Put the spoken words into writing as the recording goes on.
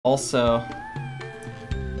Also,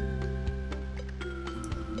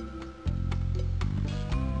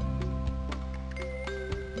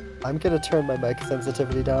 I'm gonna turn my mic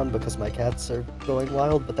sensitivity down because my cats are going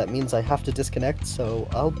wild, but that means I have to disconnect, so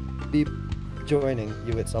I'll be joining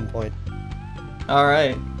you at some point.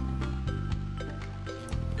 alright.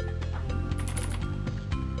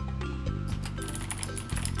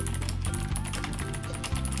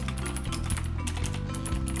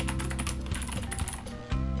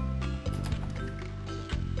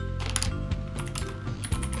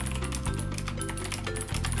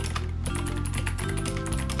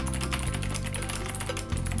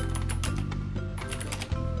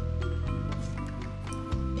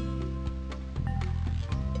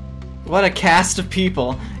 What a cast of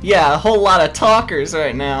people. Yeah, a whole lot of talkers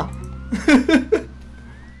right now. I'm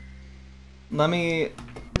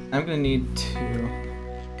gonna need to...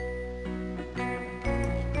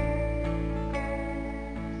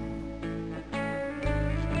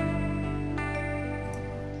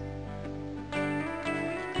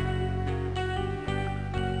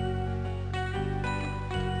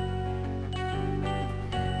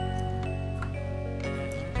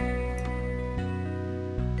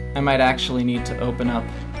 I might actually need to open up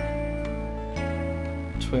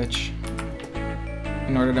Twitch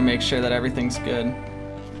in order to make sure that everything's good.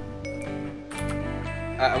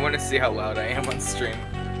 I want to see how loud I am on stream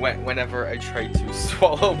whenever I try to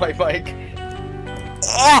swallow my mic.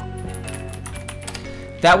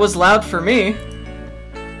 That was loud for me.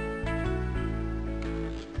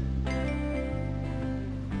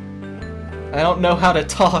 I don't know how to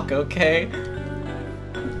talk, okay?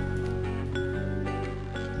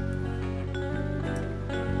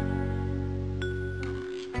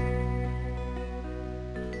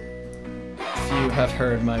 Few have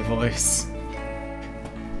heard my voice.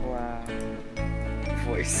 Wow.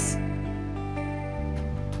 Voice.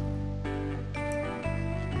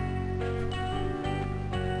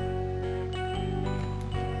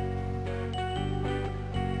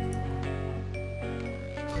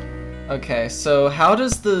 Okay, so how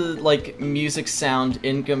does the, like, music sound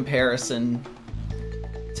in comparison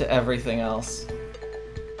to everything else?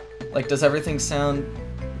 Like, does everything sound...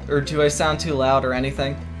 or do I sound too loud or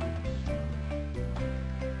anything?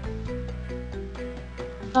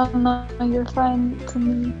 No, you're fine to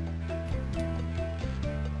me.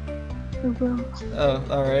 You will. Oh,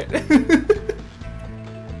 alright.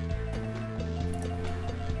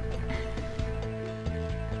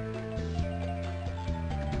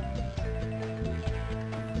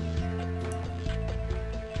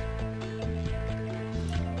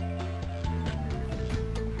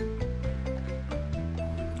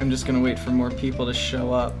 I'm just gonna wait for more people to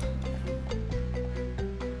show up.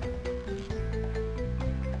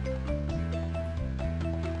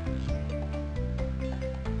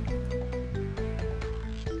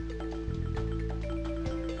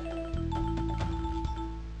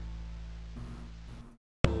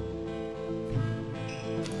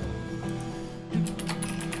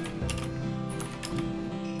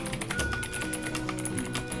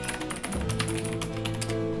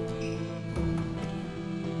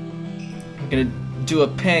 Gonna do a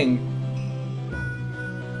ping.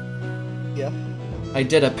 Yeah, I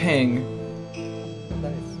did a ping.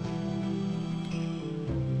 nice.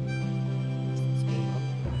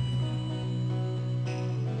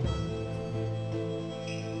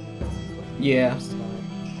 Yeah.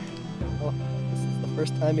 Well, this is the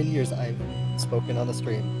first time in years I've spoken on a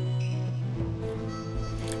stream.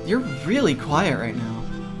 You're really quiet right now.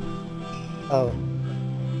 Oh,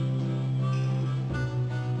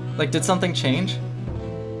 Like, did something change?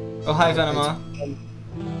 Oh, hi, Venema.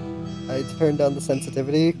 I turned down the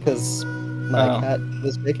sensitivity because my cat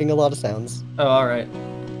was making a lot of sounds. Oh, alright.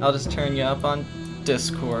 I'll just turn you up on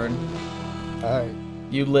Discord. Alright.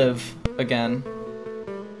 You live again.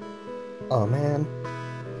 Oh man.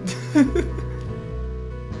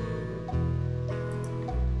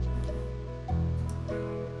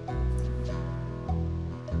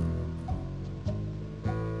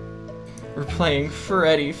 We're playing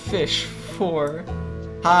Freddi Fish 4.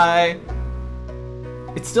 Hi!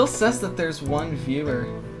 It still says that there's one viewer.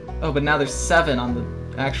 Oh, but now there's 7 on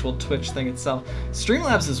the actual Twitch thing itself.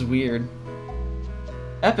 Streamlabs is weird.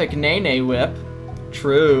 Epic Nene Whip.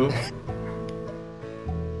 True.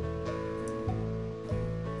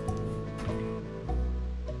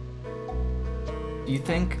 Do you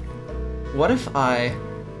think... What if I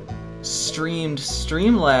streamed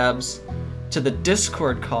Streamlabs to the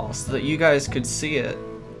Discord call so that you guys could see it?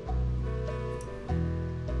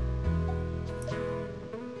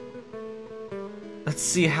 Let's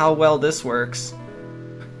see how well this works.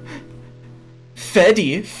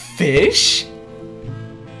 Freddi fish?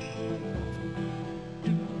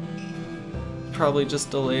 Probably just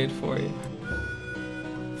delayed for you.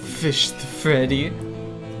 Fish the Freddi.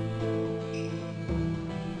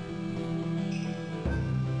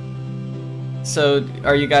 So,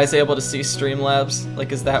 are you guys able to see Streamlabs?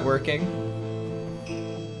 Like, is that working?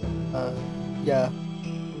 Yeah.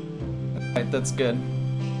 Alright, that's good.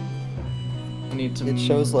 I need to It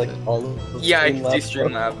shows like move it. all of the Yeah, I can see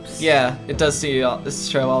Streamlabs. Streamlabs. Yeah, it does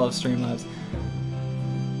show all of Streamlabs.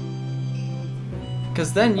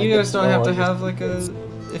 Because then I you guys guess don't no, have to I just- have like a...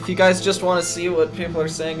 If you guys just want to see what people are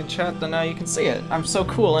saying in chat, then now you can see it. I'm so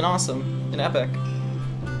cool and awesome and epic.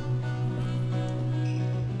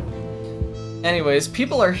 Anyways,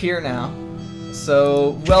 people are here now,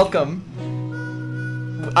 so welcome.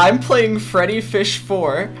 I'm playing Freddi Fish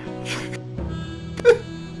 4.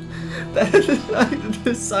 I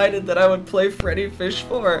decided that I would play Freddi Fish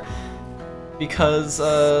 4 because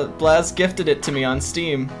Blaz gifted it to me on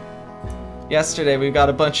Steam. Yesterday we got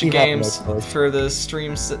a bunch of You have no games choice. for the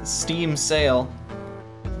Steam sale.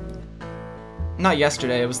 Not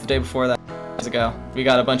yesterday, it was the day before that. Days ago. We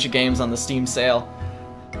got a bunch of games on the Steam sale.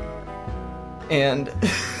 And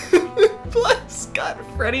Blaz got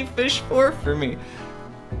Freddi Fish 4 for me.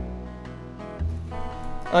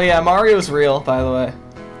 Oh yeah, Mario's real, by the way.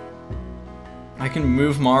 I can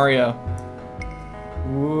move Mario.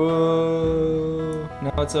 Whoa.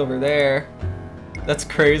 Now it's over there. That's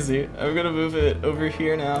crazy. I'm gonna move it over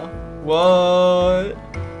here now. What?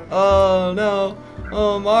 Oh no.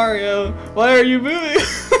 Oh Mario, why are you moving?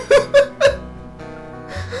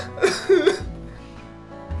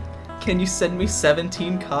 Can you send me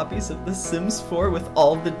 17 copies of The Sims 4 with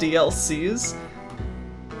all the DLCs?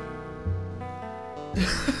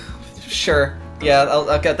 Sure. Yeah,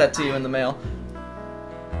 I'll get that to you in the mail.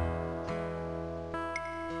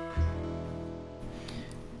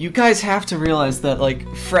 You guys have to realize that, like,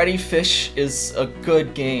 Freddi Fish is a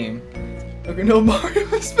good game. Okay, no, Mario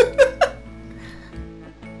has been...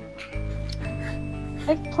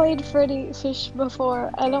 I've played Freddi Fish before.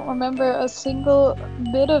 I don't remember a single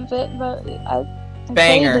bit of it, but I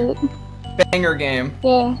Banger. played it. Banger game.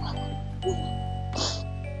 Yeah.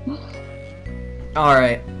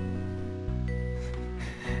 Alright.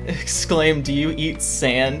 Exclaim, do you eat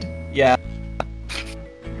sand? Yeah.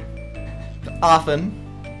 Often.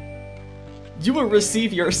 You will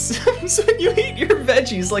receive your Sims when you eat your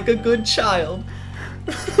veggies like a good child.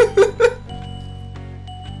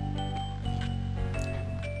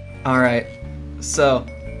 Alright. So,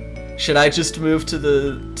 should I just move to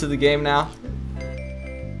the game now?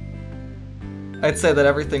 I'd say that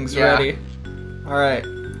everything's Yeah. ready. Alright.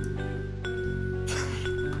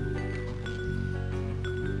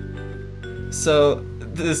 So,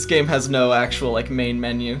 this game has no actual, like, main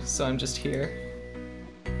menu, so I'm just here.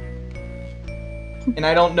 And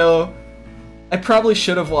I don't know... I probably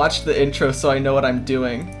should have watched the intro so I know what I'm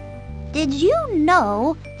doing. Did you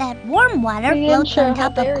know that warm water The floats intro, on how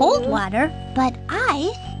top dare of cold you. water, but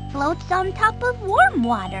ice floats on top of warm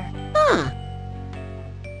water? Huh.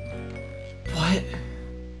 What?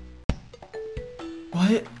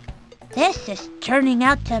 What? This is turning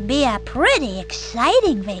out to be a pretty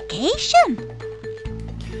exciting vacation.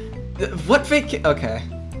 What okay.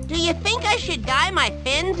 Do you think I should dye my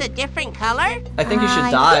fins a different color? I think you should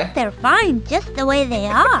I die. think they're fine just the way they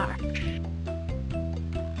are.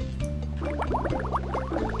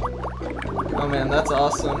 Oh man, that's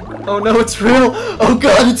awesome. Oh no, it's real! Oh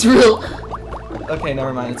god, it's real! Okay,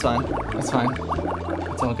 never mind, it's fine. It's fine.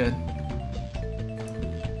 It's all good.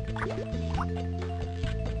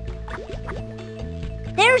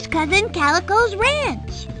 There's Cousin Calico's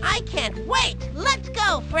ranch. I can't wait. Let's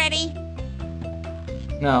go, Freddi.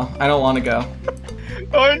 No, I don't want to go.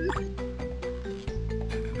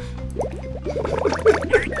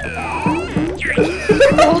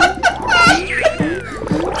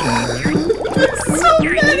 So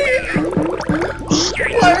many!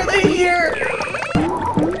 Why are they here?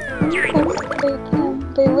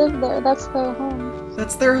 They live there. That's their home.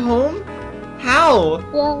 That's their home? How?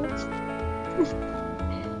 Yeah.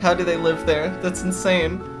 How do they live there? That's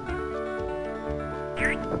insane.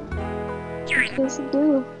 Yes,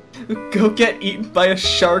 do. Go get eaten by a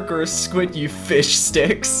shark or a squid, you fish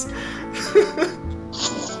sticks.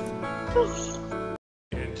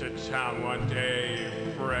 Into town one day,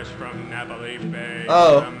 fresh from Napoli Bay.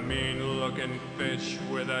 Oh. A mean-looking fish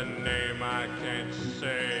with a name I can't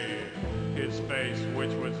say. His face,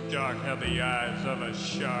 which was dark, held the eyes of a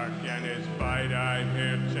shark, and his bite, I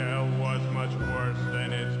hear tell, was much worse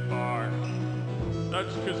than his bark.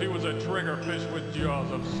 That's because he was a triggerfish with jaws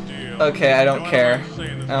of steel. Okay, I don't You know what care. I'm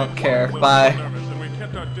saying? This I don't makes me care. a little Bye. nervous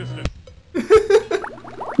thought distance.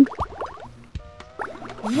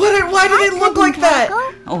 Why do they look like that?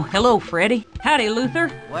 Oh, hello, Freddy. Howdy,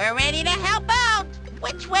 Luther. We're ready to help out.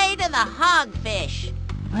 Which way to the hogfish?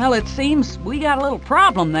 Well, it seems we got a little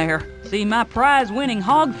problem there. See, my prize-winning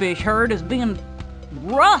hogfish herd is being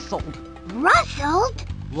rustled. Rustled?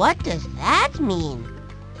 What does that mean?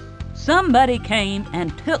 Somebody came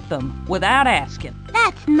and took them without asking.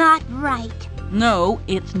 That's not right. No,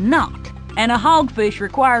 it's not. And a hogfish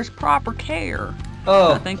requires proper care.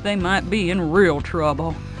 Oh. I think they might be in real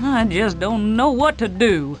trouble. I just don't know what to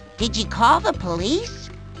do. Did you call the police?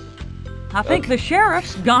 I think the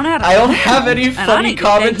sheriff's gone out of I don't town, have any and I funny need to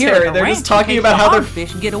stay here at commentary. the They're ranch just talking in case about the how their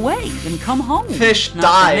hogfish get away and come home. fish Not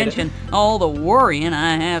died. to mention all the worrying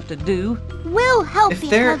I have to do. We'll help If you,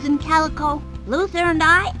 they're- Cousin Calico. Luther and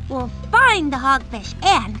I will find the hogfish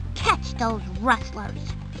and catch those rustlers.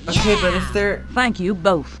 Okay, but if they're Thank you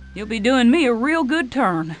both. You'll be doing me a real good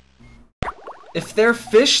turn.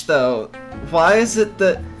 fish though, why is it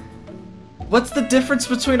that? What's the difference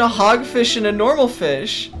between a hogfish and a normal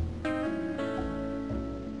fish?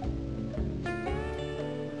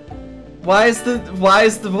 Why is the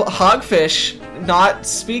hogfish not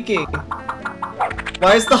speaking?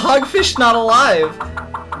 Why is the hogfish not alive?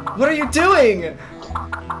 What are you doing?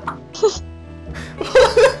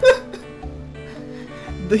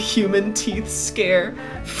 The human teeth scare.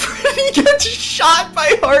 Freddy gets shot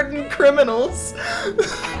by hardened criminals.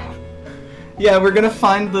 Yeah, we're gonna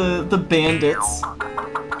find the bandits.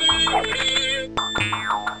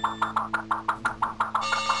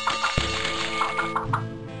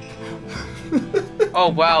 Oh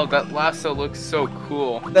wow, that lasso looks so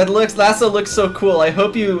cool. Lasso looks so cool. I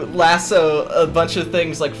hope you lasso a bunch of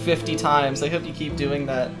things like 50 times. I hope you keep doing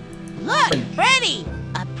that. Look, Freddy!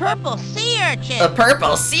 A purple sea urchin! A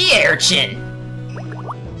purple sea urchin!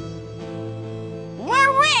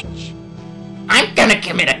 We're rich! I'm gonna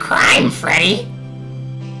commit a crime, Freddy.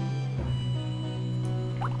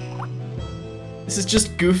 This is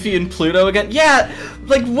just Goofy and Pluto again. Yeah,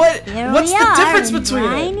 like what? Here What's we the are difference in between it?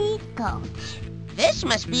 Briny Gulch. This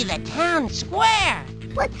must be the town square!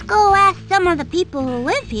 Let's go ask some of the people who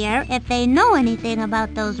live here if they know anything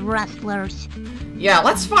about those rustlers. Yeah,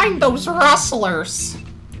 let's find those rustlers.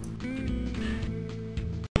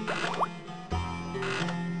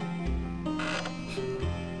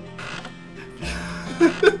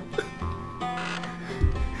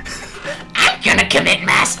 I'm gonna commit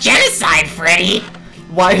mass genocide, Freddy.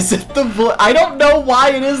 Why is it the void? I don't know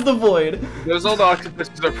why it is the void. Those old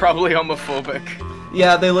octopuses are probably homophobic.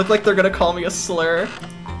 Yeah, they look like they're gonna call me a slur.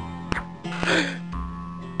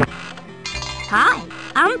 Hi,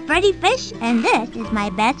 I'm Freddy Fish, and this is my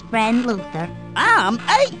best friend Luther. I'm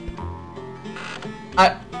Ape.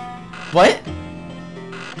 What?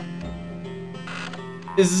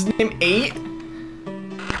 Is his name 8?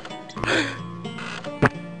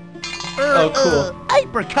 Oh, cool.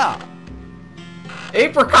 Apricot.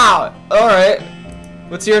 Apricot! Alright.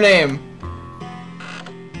 What's your name?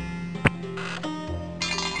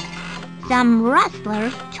 Some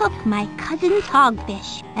rustlers took my cousin's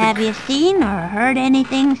hogfish. Have you seen or heard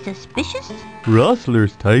anything suspicious?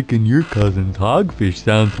 Rustlers taking your cousin's hogfish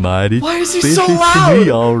sounds mighty Why is he so suspicious loud? to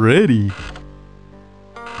me already.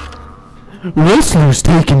 Rustlers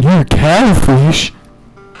taking your cowfish?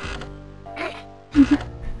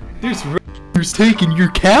 There's Rustlers taking your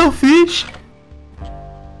cowfish?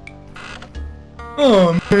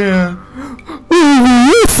 oh man.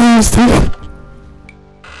 Rustlers taking...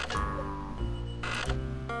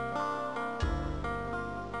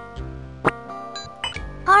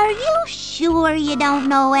 Are you sure you don't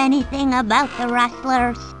know anything about the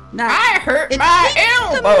rustlers? I hurt It my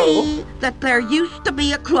seems to elbow. me that there used to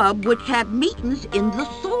be a club which had meetings in the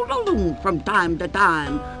saloon from time to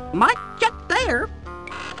time. Might check there.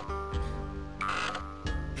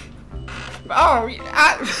 Oh,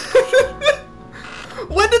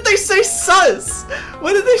 when did they say sus?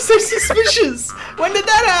 When did they say suspicious? When did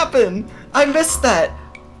that happen? I missed that.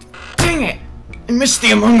 Dang it! I missed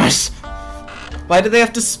the Among Us. Why do they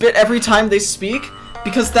have to spit every time they speak?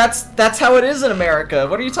 Because that's how it is in America.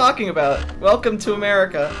 What are you talking about? Welcome to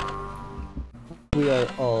America. We are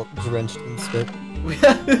all drenched in spit.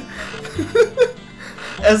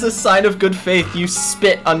 As a sign of good faith, you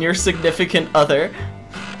spit on your significant other.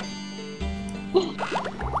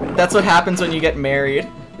 That's what happens when you get married.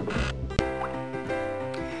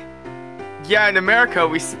 Yeah, in America,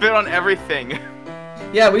 we spit on everything.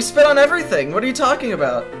 Yeah, we spit on everything. What are you talking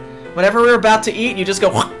about? Whenever we're about to eat, you just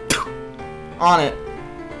go on it.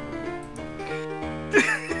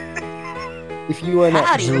 If you are not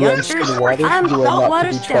Howdy, drenched youngsters. in water, I'm you are not Saltwater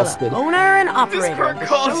to be Stella, trusted. owner and operator of the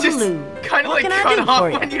call's just Saloon. kind of What like can I cut do off for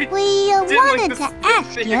you? when you We did, wanted like, to the ask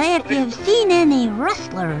thing you if explained. you've seen any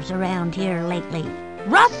rustlers around here lately.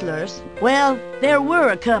 Rustlers? Well, there were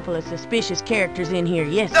a couple of suspicious characters in here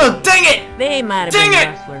yesterday. Oh, dang it! They might have Dang been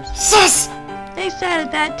it! rustlers. Sus! They sat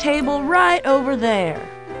at that table right over there.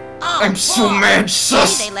 Oh, I'm so boy. mad, Maybe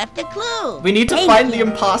sus! they left a clue. We need to Thank find the you.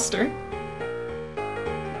 imposter.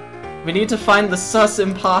 We need to find the sus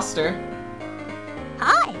imposter.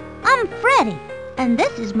 Hi, I'm Freddi, and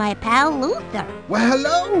this is my pal Luther. Well,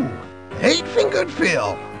 hello. Eight-fingered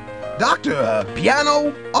Phil. Dr.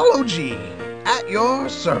 Piano-ology at your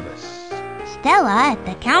service. Stella at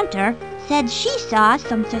the counter said she saw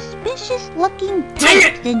some suspicious-looking Dang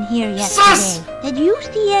types it! in here Sus! yesterday. Did you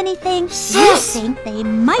see anything? Sus! You think they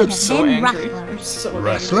might I'm have so been angry. I'm rustlers? so angry.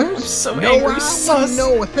 Rustlers? I'm so no, angry. I Sus! wouldn't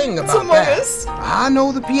know a thing It's about Among that. Us. I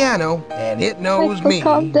know the piano, and it knows Michael, me.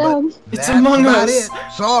 calm but down. It's that's Among about Us. it.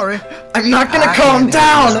 Sorry. I'm not gonna I calm can't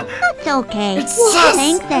down! help That's okay. It's sus!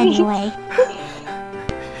 Thanks anyway.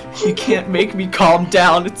 You can't make me calm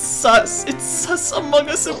down. It's sus. It's sus Among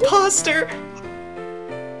Us imposter.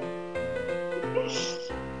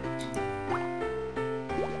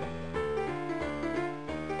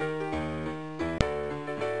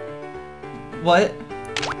 What?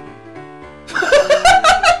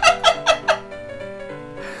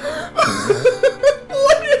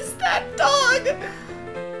 What is that dog?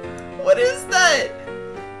 What is that?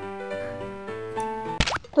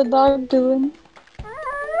 The dog doing?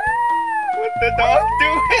 What the dog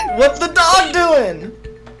doing? What's the dog doing?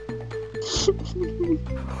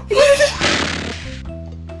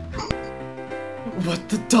 What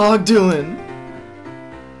the dog doing?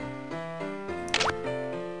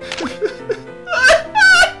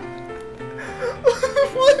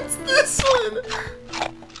 What's this one?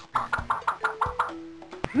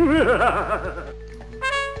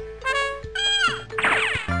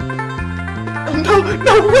 Oh, no,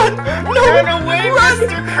 no, run! No! Run away, run!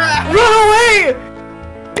 Mr. Crab! Run away!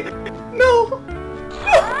 No!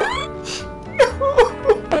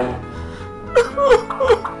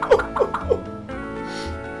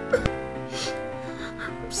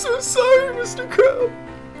 I'm so sorry, Mr. Crab.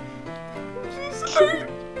 I'm so sorry.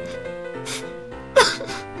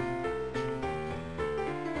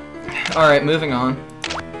 Alright, moving on.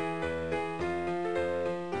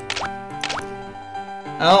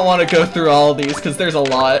 I don't want to go through all of these because there's a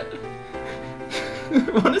lot.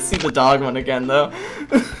 I want to see the dog one again though.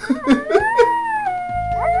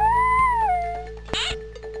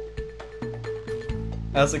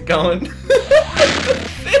 How's it going? The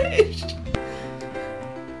fish!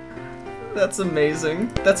 That's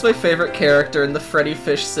amazing. That's my favorite character in the Freddi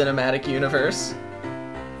Fish cinematic universe.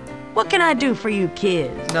 What can I do for you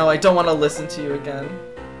kids? No, I don't want to listen to you again.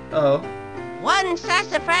 Oh. One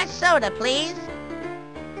sassafras soda, please.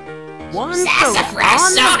 One Sassafras soda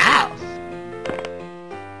on the soda. house.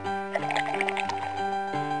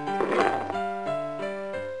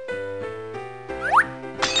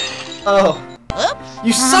 Oh. Oops.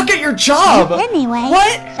 You suck at your job! Anyway,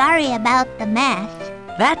 What? sorry about the mess.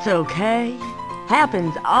 That's okay.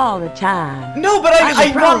 Happens all the time. No, but I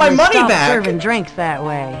should want my probably money stop back! serving drinks that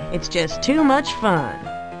way. It's just too much fun.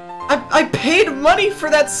 I paid money for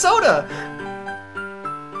that soda!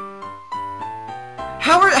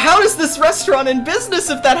 How is this restaurant in business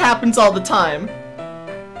if that happens all the time?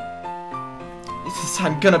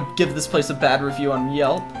 I'm gonna give this place a bad review on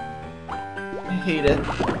Yelp. I hate it.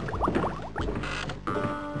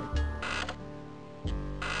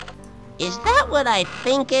 Is that what I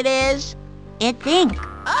think it is? It's ink.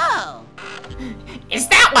 Oh. Is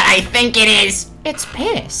that what I think it is? It's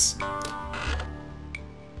piss.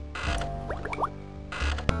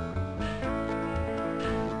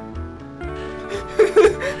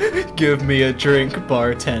 Give me a drink,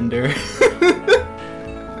 bartender.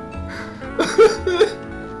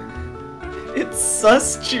 It's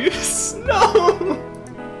sus juice. No.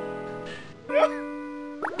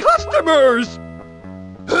 Customers!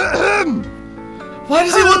 Why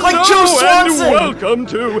does he look like Joe Hello Swanson? and welcome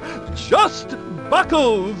to Just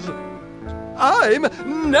Buckles. I'm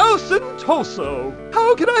Nelson Toso.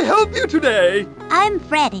 How can I help you today? I'm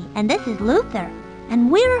Freddi, and this is Luther,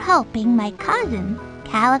 and we're helping my cousin,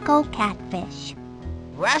 Calico Catfish.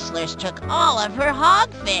 Rustlers took all of her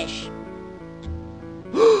hogfish.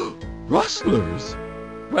 Rustlers?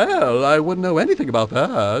 Well, I wouldn't know anything about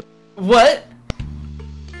that. What?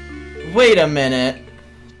 Wait a minute.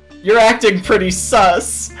 You're acting pretty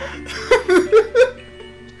sus.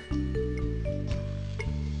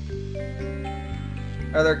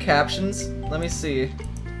 Are there captions? Let me see.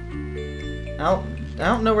 I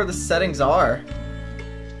don't know where the settings are.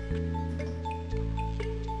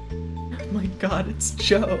 Oh my god, it's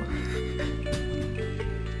Joe.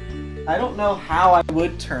 I don't know how I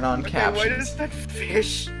would turn on captions. Why does that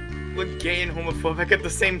fish look gay and homophobic at the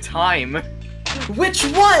same time? Which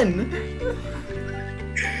one?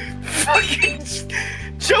 Fucking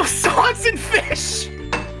Joe Swanson fish!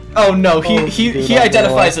 Oh no, he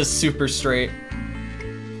identifies as super straight.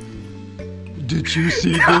 Did you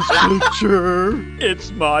see this picture?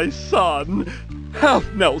 It's my son, Half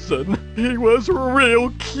Nelson. He was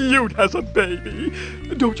real cute as a baby,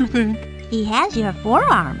 don't you think? He has your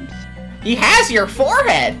forearms. He has your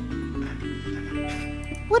forehead!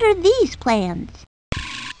 What are these plans?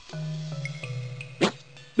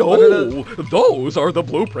 Oh, those are the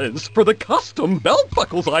blueprints for the custom belt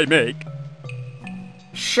buckles I make.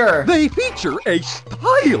 Sure. They feature a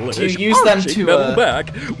stylish Do you use them arching to, metal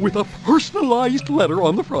back with a personalized letter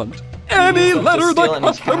on the front. Any letter the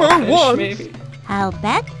customer wants. Maybe? I'll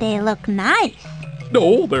bet they look nice.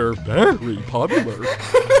 No, they're very popular.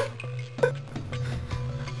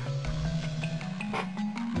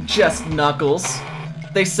 Just Knuckles.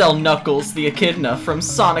 They sell Knuckles the Echidna from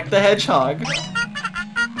Sonic the Hedgehog.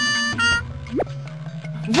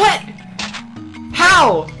 What?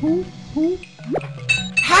 How?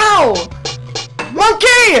 How?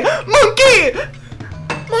 Monkey! Monkey!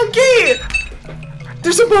 Monkey!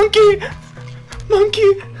 There's a monkey!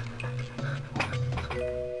 Monkey!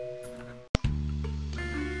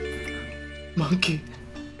 Monkey.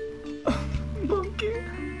 Monkey.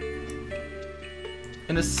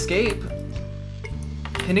 An escape.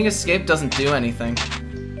 Hitting escape doesn't do anything.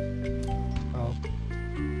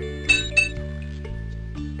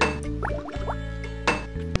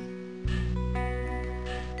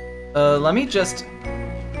 Let me just...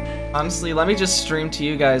 Honestly, let me just stream to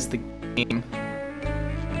you guys the game.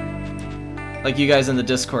 Like you guys in the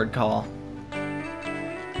Discord call.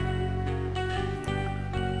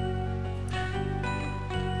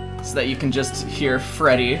 So that you can just hear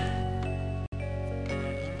Freddy.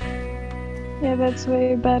 Yeah, that's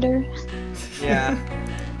way better. Yeah.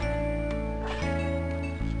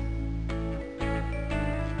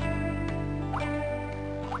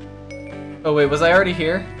 Oh wait, was I already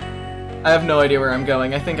here? I have no idea where I'm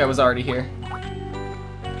going. I think I was already here.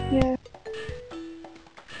 Yeah.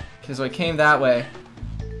 Okay, so I came that way.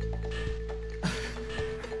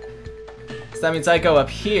 So that means I go up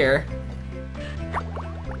here.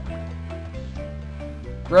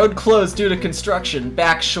 Road closed due to construction.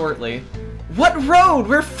 Back shortly. What road?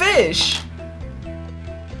 We're fish!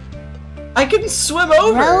 I can swim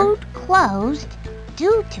over! Road closed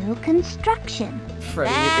due to construction.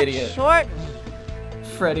 Freddy, you idiot. Short.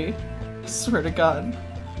 Freddy, I swear to God.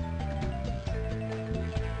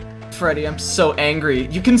 Freddy, I'm so angry.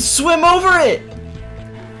 You can swim over it!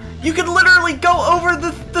 You can literally go over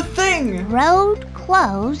the thing! Road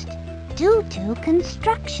closed due to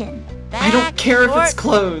construction. I don't care if it's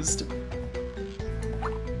closed.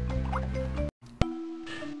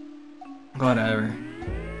 Whatever.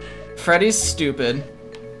 Freddy's stupid.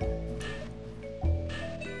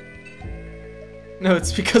 No,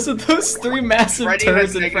 it's because of those three massive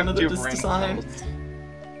turds in front of the design.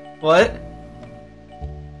 What?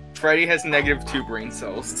 Freddy has -2 brain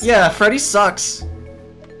cells. Yeah, Freddy sucks.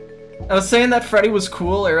 I was saying that Freddy was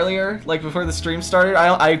cool earlier, like before the stream started.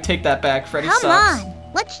 I take that back. Freddy sucks. Come on,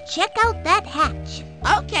 let's check out that hatch.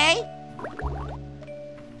 Okay.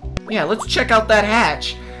 Yeah, let's check out that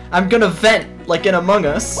hatch. I'm gonna vent like in Among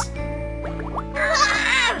Us.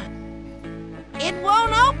 It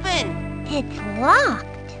won't open. It's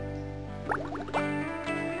locked.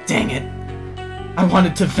 Dang it. I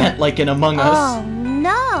wanted to vent like in Among Us. Oh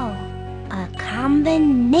no! A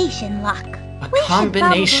combination lock. A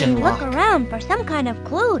combination lock. lock. Look around for some kind of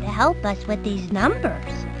clue to help us with these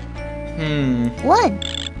numbers. 1,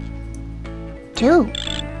 2.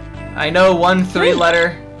 I know one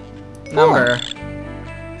three-letter number.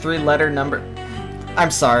 3-letter number. I'm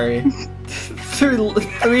sorry.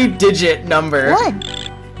 Three-digit number. 1,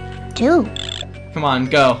 2. Come on,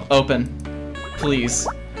 go. Open. Please.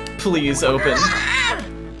 Please open.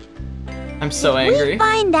 I'm so angry. We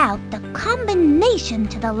find out the combination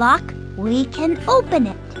to the lock, we can open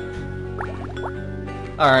it.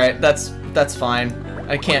 Alright, that's fine.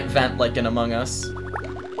 I can't vent like in Among Us.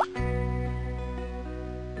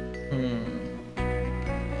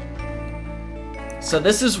 So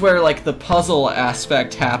this is where, like, the puzzle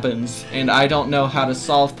aspect happens, and I don't know how to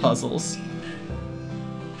solve puzzles.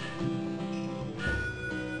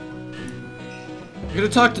 I'm gonna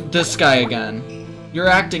talk to this guy again. You're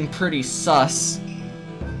acting pretty sus.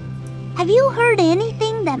 Have you heard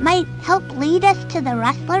anything anything that might help lead us to the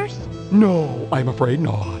rustlers? No, I'm afraid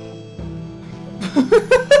not.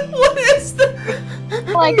 What is that?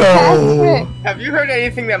 Like No. Patrick. Have you heard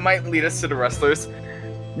anything that might lead us to the rustlers?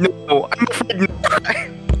 No, I'm afraid not.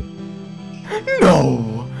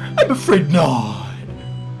 No, I'm afraid not.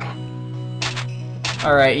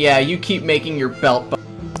 Alright, yeah, you keep making your belt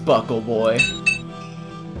buckle, boy.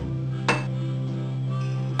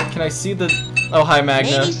 Can I see the... Oh, hi,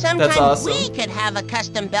 Magna. Maybe sometime That's awesome. we could have a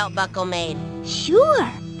custom belt buckle made. Sure,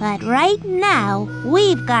 but right now,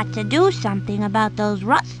 we've got to do something about those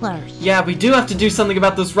rustlers. Yeah, we do have to do something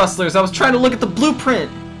about those rustlers. I was trying to look at the blueprint.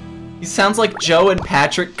 He sounds like Joe and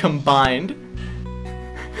Patrick combined.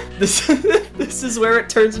 This is where it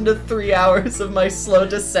turns into 3 hours of my slow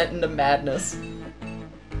descent into madness.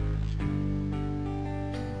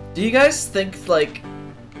 Do you guys think, like...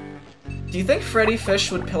 Do you think Freddi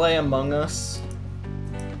Fish would play Among Us?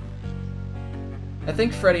 I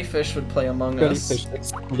think Freddi Fish would play Among Us. Freddi Fish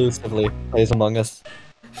exclusively plays Among Us.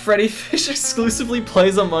 Freddi Fish exclusively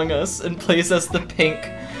plays Among Us and plays as the pink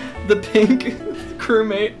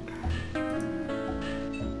crewmate.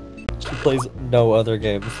 She plays no other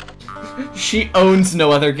games. She owns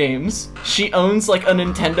no other games. She owns like a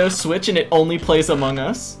Nintendo Switch and it only plays Among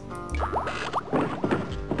Us.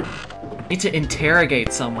 I need to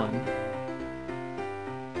interrogate someone.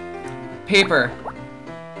 Paper.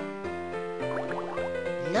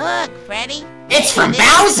 Look, Freddy. It's from This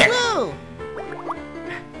Bowser. is blue.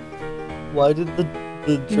 Why did the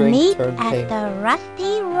drink Meet turn at pink? the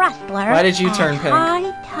Rusty Rustler. Why did you turn at pink?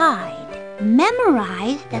 High tide.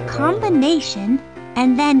 Memorize the combination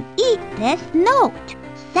and then eat this note.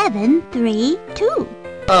 732.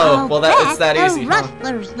 Oh, well it's that easy, The huh?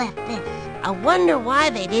 rustlers left this. I wonder why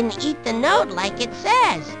they didn't eat the note like it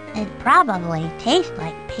says. It probably tastes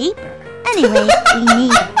like paper. Anyway, we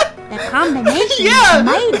need the combination Yeah,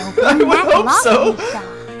 tomato I from would that hope lava so. we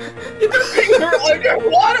saw. They're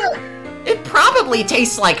underwater! It probably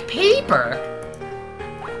tastes like paper.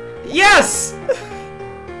 Yes!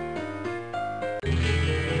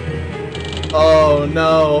 Oh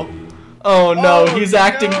no. Oh no, he's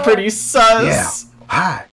acting pretty sus. Yeah.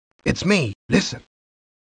 Hi, it's me. Listen.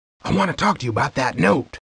 I want to talk to you about that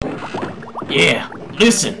note. Yeah,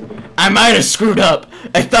 listen. I might have screwed up.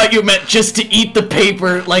 I thought you meant just to eat the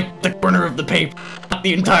paper, like the corner of the paper, not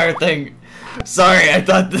the entire thing. Sorry, I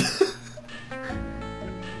thought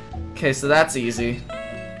Okay, so that's easy.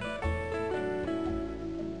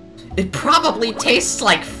 It probably tastes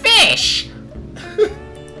like fish.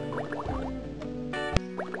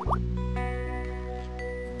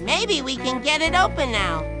 Maybe we can get it open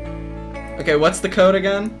now. Okay, what's the code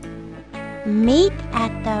again? Meet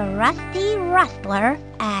at the Rusty Rustler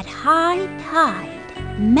at high tide.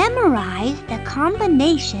 Memorize the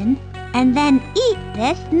combination and then eat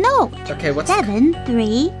this note. Okay, what's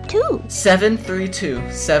 732.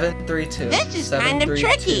 732. 732. This is kind of 732.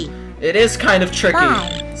 tricky. It is kind of tricky.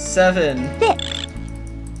 5, 7, 6,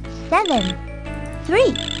 7,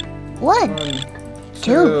 3, 1,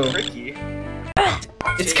 2. Tricky.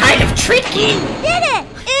 It's kind of tricky. Did it!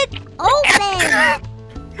 It's open!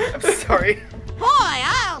 I'm sorry. Boy,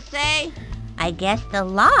 I'll say. I guess the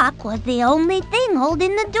lock was the only thing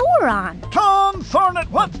holding the door on. Concern it,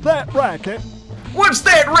 what's that racket? What's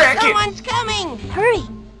that racket? Someone's coming. Hurry!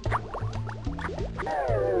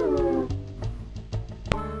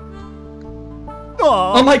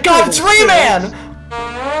 Oh my god, it's Rayman!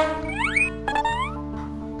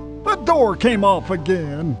 The door came off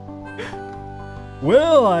again.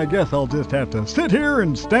 Well, I guess I'll just have to sit here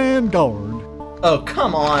and stand guard. Oh,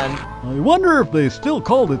 come on. I wonder if they still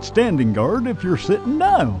called it standing guard if you're sitting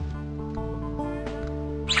down.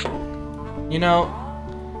 You know,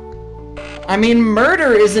 I mean,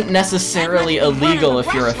 murder isn't necessarily illegal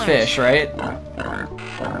if you're a fish, right?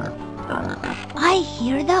 I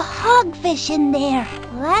hear the hogfish in there.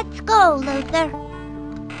 Let's go, Luther.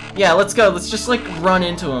 Yeah, let's go. Let's just, like, run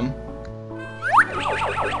into him.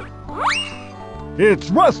 It's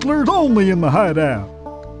rustlers only in the hideout.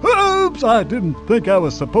 Oops, I didn't think I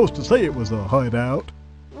was supposed to say it was a hideout.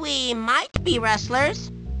 We might be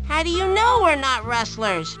rustlers. How do you know we're not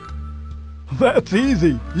rustlers? That's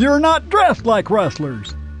easy. You're not dressed like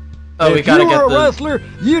rustlers. Oh, we gotta get get the... If you were a the... rustler,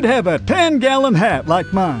 you'd have a 10-gallon hat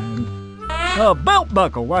like mine. A belt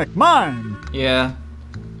buckle like mine. Yeah.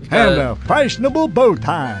 And a fashionable bow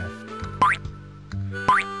tie.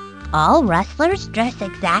 All rustlers dress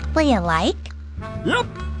exactly alike? Yep,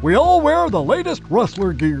 we all wear the latest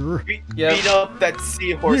rustler gear. Beat up that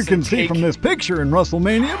seahorse. You can see from this picture in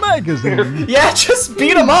WrestleMania magazine. Yeah, just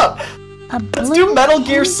beat him up. Let's do Metal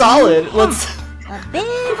Gear Solid. Let's... A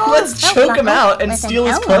big old Let's belt choke him buckle out and with steal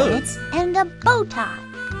an his L on it clothes. and a bow tie.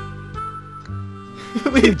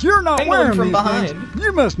 If you're not Angle him wearing from these behind. things,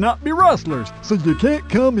 you must not be rustlers, so you can't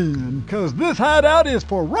come in, cause this hideout is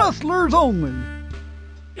for rustlers only.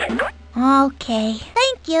 Okay,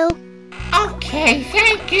 thank you. Okay,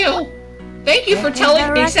 thank you. Thank you for This is telling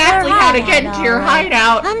the me rustler exactly how to get hideout, into your all right.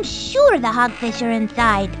 hideout. I'm sure the hogfish are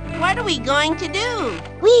inside. What are we going to do?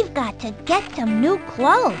 We've got to get some new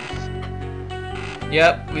clothes.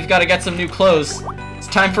 Yep, we've got to get some new clothes. It's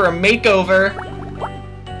time for a makeover.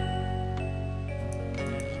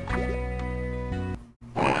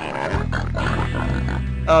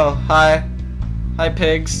 Oh, hi. Hi,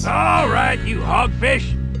 pigs. All right, you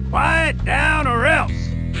hogfish. Quiet down or else.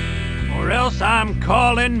 Or else I'm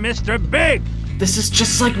calling Mr. Big. This is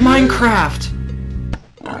just like Minecraft.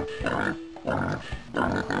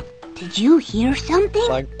 Did you hear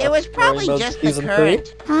something? It was probably just the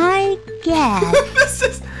current. I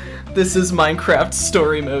guess. This is Minecraft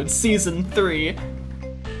Story Mode Season 3.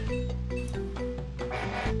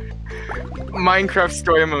 Minecraft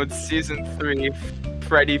Story Mode Season 3,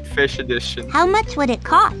 Freddi Fish Edition. How much would it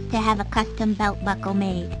cost to have a custom belt buckle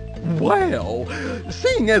made? Well,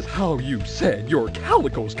 seeing as how you said you're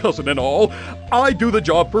Calico's cousin and all, I do the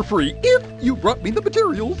job for free if you brought me the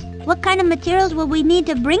materials. What kind of materials will we need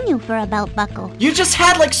to bring you for a belt buckle? You just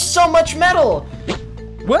had like so much metal!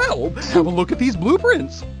 Well, have a look at these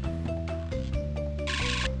blueprints.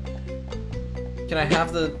 Can I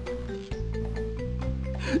have the...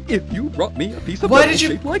 If you brought me a piece of Why metal did you-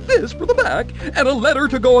 shaped like this for the back and a letter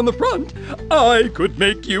to go on the front, I could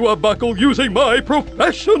make you a buckle using my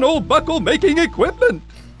professional buckle making equipment.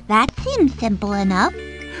 That seems simple enough.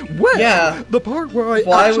 Well, Yeah. the part where I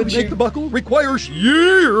Why actually would make you- the buckle requires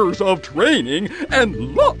years of training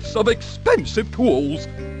and lots of expensive tools.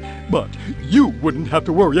 But you wouldn't have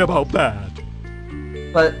to worry about that.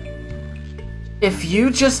 But... If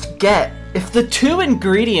the two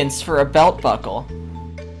ingredients for a belt buckle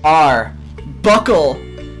are buckle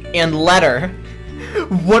and letter,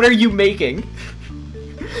 what are you making?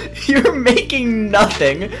 You're making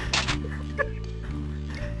nothing.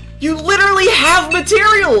 You literally have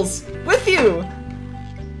materials with you.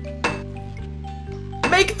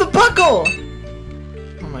 Make the buckle.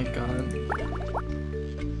 Oh my god.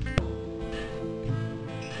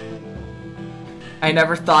 I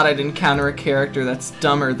never thought I'd encounter a character that's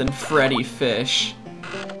dumber than Freddi Fish.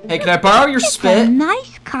 Hey, can I borrow your It's a spit?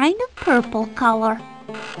 nice kind of purple color.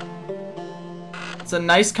 It's a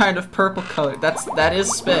nice kind of purple color. That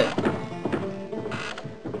is spit.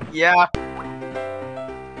 Yeah.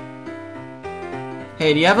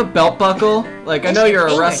 Hey, do you have a belt buckle? Like, I know Mr. you're a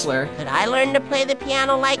Fingers, wrestler. Could I learn to play the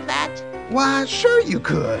piano like that? Why, sure you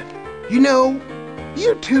could. You know,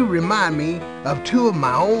 you two remind me of two of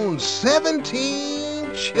my own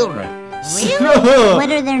 17 children. Really? What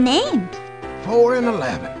are their names? 4 and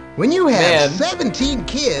 11. When you have Man. 17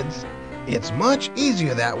 kids, it's much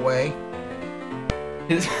easier that way.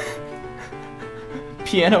 His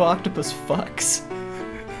piano octopus fucks.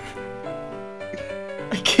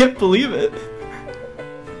 I can't believe it.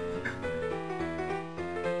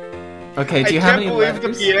 Okay, do you have any I can't believe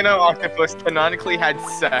letters? the piano octopus canonically had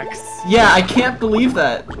sex. Yeah, I can't believe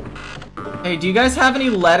that. Hey, do you guys have any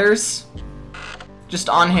letters? Just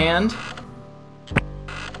on hand?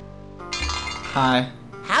 Hi.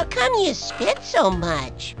 How come you spit so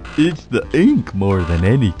much? It's the ink more than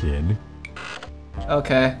anything.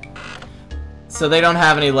 Okay. So they don't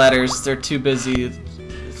have any letters. They're too busy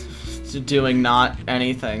doing not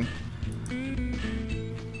anything.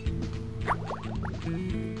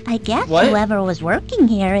 I guess What? whoever was working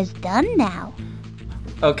here is done now.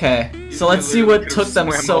 Okay, so let's see what took them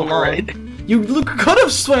swam so over long. it. You could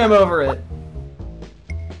have swam over it.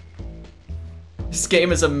 This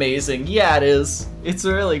game is amazing. Yeah, it is. It's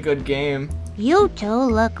a really good game. You two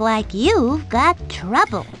look like you've got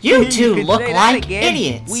trouble. You two could look say that like again.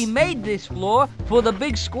 idiots. We made this floor for the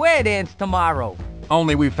big square dance tomorrow.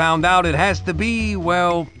 Only we found out it has to be,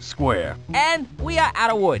 well, square. And we are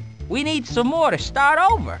out of wood. We need some more to start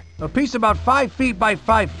over. A piece about 5 feet by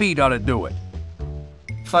 5 feet ought to do it.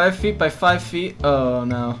 5 feet by 5 feet? Oh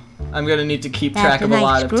no. I'm gonna need to keep track That's a of a nice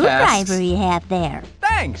lot of tasks. screwdriver you have there.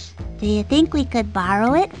 Thanks. Do you think we could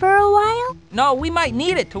borrow it for a while? No, we might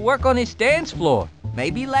need it to work on this dance floor.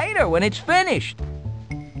 Maybe later when it's finished.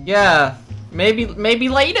 Yeah, Maybe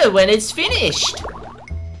later when it's finished.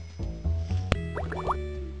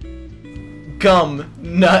 Gum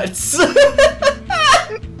nuts.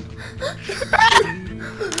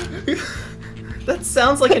 That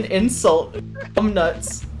sounds like an insult. Gum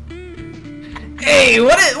nuts. Hey,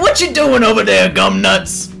 what you doing over there, Gum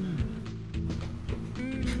Nuts?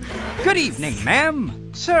 Good evening,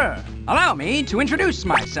 ma'am. Sir, allow me to introduce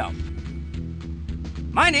myself.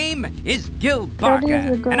 My name is Gil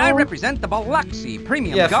Barker, and I represent the Biloxi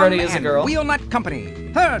Premium Gum and Wheel Nut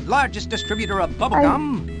Company, third largest distributor of bubble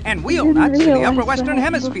gum and wheel nuts in the Upper Western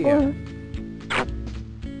Hemisphere.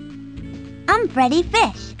 I'm Freddi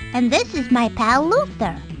Fish, and this is my pal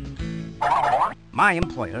Luther. My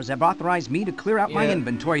employers have authorized me to clear out my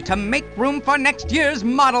inventory to make room for next year's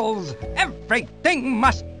models. Everything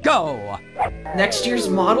must go. Next year's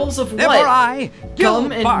models of what? Therefore I, Gil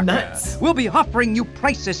Gum and Barker, nuts? will be offering you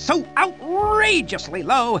prices so outrageously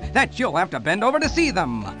low that you'll have to bend over to see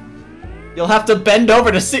them. You'll have to bend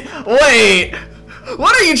over to see— Wait!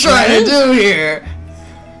 What are you trying to do here?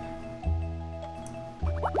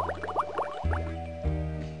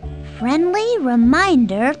 Friendly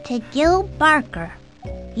reminder to Gil Barker.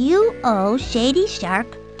 You owe Shady Shark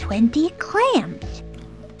 20 clams.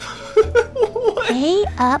 Pay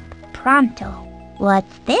up pronto.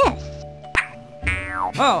 What's this?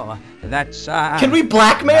 Oh, that's, Can we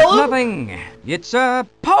blackmail him? Nothing. It's a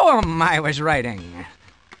poem I was writing.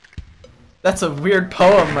 That's a weird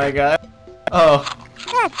poem, my guy. Oh.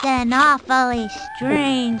 That's an awfully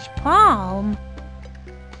strange poem.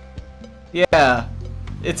 Yeah.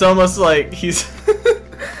 It's almost like he's...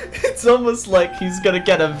 It's almost like he's gonna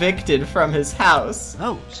get evicted from his house.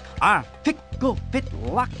 Those are Fickle Fit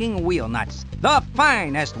locking wheel nuts. The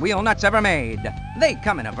finest wheel nuts ever made. They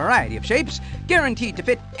come in a variety of shapes, guaranteed to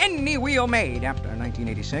fit any wheel made after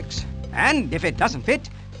 1986. And if it doesn't fit,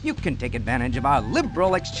 you can take advantage of our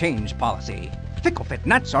liberal exchange policy. Fickle Fit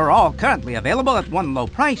nuts are all currently available at one low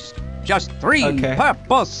price. Just 3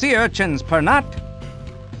 purple sea urchins per nut.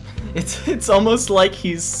 It's almost like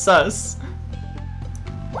he's sus.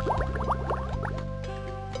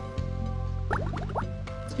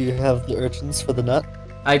 Do you have the urchins for the nut?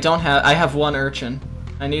 I have 1 urchin.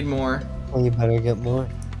 I need more. Well, you better get more.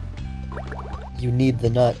 You need the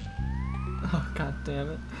nut. Oh, god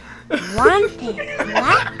damn it. Wanted,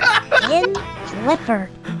 locked in, delivered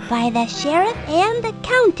by the sheriff and the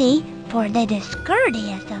county for the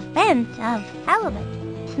discourteous offense of halibut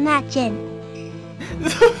snatching.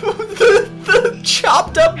 the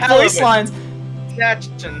chopped up voice lines.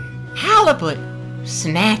 Snatching. Halibut.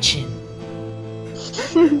 Snatching.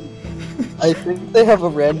 I think they have a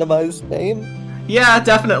randomized name. Yeah,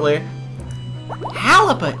 definitely.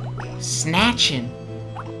 Halibut. Snatching.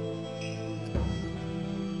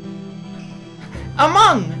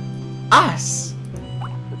 Among us.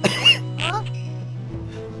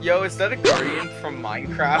 Yo, is that a guardian from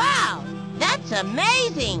Minecraft? Wow, that's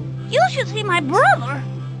amazing. You should see my brother.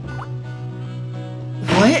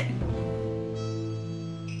 What?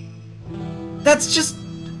 That's just...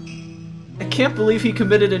 I can't believe he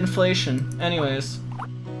committed inflation. Anyways.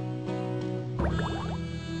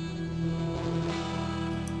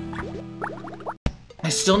 I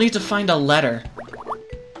still need to find a letter.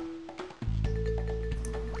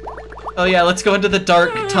 Oh yeah, let's go into the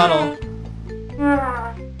dark tunnel.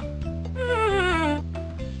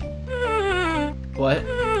 What?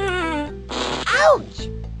 Ouch!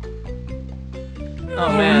 Oh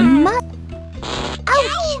man.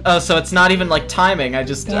 Ouch! Oh, so it's not even like timing. I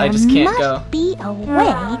just can't go. There must be a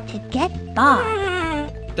way to get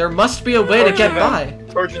by. There must be a way to get by.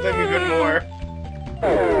 Torture them even more.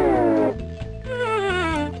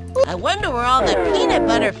 I wonder where all the peanut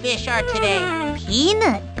butter fish are today.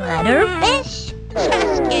 Peanut butter fish?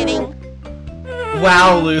 Just kidding.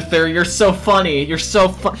 Wow, Luther, you're so funny. You're so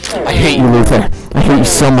fun. I hate you, Luther. I hate you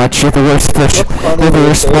so much. You're the worst fish. You're the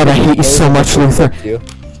worst one. I hate you so much, Luther.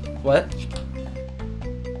 What?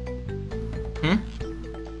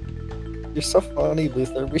 You're so funny,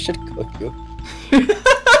 Luther. We should cook you.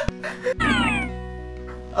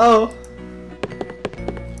 Oh.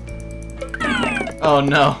 Oh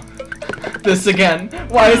no. This again.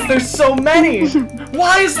 Why is there so many?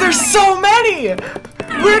 Why is there so many?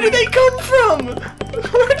 Where do they come from?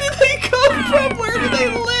 Where do they come from? Where do they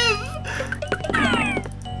live?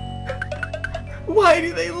 Why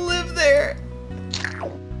do they live there?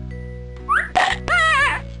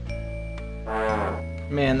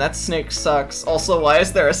 Man, that snake sucks. Also, why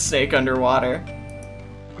is there a snake underwater?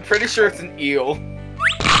 I'm pretty sure it's an eel.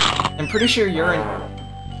 I'm pretty sure you're in...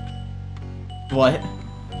 What?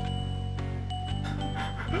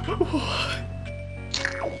 What?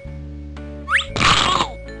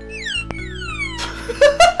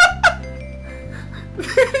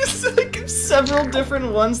 There's like several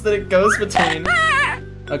different ones that it goes between.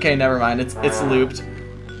 Okay, never mind. It's looped.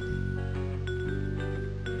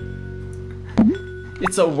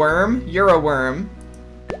 It's a worm? You're a worm.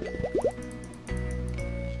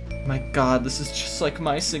 my god, this is just like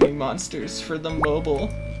My Singing Monsters for the mobile.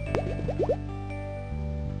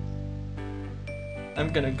 I'm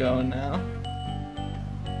gonna go now.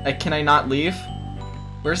 Can I not leave?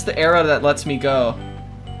 Where's the arrow that lets me go?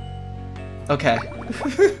 Okay.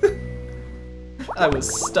 I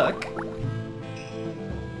was stuck.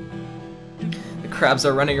 The crabs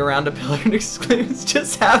are running around a pillar and exclaims,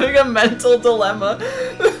 just having a mental dilemma.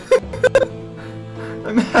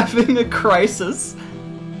 I'm having a crisis.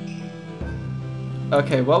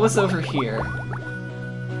 Okay, what was over here?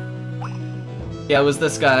 Yeah, it was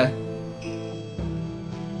this guy.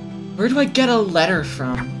 Where do I get a letter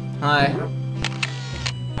from? Hi.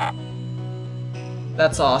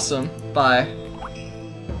 That's awesome. Bye.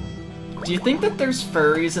 Do you think that there's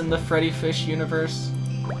furries in the Freddi Fish universe?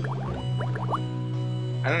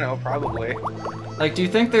 I don't know, probably. Like, do you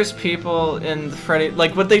think there's people in Freddi...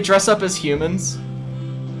 Like, would they dress up as humans?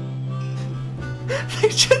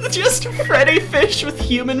 just Freddi Fish with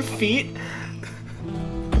human feet?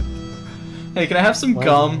 Hey, can I have some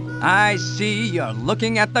gum? I see you're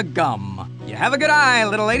looking at the gum. You have a good eye,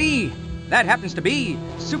 little lady. That happens to be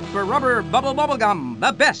Super Rubber Bubble Gum,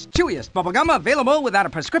 the best, chewiest bubble gum available without a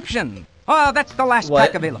prescription. Oh, that's the last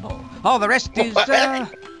pack available. All the rest is,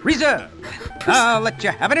 reserved. I'll let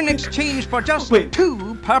you have it in exchange for just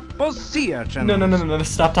 2 purple sea urchins. No,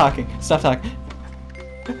 stop talking. Stop talking.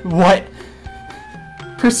 What?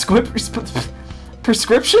 Prescription?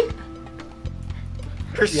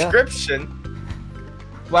 Prescription?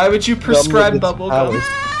 Why would you prescribe bubblegum?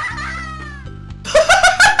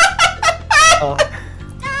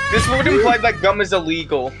 This would imply that gum is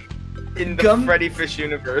illegal in the Freddi Fish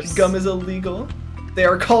universe. Gum is illegal. They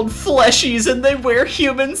are called fleshies and they wear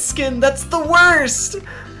human skin. That's the worst!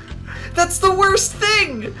 That's the worst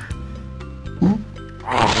thing!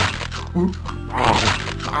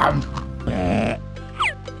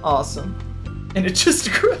 Awesome. And it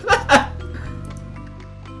just grew.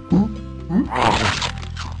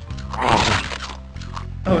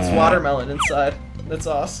 Oh, it's watermelon inside. That's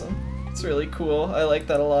awesome. It's really cool. I like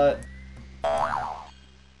that a lot.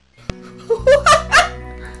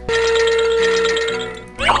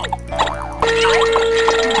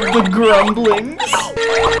 The grumblings.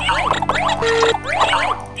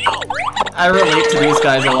 I relate to these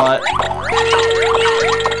guys a lot.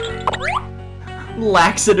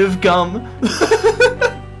 Laxative gum.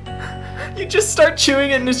 You just start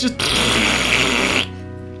chewing it and it's just...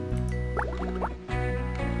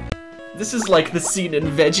 This is like the scene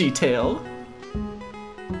in VeggieTale.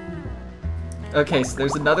 Okay, so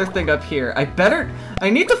there's another thing up here. I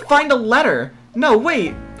need to find a letter. No,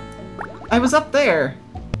 wait. I was up there.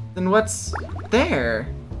 Then what's there?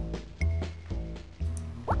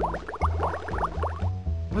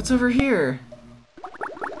 What's over here?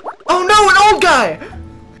 Oh no, an old guy!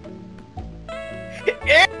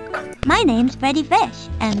 My name's Freddi Fish,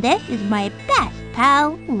 and this is my best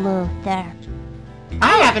pal, Luther.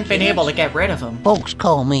 I haven't been able to get rid of him. Folks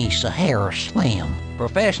call me Sahara Slim,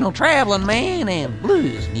 professional traveling man and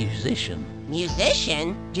blues musician.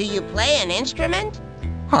 Musician? Do you play an instrument?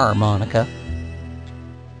 Harmonica.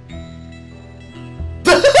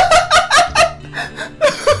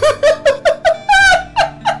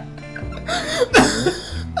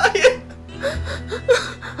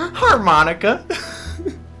 Harmonica.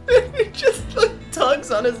 He just like tugs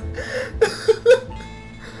on his.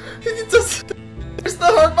 There's the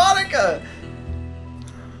harmonica.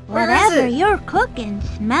 Whatever you're cooking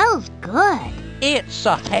smells good. It's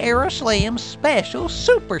Sahara Slim's special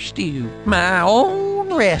super stew, my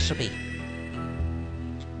own recipe.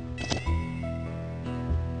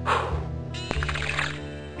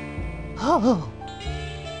 Oh,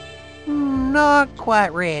 not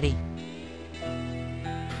quite ready.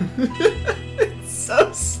 It's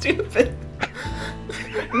so stupid.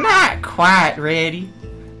 Not quite ready.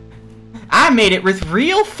 I made it with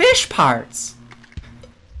real fish parts.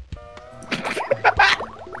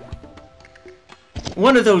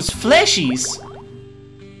 One of those fleshies.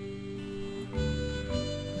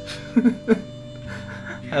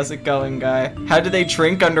 How's it going, guy? How do they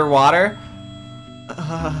drink underwater?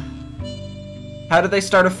 How do they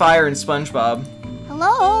start a fire in SpongeBob?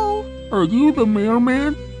 Hello? Are you the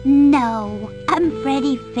mailman? No, I'm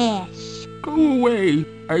Freddi Fish. Go away.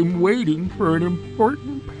 I'm waiting for an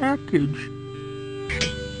important package.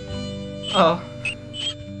 Oh.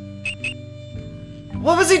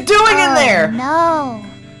 What was he doing in there? No.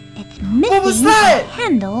 It's missing What was that? the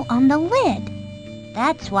handle on the lid.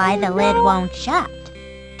 That's why the lid won't shut.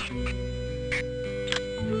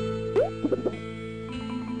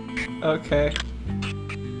 Okay.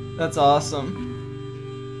 That's awesome.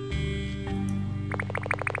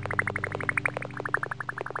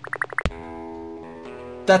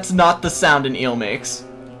 That's not the sound an eel makes.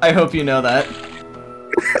 I hope you know that.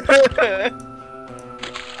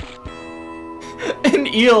 An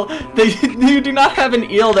eel, you do not have an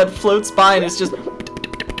eel that floats by and it's just...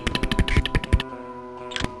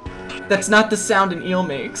 That's not the sound an eel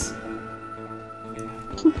makes.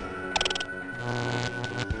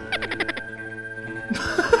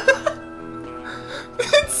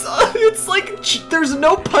 It's like, there's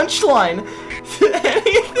no punchline to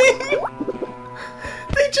anything.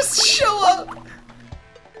 They just show up.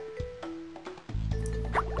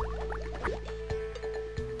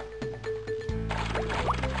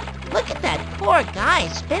 Look at that poor guy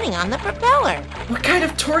spinning on the propeller. What kind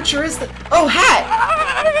of torture is that? Oh, hat!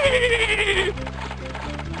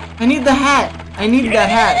 I need the hat. I need that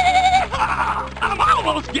hat. I'm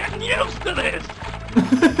almost getting used to this.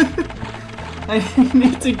 I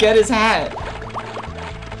need to get his hat.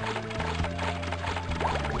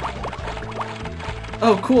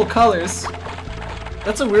 Oh, cool colors.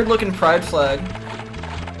 That's a weird looking pride flag.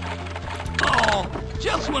 Oh,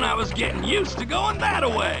 just when I was getting used to going that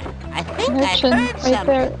away. I think An I urchin heard right something.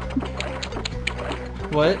 there.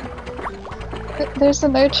 What? There's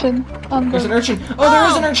an urchin on the... There's an urchin. Oh, there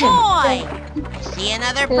is an urchin! Boy! I see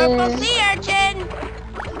another purple sea urchin.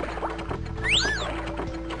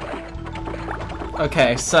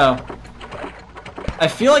 Okay, so... I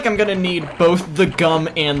feel like I'm gonna need both the gum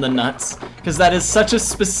and the nuts, because that is such a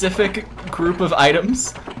specific group of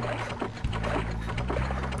items.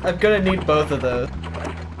 I'm gonna need both of those.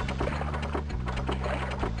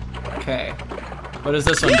 Okay. What does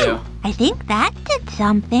this one do? I think that did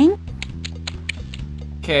something.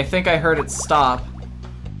 Okay, I think I heard it stop.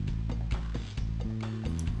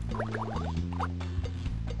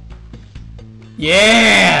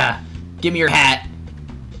 Yeah! Give me your hat.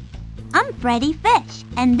 I'm Freddi Fish,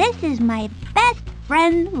 and this is my best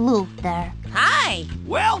friend Luther. Hi!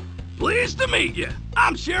 Well, pleased to meet you.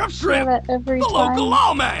 I'm Sheriff Shrimp, that every the local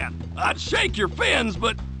time. lawman. I'd shake your fins,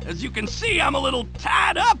 but as you can see, I'm a little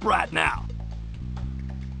tied up right now.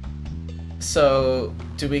 So,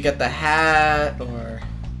 do we get the hat, or...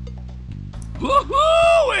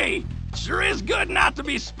 Woohoo-wee! Sure is good not to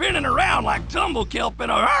be spinning around like tumblekelp in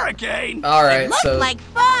a hurricane. Alright, Looked so... like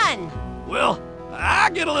fun. Well, I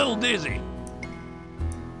get a little dizzy.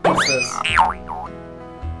 What's this?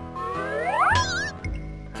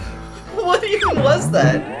 What even was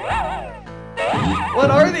that?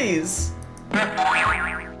 What are these?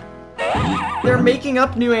 They're making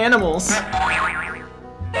up new animals.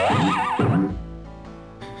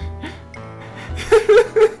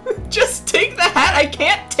 Just take the hat, I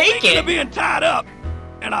can't take Speaking it! of being tied up,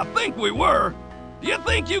 and I think we were, do you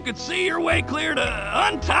think you could see your way clear to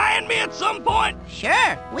untying me at some point?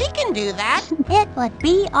 Sure, we can do that. It would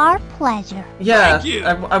be our pleasure. Yeah, Thank you.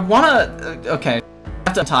 I wanna... okay, I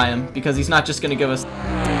have to untie him, because he's not just gonna give us...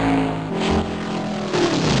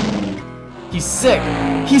 He's sick!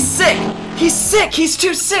 He's sick! He's sick! He's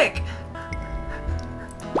too sick!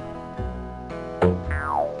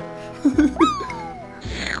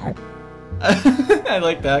 I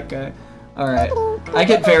like that guy. Alright. I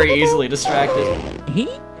get very easily distracted.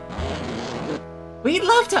 We'd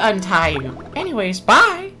love to untie you. Anyways,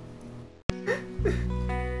 bye!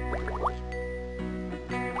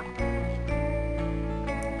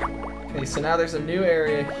 Okay, so now there's a new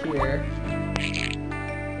area here.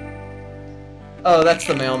 Oh, that's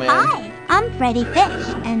the mailman. Hi, I'm Freddi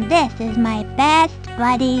Fish, and this is my best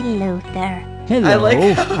buddy Luther. Hello, like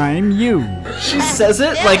how- I'm you. She says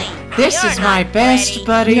it like, this is my best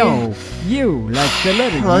buddy. No, you, like the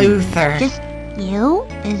letter U. Luther. Just you?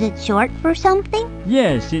 Is it short for something?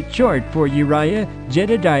 Yes, it's short for Uriah,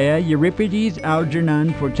 Jedediah, Euripides,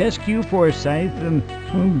 Algernon, Fortescue, Forsyth,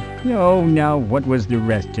 oh, now what was the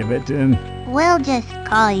rest of it? We'll just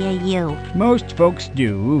call you. Most folks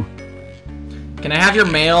do. Can I have your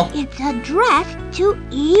mail? It's addressed to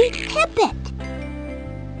E. Tippett.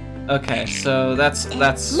 Okay, so that's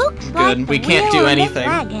Looks good. like We the can't wheel do on this anything.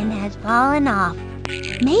 wagon has fallen off.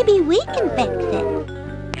 Maybe we can fix it.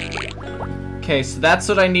 Okay, so that's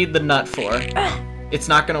what I need the nut for. It's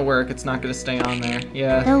not gonna work. It's not gonna stay on there.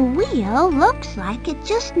 Yeah. The wheel looks like it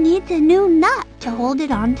just needs a new nut to hold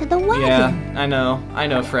it onto the wagon. Yeah, I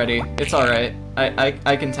know, Freddi. It's alright.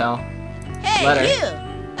 I can tell. Hey, Letter. you!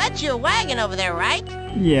 That's your wagon over there, right?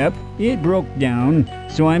 Yep, it broke down,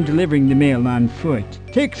 so I'm delivering the mail on foot.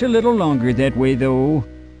 Takes a little longer that way, though.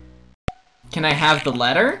 Can I have the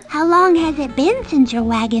letter? How long has it been since your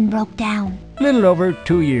wagon broke down? Little over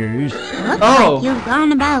 2 years. Looks Oh. like you've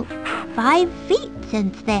gone about 5 feet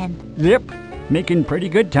since then. Yep, making pretty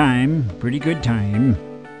good time.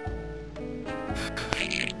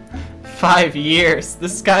 5 years.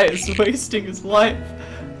 This guy is wasting his life.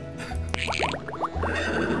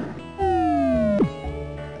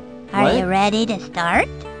 Are you ready to start?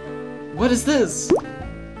 What is this?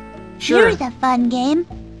 Sure. Here's a fun game.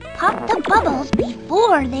 Pop the bubbles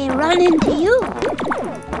before they run into you.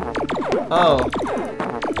 Oh.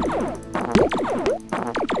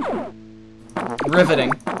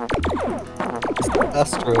 Riveting.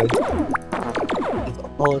 Asteroids. That's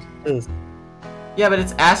all it is. Yeah, but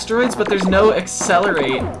it's asteroids, but there's no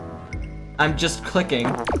accelerate. I'm just clicking.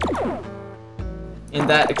 And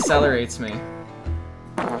that accelerates me.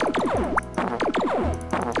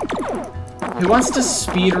 Who wants to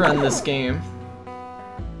speedrun this game?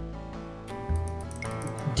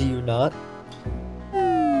 Do you not?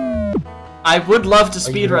 I would love to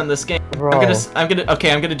speedrun this game. Bro. I'm gonna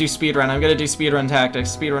do speedrun. I'm gonna do speedrun tactics,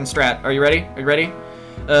 speedrun strat. Are you ready? Are you ready?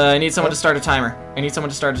 I need someone to start a timer.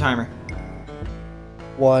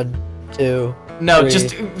 1, 2. No, 3,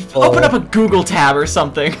 just 4. open up a Google tab or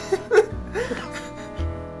something.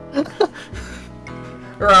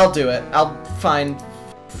 Or I'll do it. I'll find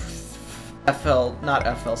not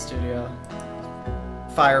FL Studio.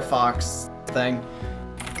 Firefox thing.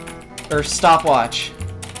 Or stopwatch.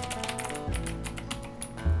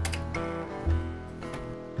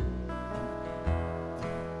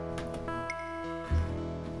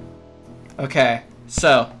 Okay,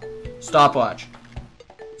 so, stopwatch.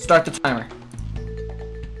 Start the timer.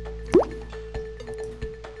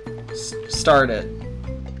 Start it.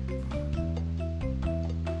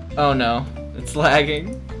 Oh no, it's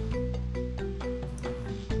lagging.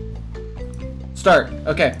 Start.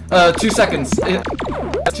 Okay. 2 seconds.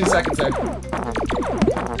 2 seconds there.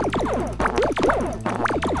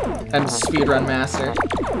 I'm speedrun master.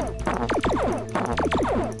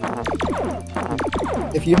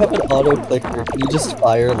 If you have an auto clicker, can you just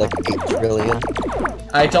fire like 8 trillion?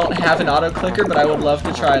 I don't have an auto clicker, but I would love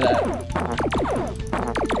to try that.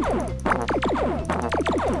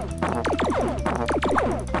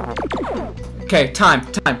 Okay, time.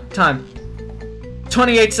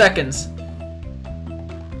 28 seconds.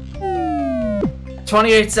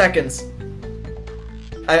 28 seconds.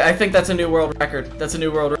 I think that's a new world record. That's a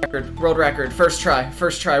new world record. World record. First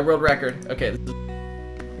try, world record. Okay.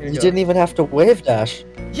 You didn't even have to wave dash.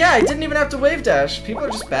 Yeah, I didn't even have to wave dash. People are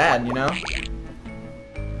just bad, you know?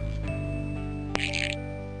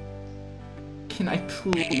 Can I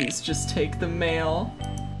please just take the mail?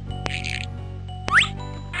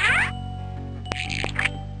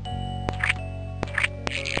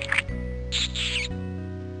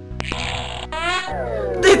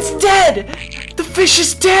 It's dead! The fish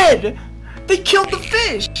is dead! They killed the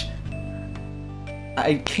fish!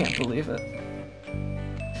 I can't believe it.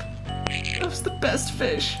 That was the best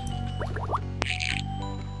fish.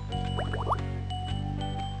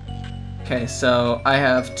 Okay, so I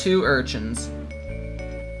have 2 urchins.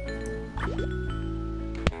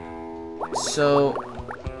 So...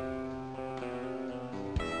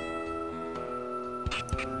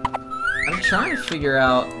 I'm trying to figure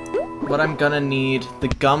out what I'm gonna need the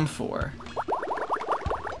gum for.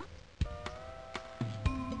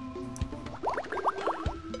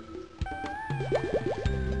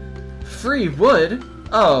 Free wood?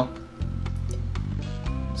 Oh.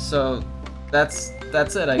 So, that's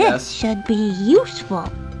it, I guess. This should be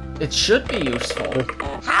useful. It should be useful.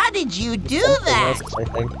 How did you do that? I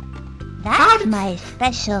think. That's my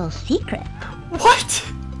special secret. What?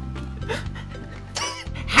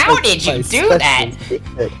 How did you do that?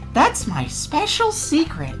 Secret. That's my special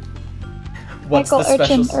secret. What's Michael, the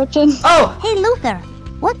special? urchin. Oh! Hey Luther,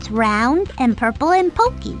 what's round and purple and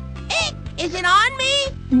pokey? Is it on me?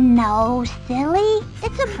 No, silly.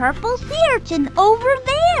 It's a purple sea urchin over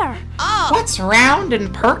there. Oh. What's round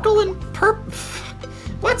and purple and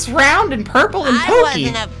What's round and purple and I pokey?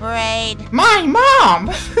 wasn't afraid. My mom!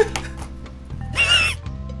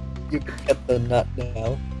 You can get the nut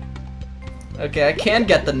now. Okay, I can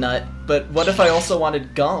get the nut, but what if I also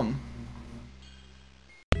wanted gum?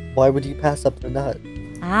 Why would you pass up the nut?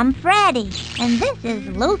 I'm Freddi, and this is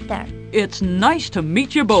Luther. It's nice to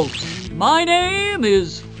meet you both. My name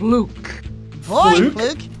is Fluke. Boy,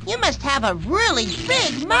 Fluke, you must have a really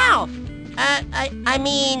big mouth. I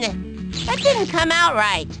mean, that didn't come out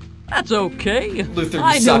right. That's okay. Luther, you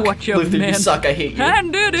I suck. know what you Luther, meant. you suck. I hate you.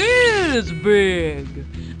 And it is big.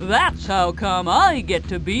 That's how come I get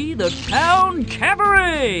to be the town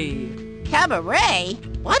cabaret. Cabaret?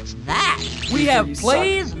 What's that? We have you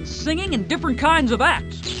plays and singing and different kinds of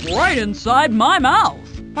acts right inside my mouth.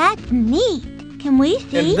 That's neat. Can we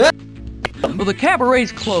see? Well, the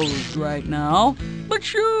cabaret's closed right now, but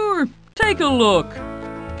sure, take a look.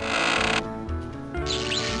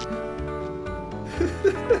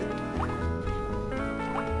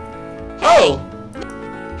 Oh!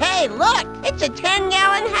 Hey, look! It's a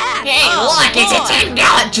 10-gallon hat! Hey, Oh, look, it's a boy.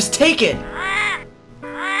 10-gallon! Just take it!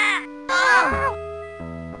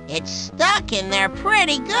 It's stuck in there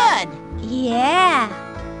pretty good. Yeah.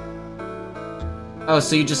 Oh,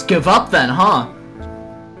 so you just give up then, huh?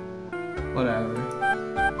 Whatever.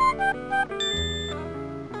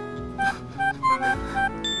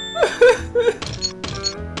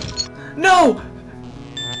 No!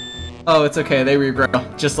 Oh, it's okay, they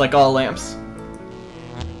regrow, just like all lamps.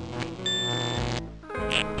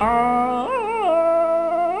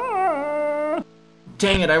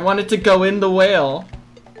 Dang it, I wanted to go in the whale.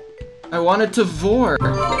 I wanted to vor.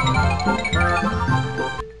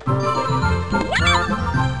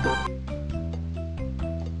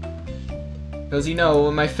 Because you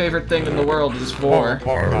know, my favorite thing in the world is vor.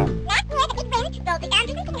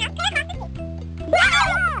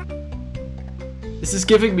 This is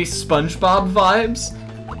giving me SpongeBob vibes.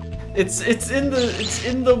 It's in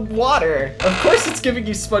the water. Of course it's giving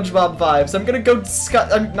you SpongeBob vibes. I'm gonna go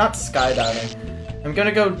I'm not skydiving. I'm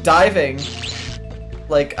gonna go diving.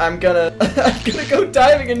 Like I'm gonna go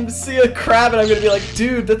diving and see a crab and I'm gonna be like,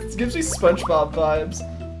 dude, that gives me SpongeBob vibes.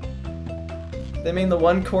 They mean the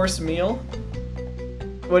one-course meal?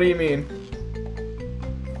 What do you mean?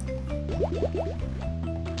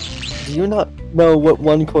 Do you not know what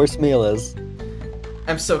one-course meal is?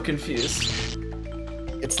 I'm so confused.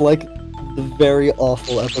 It's like the very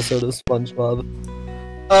awful episode of SpongeBob.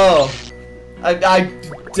 Oh,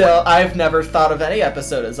 I've never thought of any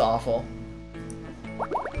episode as awful.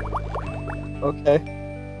 Okay.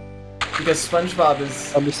 Because SpongeBob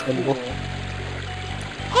is understandable.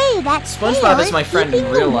 Hey, that SpongeBob tail is my friend in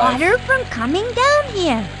keeping real the life. water from coming down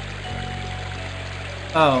here.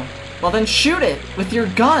 Oh, well then shoot it with your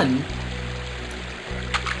gun.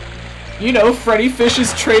 You know, Freddi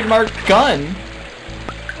Fish's trademark gun.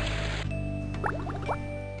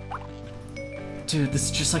 Dude, this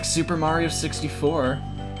is just like Super Mario 64.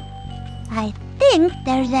 I think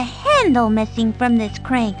there's a handle missing from this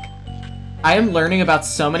crank. I am learning about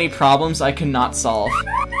so many problems I cannot solve.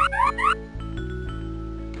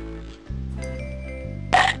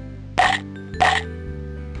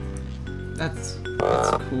 That's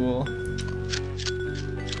cool.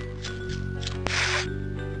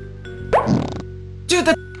 Dude,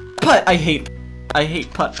 that putt! I hate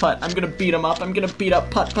putt-putt. I'm gonna beat him up. I'm gonna beat up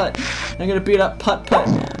putt-putt. I'm gonna beat up putt-putt.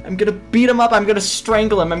 I'm gonna beat him up. I'm gonna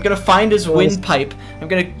strangle him. I'm gonna find his windpipe. I'm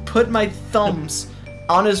gonna put my thumbs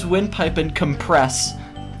on his windpipe and compress.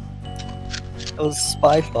 That was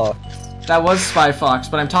Spy Fox. That was Spy Fox,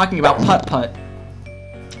 but I'm talking about putt-putt.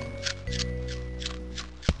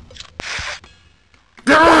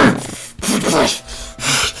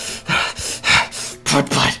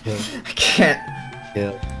 Putt-putt. I can't.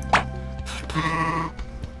 Yeah.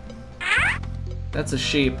 That's a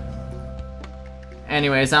sheep.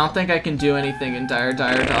 Anyways, I don't think I can do anything in Dire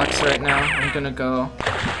Docks right now. I'm gonna go.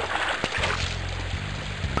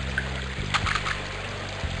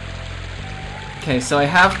 Okay, so I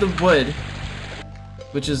have the wood,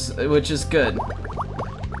 which is good.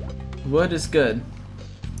 Wood is good.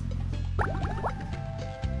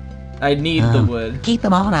 I need the wood. Keep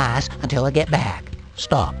them on ice until I get back.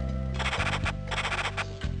 Stop.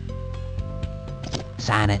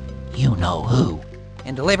 Sign it, you know who.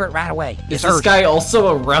 And deliver it right away. Is this guy also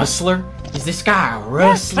a rustler? Is this guy a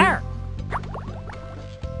rustler? Yes, sir.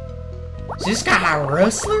 Is this guy a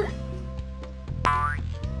rustler?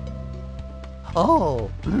 Oh.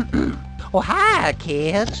 Well, hi,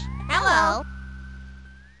 kids. Hello.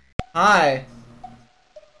 Hi.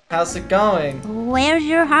 How's it going? Where's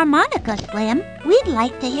your harmonica, Slim? We'd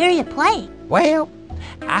like to hear you play. Well,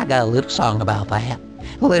 I got a little song about that.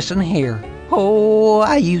 Listen here. Oh,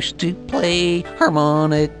 I used to play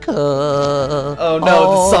harmonica. Oh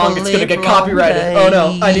no, the song, it's gonna get copyrighted. Oh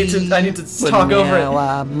no, I need to talk over it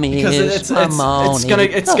because it's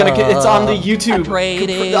on the YouTube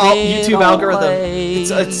YouTube algorithm.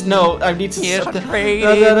 It's no, I need to.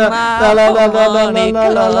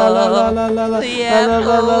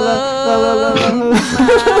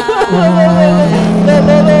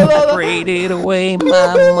 Traded away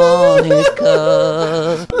my Monica.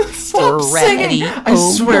 Stop singing! I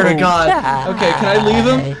swear to God. Okay, can I leave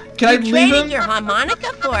him? Can I leave him? Traded your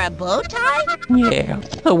harmonica for a bow tie? Yeah,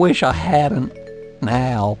 I wish I hadn't.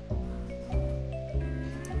 Now.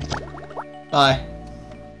 Bye.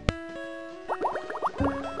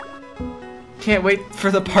 Can't wait for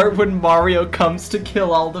the part when Mario comes to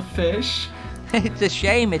kill all the fish. It's a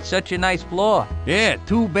shame it's such a nice floor. Yeah,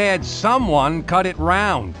 too bad someone cut it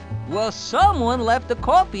round. Well, someone left a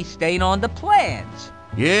coffee stain on the plans.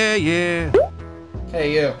 Yeah.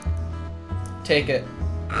 Hey, you. Take it.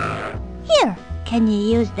 Here, can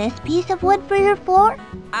you use this piece of wood for your floor?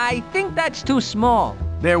 I think that's too small.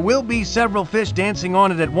 There will be several fish dancing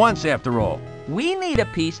on it at once, after all. We need a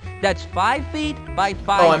piece that's 5 feet by 5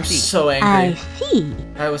 feet. Oh, I'm so angry. I see.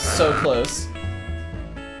 I was so close.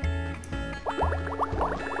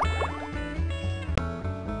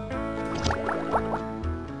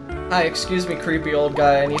 Hi, excuse me, creepy old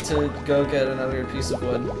guy. I need to go get another piece of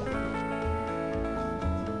wood.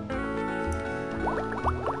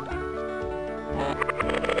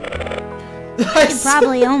 You should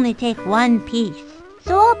probably only take one piece,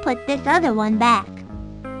 so I'll put this other one back.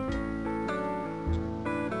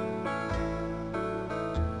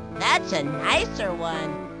 That's a nicer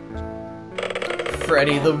one.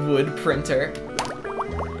 Freddi the wood printer.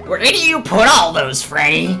 Where do you put all those,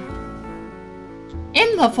 Freddi?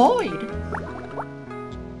 In the void.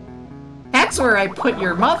 That's where I put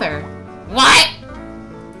your mother. What?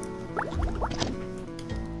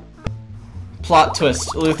 Plot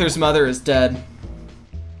twist. Luther's mother is dead.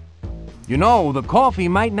 You know, the coffee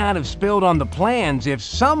might not have spilled on the plans if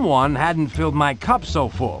someone hadn't filled my cup so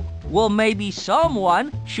full. Well, maybe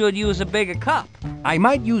someone should use a bigger cup. I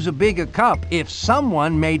might use a bigger cup if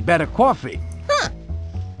someone made better coffee.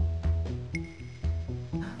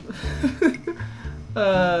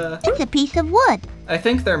 It's a piece of wood. I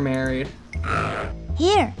think they're married.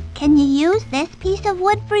 Here, can you use this piece of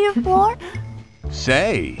wood for your floor?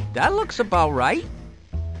 Say, that looks about right.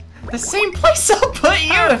 The same place I'll put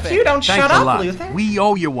you if you don't thanks shut a up, lot. Luther. We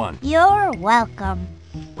owe you one. You're welcome.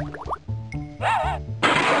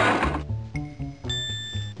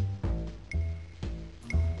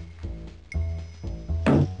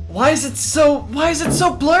 Why is it so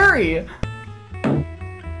blurry?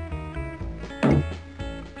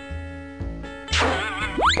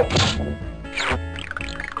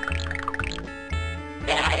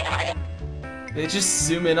 They just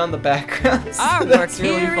zoom in on the backgrounds. That's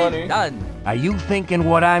really funny. Done. Are you thinking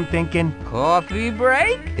what I'm thinking? Coffee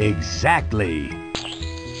break? Exactly.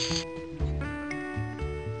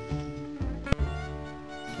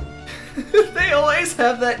 They always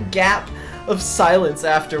have that gap of silence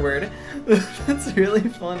afterward. That's really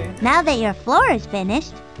funny. Now that your floor is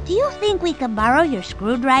finished, do you think we could borrow your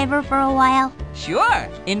screwdriver for a while? Sure.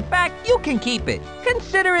 In fact, you can keep it.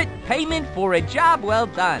 Consider it payment for a job well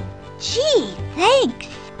done. Gee, thanks.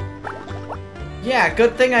 Yeah,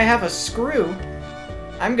 good thing I have a screw.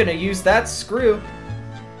 I'm gonna use that screw.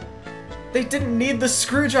 They didn't need the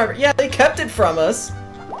screwdriver. Yeah, they kept it from us.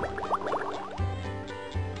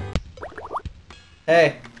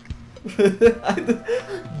 Hey.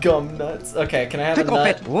 Gum nuts. Okay, can I have a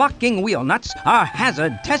nut? Pickle-fit locking wheel nuts are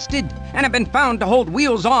hazard tested and have been found to hold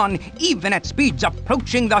wheels on even at speeds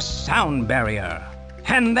approaching the sound barrier.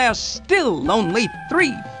 And there's still only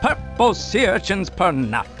 3 purple sea urchins per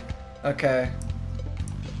nut. Okay.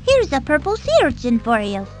 Here's a purple sea urchin for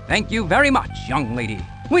you. Thank you very much, young lady.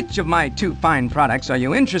 Which of my 2 fine products are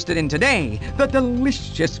you interested in today? The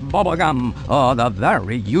delicious bubblegum or the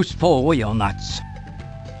very useful wheel nuts?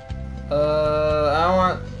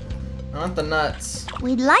 I want the nuts.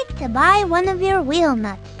 We'd like to buy one of your wheel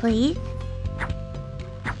nuts, please.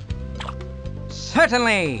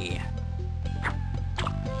 Certainly.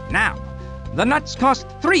 Now, the nuts cost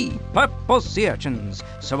 3 purple sea urchins,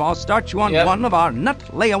 so I'll start you on one of our nut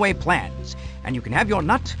layaway plans, and you can have your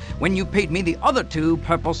nut when you paid me the other 2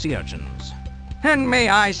 purple sea urchins. And may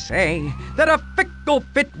I say that a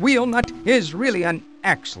fickle-fit wheel nut is really an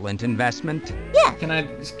excellent investment. Yeah. Can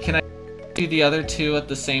I do the other 2 at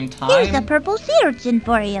the same time? Here's a purple sea urchin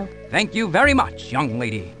for you. Thank you very much, young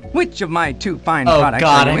lady. Which of my 2 fine Oh products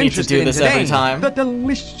God, are you I need to interested do in this today? every time. The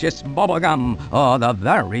delicious bubblegum or the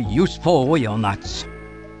very useful wheel nuts?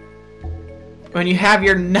 When you have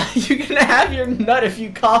your nut, you can have your nut if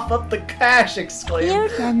you cough up the cash, exclaim.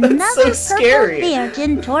 Here's That's another so purple scary. sea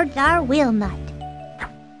urchin towards our wheel nut.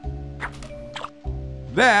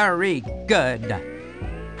 Very good.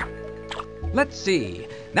 Let's see.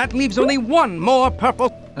 That leaves only 1 more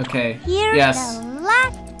purple. Okay. Here's yes. the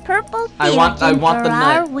last purple sea I want urchin the for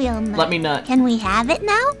our nut. wheel nut. Let me nut. Can we have it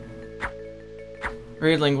now?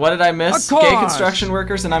 Riedling, what did I miss? Of Gay course. construction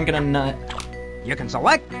workers, and I'm gonna nut. You can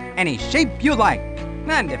select any shape you like.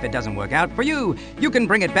 And if it doesn't work out for you, you can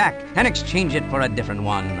bring it back and exchange it for a different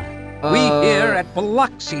one. We here at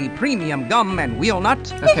Biloxi Premium Gum and Wheel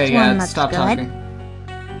Nut. Okay, yeah, looks stop good. talking.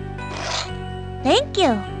 Thank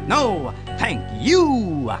you. No, thank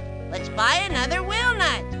you. Let's buy another wheel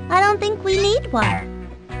nut. I don't think we need one.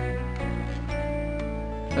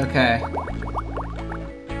 Okay.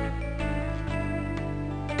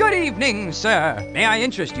 Good evening, sir. May I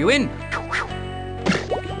interest you in?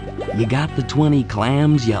 You got the 20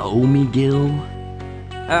 clams you owe me, Gil?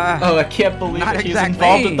 Oh, I can't believe not it. He's exactly.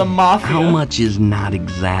 involved with the mafia. How much is not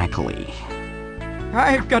exactly?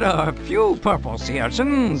 I've got a few purple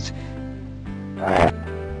citizens.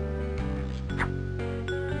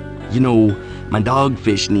 You know, my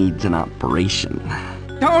dogfish needs an operation.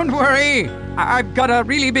 Don't worry. I've got a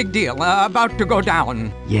really big deal about to go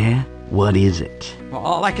down. Yeah? What is it?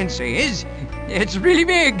 All I can say is, it's really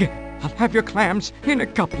big. I'll have your clams in a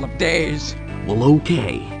couple of days. Well,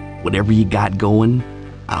 okay. Whatever you got going,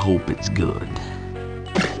 I hope it's good.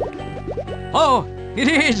 Oh, it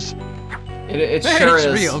is. It sure is.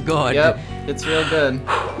 It's real good. Yep, it's real good.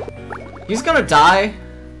 He's gonna die.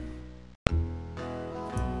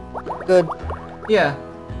 Good. Yeah.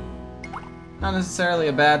 Not necessarily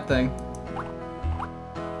a bad thing.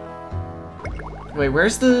 Wait,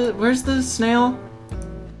 where's the snail?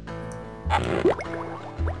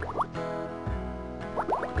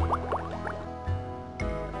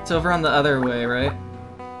 It's over on the other way, right?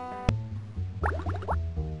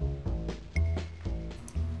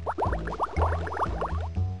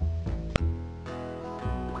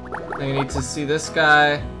 I need to see this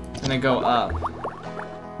guy, and then go up.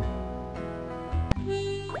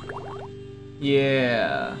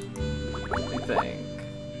 Yeah, I think.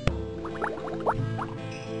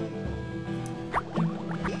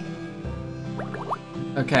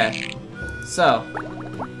 Okay, so.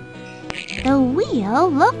 The wheel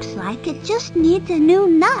looks like it just needs a new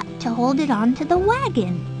nut to hold it onto the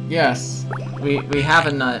wagon. Yes, we have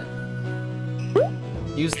a nut.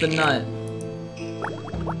 Use the nut.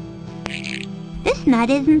 This nut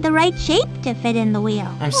isn't the right shape to fit in the wheel.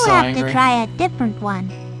 I'm we'll so have angry. to try a different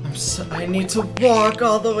one. I need to walk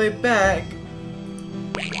all the way back.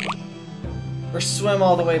 Or swim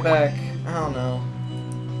all the way back. I don't know.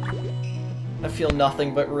 I feel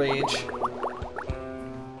nothing but rage.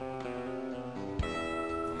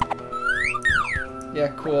 Yeah,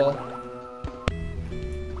 cool.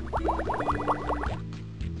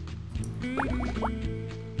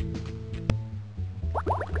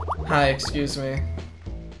 Hi, excuse me.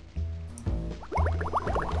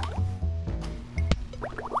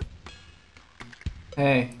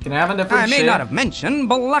 Hey, can I have a different I may shape? not have mentioned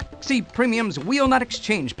Biloxi Premium's wheel nut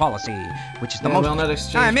exchange policy, which is the most. Wheel nut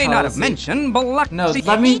exchange I may not have policy. mentioned Biloxi. No, You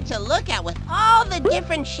let me. need to look at with all the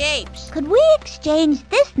different shapes. Could we exchange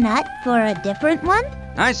this nut for a different one?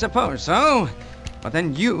 I suppose so, but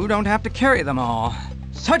then you don't have to carry them all.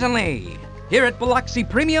 Certainly, here at Biloxi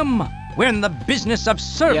Premium, we're in the business of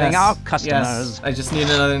serving our customers. Yes, I just need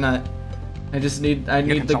another nut. I need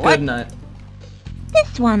the select. good nut.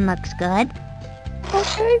 This one looks good.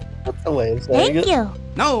 Okay, that's the way of saying Thank it. you.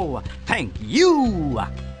 No, thank you.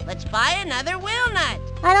 Let's buy another wheel nut.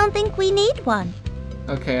 I don't think we need one.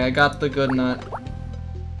 Okay, I got the good nut.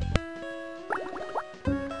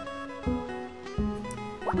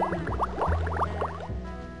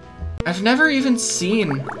 I've never even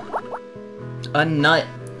seen a nut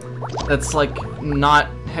that's like not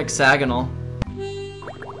hexagonal.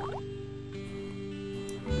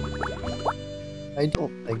 I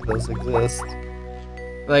don't think those exist.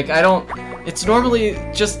 Like, I don't... It's normally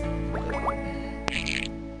just...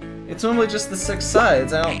 It's normally just the 6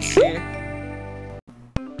 sides, I don't see...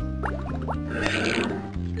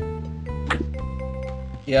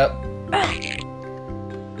 Yep.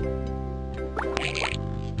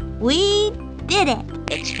 We did it.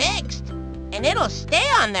 It's fixed. And it'll stay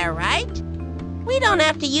on there, right? We don't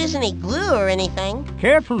have to use any glue or anything.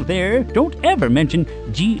 Careful there. Don't ever mention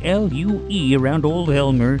GLUE around old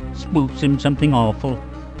Elmer. Spooks him something awful.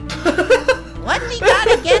 What's he got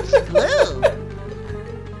against glue?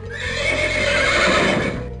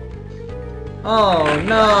 Oh,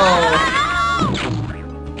 no!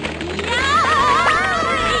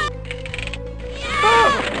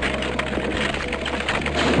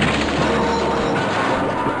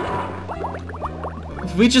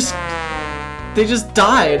 We just... They just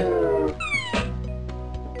died.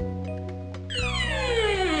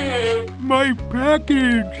 My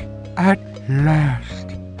package! At last.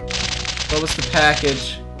 What was the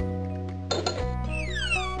package?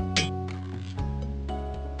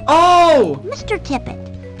 Oh! Mr. Tippett,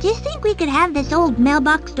 do you think we could have this old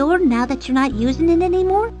mailbox door now that you're not using it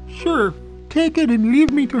anymore? Sure. Take it and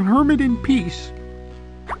leave me to hermit in peace.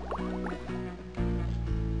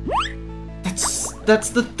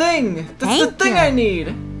 That's the thing! That's the Thank thing you. I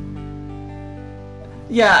need!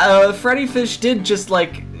 Yeah, Freddi Fish did just,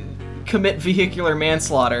 like, commit vehicular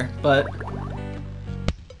manslaughter, but...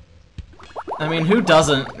 I mean, who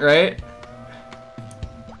doesn't, right?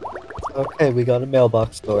 Okay, we got a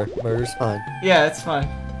mailbox door. Murder's fine. Yeah, it's fine.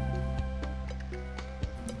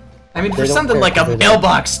 I mean, They for don't something care like a if they don't.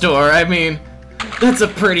 mailbox store, I mean, that's a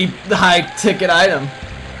pretty high-ticket item.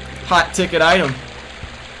 Hot-ticket item.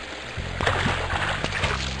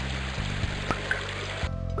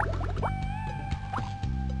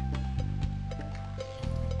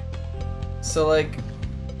 So, like,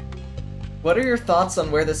 what are your thoughts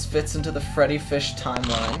on where this fits into the Freddi Fish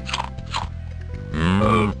timeline?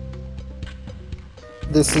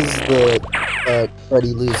 This is the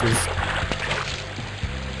Freddy loses.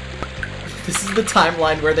 This is the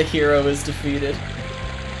timeline where the hero is defeated.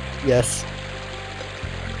 Yes.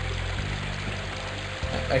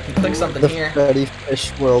 I can click something The here. Freddy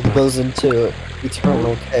Fish world goes into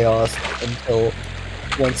eternal chaos until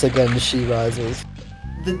once again she rises.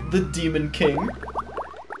 The Demon King.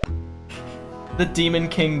 The Demon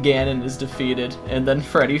King Ganon is defeated, and then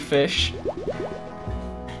Freddi Fish.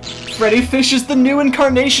 Freddi Fish is the new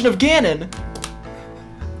incarnation of Ganon!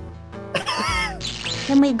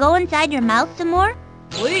 Can we go inside your mouth some more?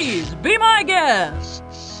 Please, be my guest!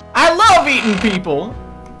 I love eating people!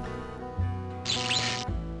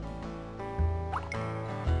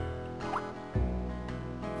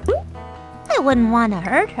 I wouldn't want to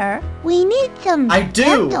hurt her. We need some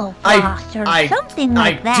dental floss or something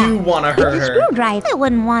like that. I do want to hurt With a her. screwdriver. I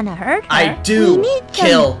wouldn't want to hurt her. I do. We need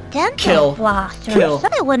Kill. some dental Kill. floss or Kill.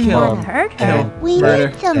 something. I wouldn't Kill. want to hurt her. Kill. We Murder.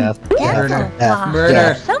 need some Death. dental Murder. floss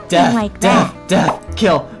Murder. or something Death. like Death. that. Death.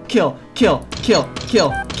 Kill. Kill. Kill. Kill.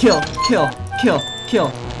 Kill. Kill. Kill. Kill.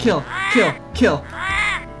 Kill. Kill. Kill. Kill.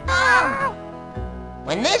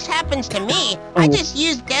 When this happens to me, I just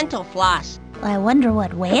use dental floss. I wonder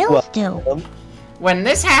what whales do. When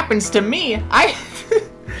this happens to me,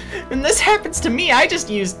 when this happens to me, I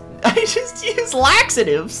just use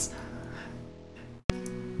laxatives.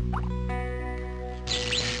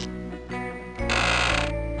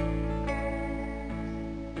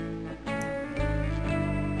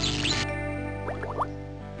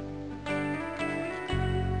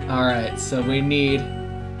 Alright, so we need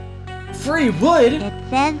free wood! It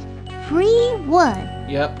says free wood.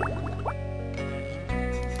 Yep.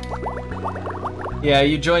 Yeah,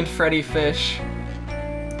 you joined Freddi Fish.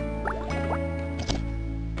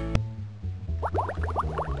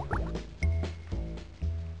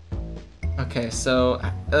 Okay, so,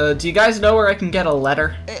 do you guys know where I can get a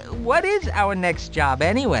letter? What is our next job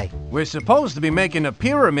anyway? We're supposed to be making a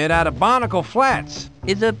pyramid out of Barnacle Flats.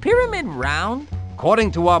 Is a pyramid round?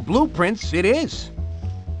 According to our blueprints, it is.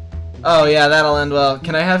 Oh yeah, that'll end well.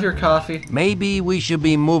 Can I have your coffee? Maybe we should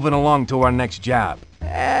be moving along to our next job.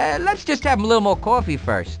 Let's just have a little more coffee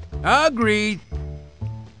first. Agreed.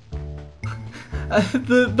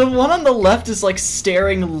 The one on the left is like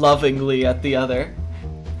staring lovingly at the other.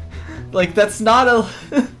 Like that's not a...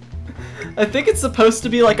 I think it's supposed to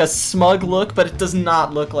be like a smug look, but it does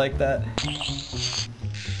not look like that.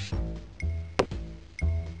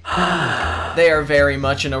 They are very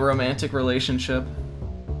much in a romantic relationship.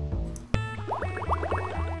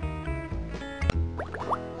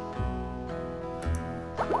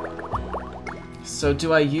 So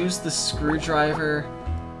do I use the screwdriver?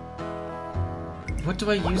 What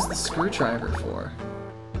do I use the screwdriver for?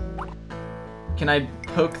 Can I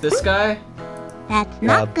poke this guy? That's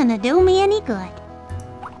not gonna do me any good.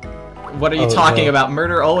 What are you talking about?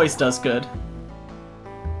 Murder always does good.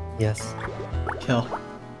 Yes. Kill.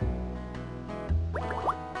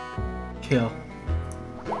 Kill.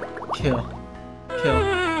 Kill. Kill.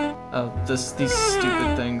 Oh, these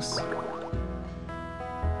stupid things.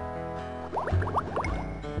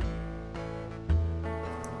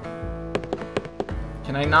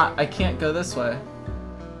 Can I not? I can't go this way.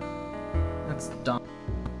 That's dumb.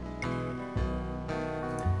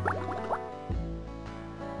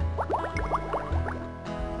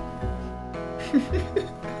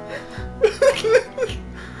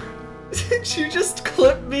 Did you just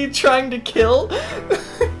clip me trying to kill?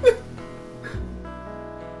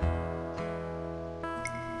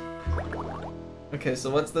 Okay, so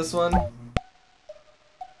what's this one?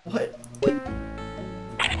 What?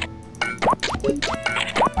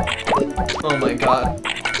 Oh my god.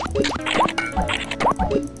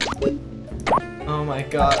 Oh my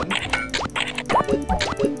god.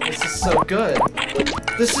 This is so good.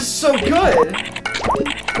 This is so good!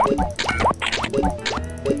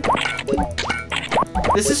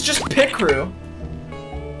 This is just Picrew.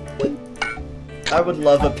 I would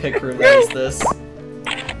love a Picrew that is this.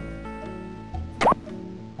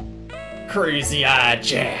 Crazy Eye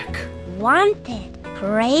Jack. Wanted.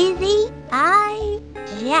 Crazy Eye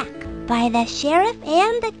Jack by the sheriff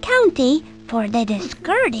and the county for the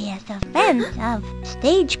discourteous offense of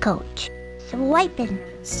stagecoach swiping.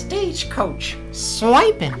 Stagecoach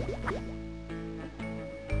swiping.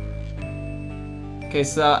 Okay,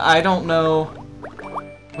 so I don't know.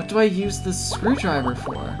 What do I use this screwdriver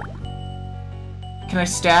for? Can I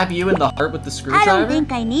stab you in the heart with the I screwdriver? don't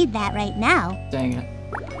think I need that right now. Dang it.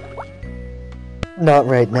 Not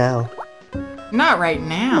right now. Not right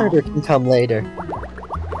now. Murder can come later.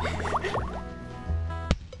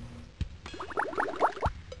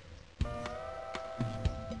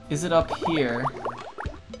 Is it up here?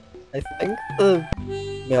 I think the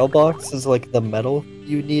mailbox is like the metal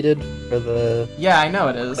you needed for the Yeah, I know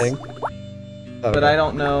it is. thing. But I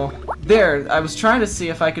don't know. There, I was trying to see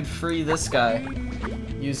if I could free this guy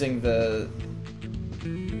using the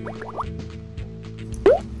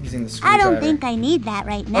screwdriver. I don't think I need that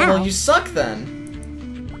right Oh, now. well, you suck then.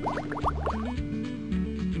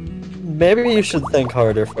 Maybe you should think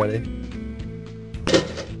harder, Freddy.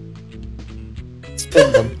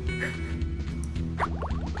 Spin them.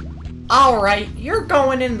 Alright, you're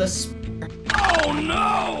going in the Oh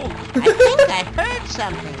no! I think I heard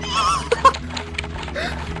something.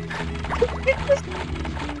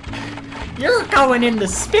 You're going in the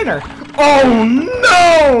spinner. Oh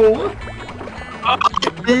no!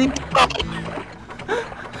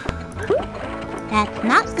 That's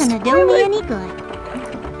not gonna do me any good.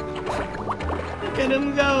 Look at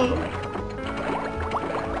him go.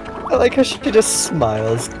 I like how she just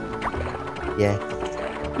smiles. Yeah.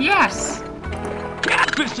 Yes.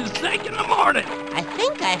 Catfish is steak in the morning. I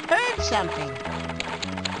think I heard something.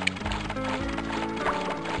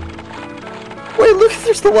 Wait,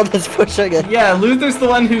 Luther's the one that's pushing it. Yeah, Luther's the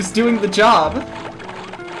one who's doing the job.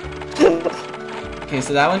 Okay,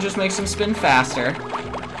 so that one just makes him spin faster.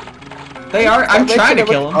 They are. I'm trying to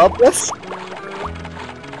kill him.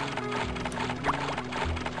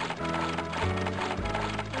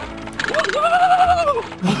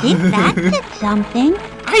 I think that did something.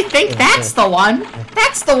 I think that's the one.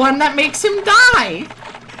 That's the one that makes him die.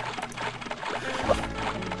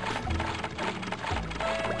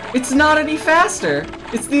 It's not any faster.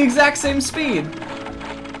 It's the exact same speed.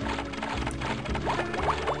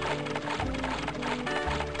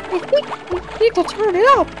 I think we need to turn it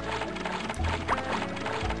up.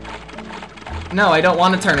 No, I don't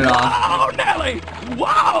want to turn it off. Oh, Nelly!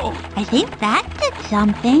 Wow! I think that did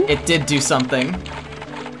something. It did do something.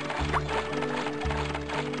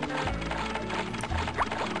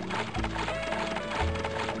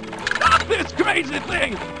 Stop this crazy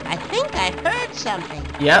thing! I think I heard something.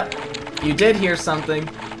 Yep, you did hear something.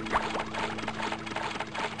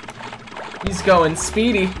 He's going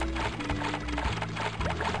speedy.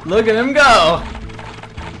 Look at him go!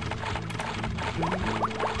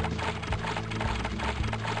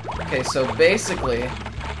 Okay, so basically...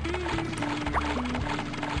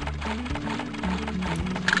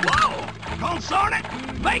 Whoa! Consort it!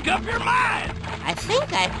 Make up your mind! I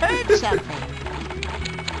think I heard something.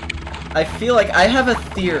 I feel like I have a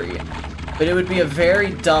theory, but it would be a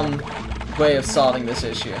very dumb way of solving this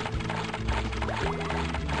issue.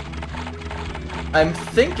 I'm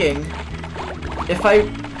thinking if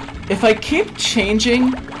I keep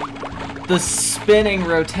changing the spinning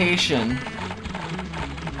rotation,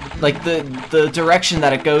 like the direction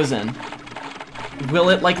that it goes in, will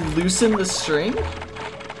it like loosen the string?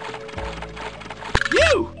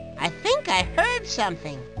 You! I think I heard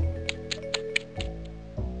something.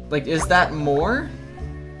 Like, is that more?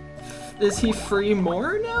 Is he free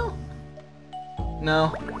more now?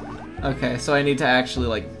 No? Okay, so I need to actually,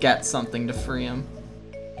 like, get something to free him.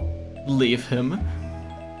 Leave him.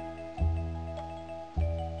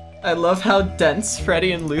 I love how dense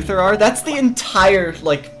Freddy and Luther are. That's the entire,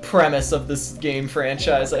 like, premise of this game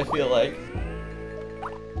franchise, I feel like.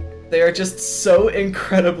 They are just so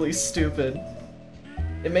incredibly stupid.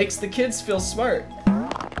 It makes the kids feel smart.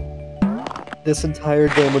 This entire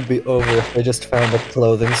game would be over if they just found a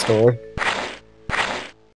clothing store.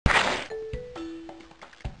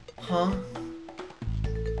 Huh?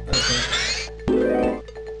 Okay.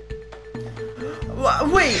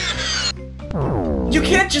 Wait! You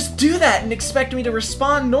can't just do that and expect me to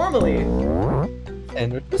respond normally!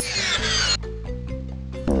 And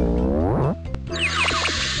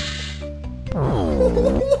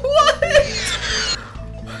What?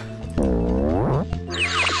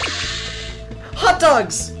 Hot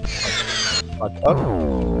dogs! Hot dog?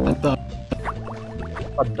 Hot dog.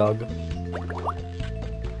 Hot dog.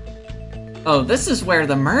 Oh, this is where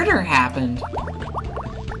the murder happened.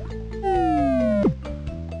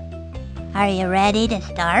 Are you ready to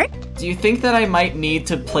start? Do you think that I might need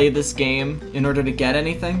to play this game in order to get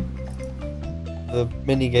anything? The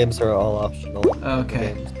mini games are all optional.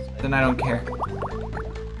 Okay, then I don't care.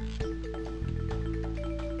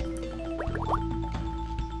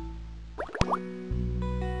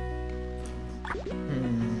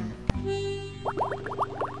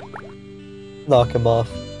 Knock him off.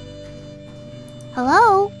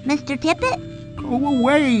 Hello, Mr. Tippett? Go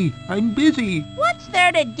away! I'm busy. What's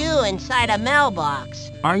there to do inside a mailbox?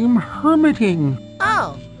 I'm hermiting.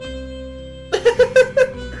 Oh.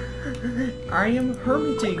 I am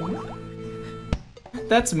hermiting.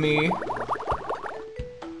 That's me.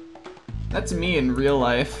 That's me in real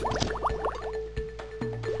life.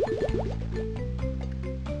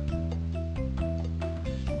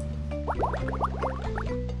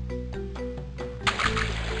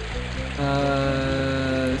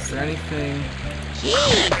 Is there anything? Gee,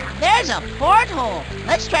 there's a porthole.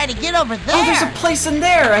 Let's try to get over there. Oh, there's a place in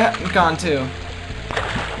there I haven't gone to.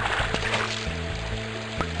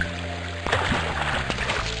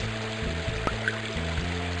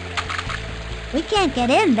 We can't get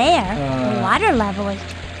in there. The water level is...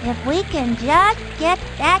 If we can just get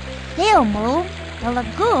that sail moved, the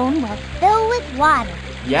lagoon will fill with water.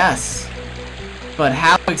 Yes. But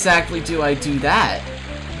how exactly do I do that?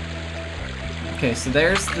 Okay, so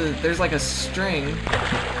there's like a string.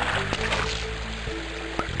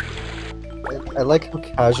 I like how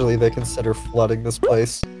casually they consider flooding this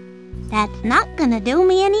place. That's not gonna do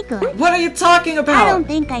me any good. What are you talking about? I don't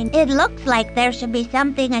think It looks like there should be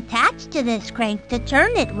something attached to this crank to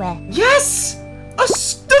turn it with. Yes!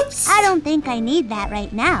 I don't think I need that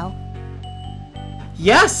right now.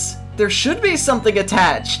 Yes! There should be something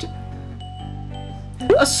attached!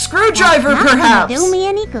 A screwdriver, That's not perhaps! gonna do me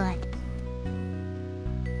any good.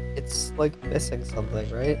 It's like missing something,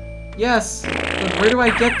 right? Yes, but where do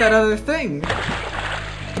I get that other thing?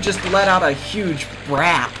 Just let out a huge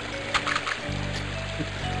brap.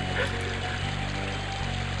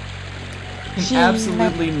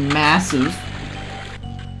 Absolutely massive.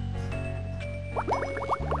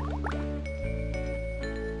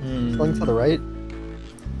 Going to the right?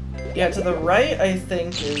 Yeah, to the right, I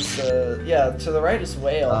think, is, yeah, to the right is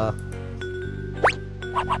whale.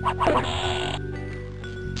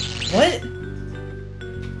 What?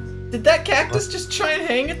 Did that cactus just try and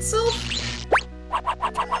hang itself?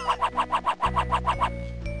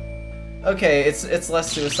 Okay, it's less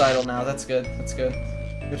suicidal now. That's good. That's good.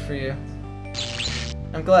 Good for you.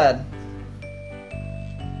 I'm glad.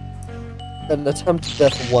 An attempt to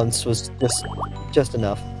death once was just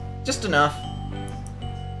enough. Just enough.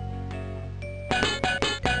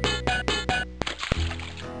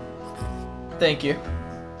 Thank you.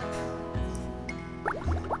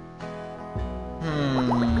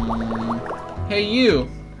 Hey you!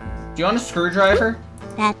 Do you want a screwdriver?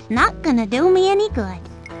 That's not gonna do me any good.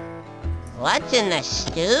 What's in the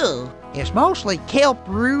stew? It's mostly kelp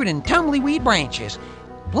root and tumbleweed branches,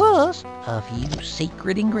 plus a few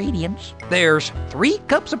secret ingredients. There's 3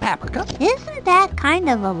 cups of paprika. Isn't that kind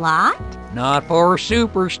of a lot? Not for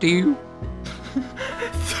super stew.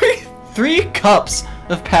 3 cups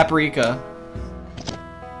of paprika.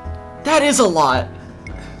 That is a lot.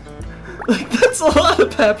 Like, that's a lot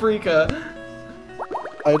of paprika.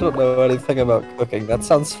 I don't know anything about cooking. That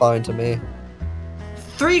sounds fine to me.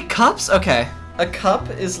 3 cups? Okay. A cup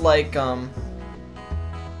is like, I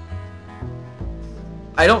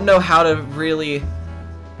don't know how to really...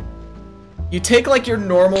 You take, like, your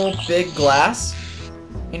normal big glass,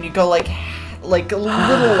 and you go, like a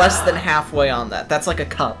little less than halfway on that. That's like a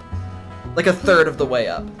cup. Like a third of the way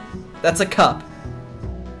up. That's a cup.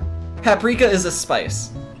 Paprika is a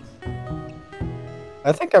spice.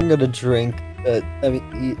 I think I'm gonna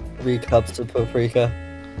eat 3 cups of paprika.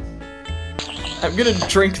 I'm gonna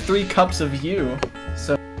drink 3 cups of you,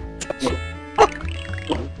 so...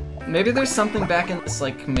 Maybe there's something back in this,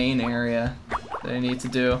 like, main area that I need to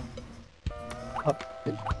do.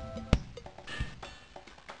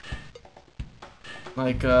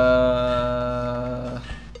 Like, I'm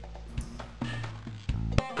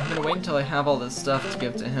gonna wait until I have all this stuff to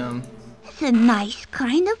give to him. It's a nice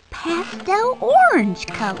kind of pastel orange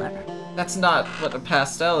color. That's not what a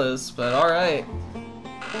pastel is, but alright.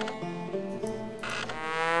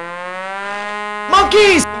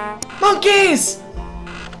 Monkeys! Monkeys!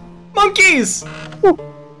 Monkeys!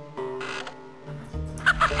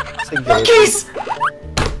 Monkeys!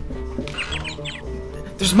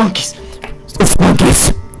 There's monkeys! There's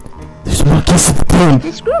monkeys! There's monkeys in the plane!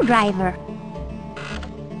 The screwdriver.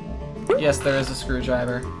 Yes, there is a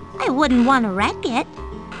screwdriver. I wouldn't want to wreck it.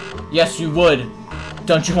 Yes, you would.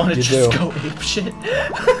 Don't you want to just go apeshit?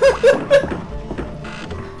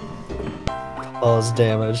 Cause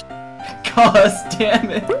damage. Cause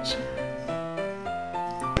damage.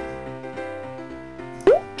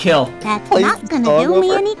 Kill. That's Plays not the gonna song do me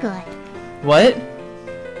over. any good. What?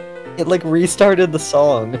 It like restarted the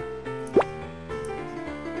song.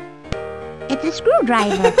 It's a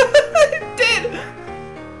screwdriver. It did!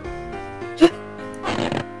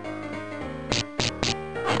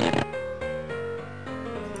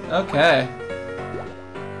 Okay.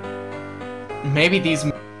 Maybe these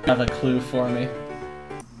have a clue for me.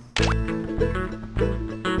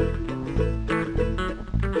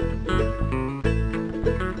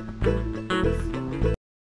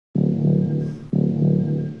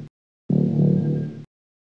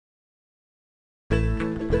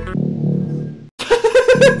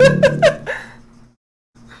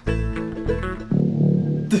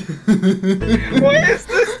 Why is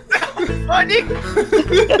this so funny?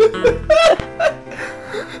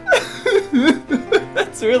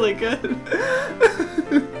 That's really good.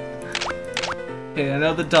 Okay, I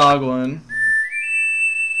know the dog one.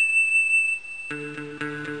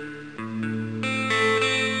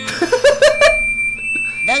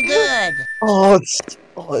 The good. Oh,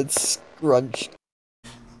 it's scrunched.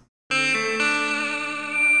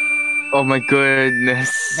 Oh my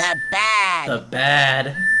goodness. The bad. The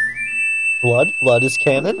bad. Blood? Blood is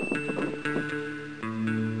canon?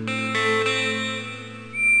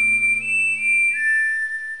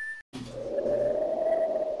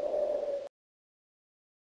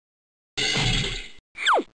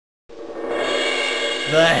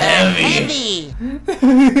 The heavy.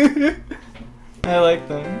 I like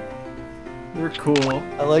them. They're cool.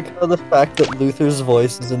 I like how the fact that Luther's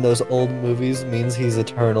voice is in those old movies means he's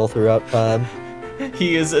eternal throughout time.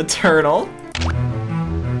 He is eternal.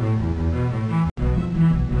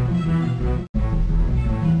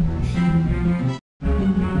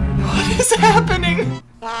 What is happening?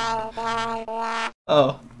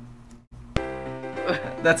 Oh.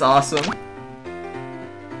 That's awesome.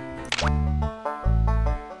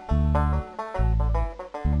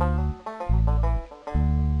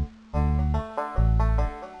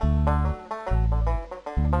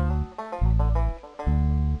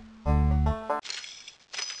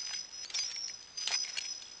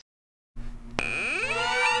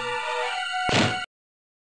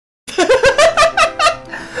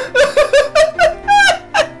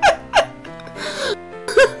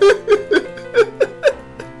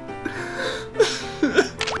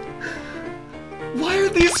 Why are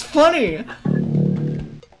these funny?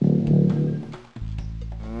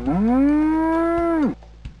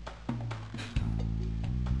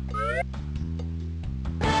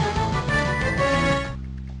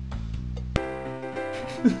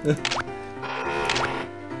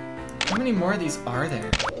 How many more of these are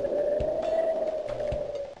there?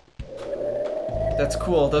 That's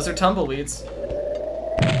cool. Those are tumbleweeds.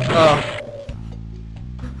 Oh.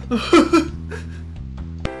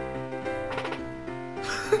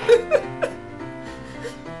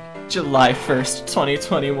 July 1st,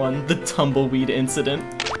 2021, the tumbleweed incident.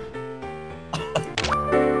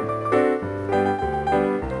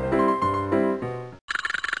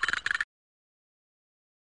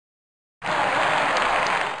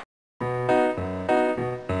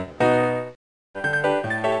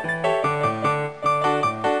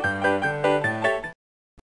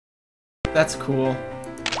 That's cool.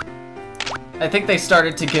 I think they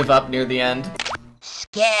started to give up near the end.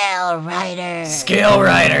 Scale Rider. Scale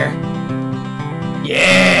Rider!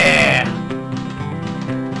 Yeah!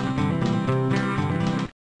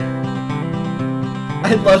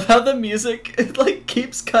 I love how the music, it like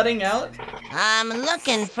keeps cutting out. I'm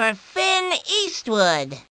looking for Finn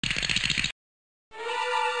Eastwood.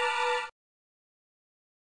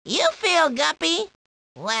 You feel guppy?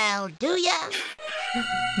 Well, do ya?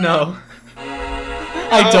 No.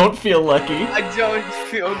 I don't feel lucky. I don't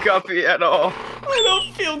feel guppy at all. I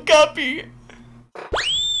don't feel guppy.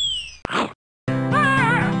 The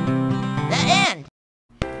end.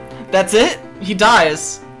 That's it? He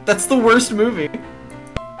dies. That's the worst movie.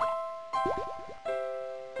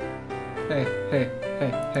 Hey, hey,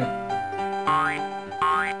 hey, hey.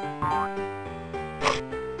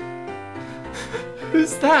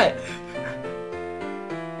 Who's that?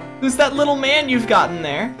 Who's that little man you've got in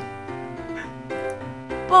there?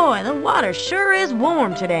 Boy, the water sure is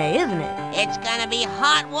warm today, isn't it? It's gonna be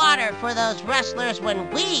hot water for those rustlers when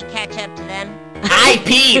we catch up to them. I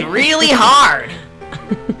peed really hard.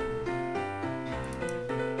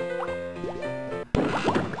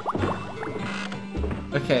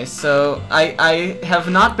 Okay, so I have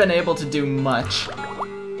not been able to do much.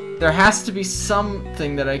 There has to be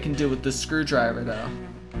something that I can do with the screwdriver, though.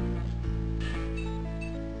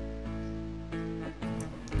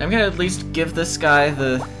 I'm gonna at least give this guy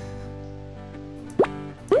the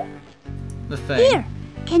thing. Here,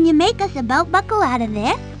 can you make us a belt buckle out of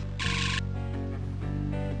this?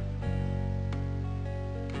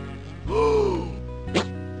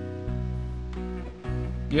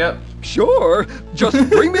 Yep. Sure. Just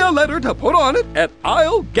bring me a letter to put on it, and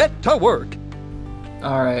I'll get to work.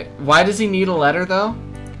 Alright. Why does he need a letter, though?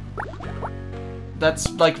 That's,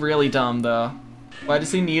 like, really dumb, though. Why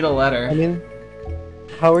does he need a letter? I mean,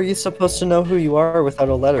 how are you supposed to know who you are without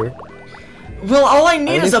a letter? Well, all I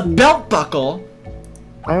need is a belt buckle!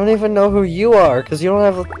 I don't even know who you are, because you don't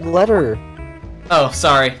have a letter. Oh,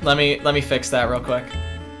 sorry. Let me fix that real quick.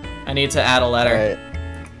 I need to add a letter. Right.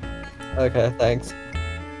 Okay, thanks.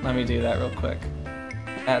 Let me do that real quick.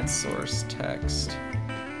 Add source text.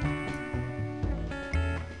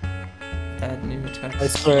 Add new text. I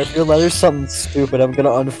swear, if your letter's something stupid, I'm gonna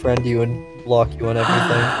unfriend you and block you on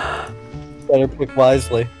everything. Better pick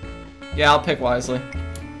wisely. Yeah, I'll pick wisely.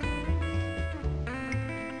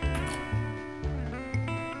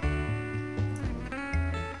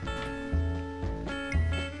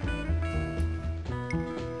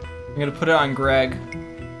 I'm gonna put it on Greg.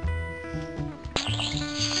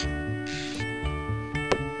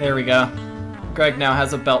 There we go. Greg now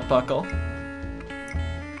has a belt buckle.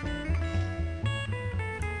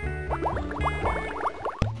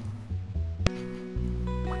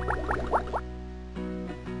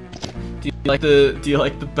 Do you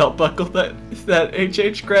like the belt buckle that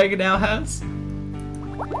HH Greg now has?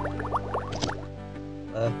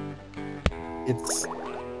 It's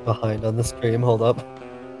behind on the stream. Hold up.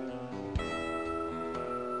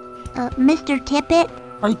 Mr. Tippett?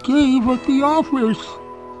 I gave at the office.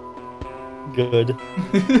 Good.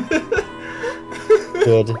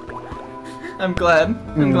 Good. I'm glad.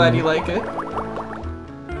 I'm glad you like it.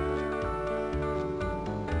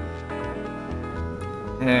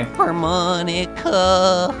 Hey.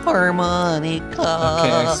 Harmonica, harmonica.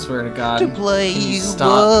 Okay, I swear to God. To play Can you you stop?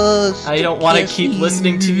 was I don't want to keep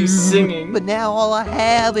listening to you singing. But now all I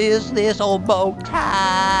have is this old bow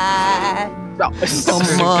tie.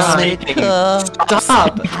 Harmonica.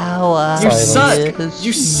 Stop! You suck!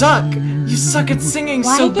 You suck! You suck at singing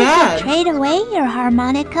so bad! Why did you trade away your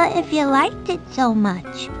harmonica if you liked it so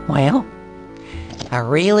much? Well, I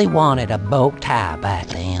really wanted a bow tie back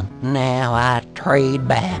then. Now I trade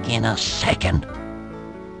back in a second.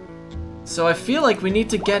 So I feel like we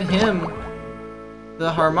need to get him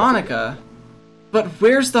the harmonica. But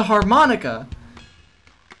where's the harmonica?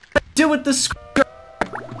 Do with the screwdriver.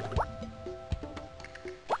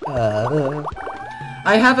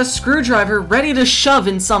 I have a screwdriver ready to shove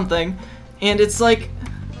in something, and it's like...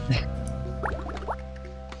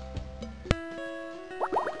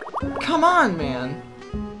 Come on, man.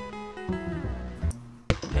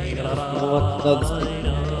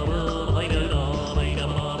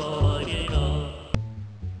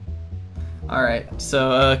 Alright,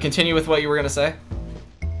 so continue with what you were gonna say.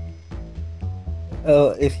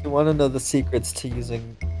 If you want to know the secrets to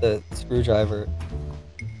using the screwdriver,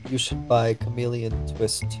 you should buy Chameleon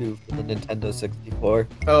Twist 2 for the Nintendo 64.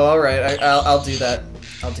 Oh, alright, I'll do that.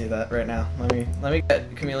 I'll do that right now. Let me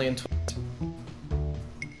get Chameleon Twist.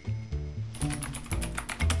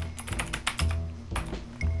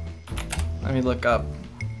 Let me look up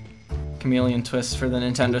Chameleon Twist for the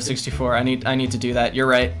Nintendo 64. I need to do that. You're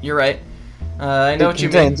right. You're right. I know what you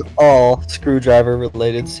mean. It contains all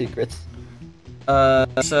screwdriver-related secrets.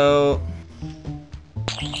 So...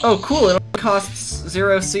 Oh, cool, it only costs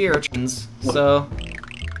 0 sea urchins, so...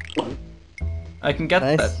 I can get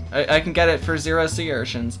that. I can get it for 0 sea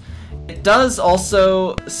urchins. It does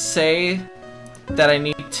also say that I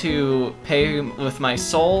need to pay with my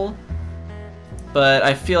soul, but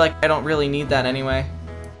I feel like I don't really need that anyway.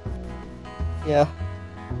 Yeah.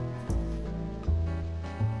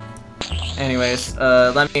 Anyways,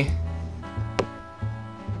 let me...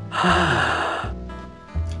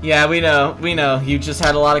 Yeah, we know. You just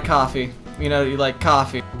had a lot of coffee. We know you like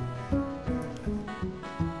coffee.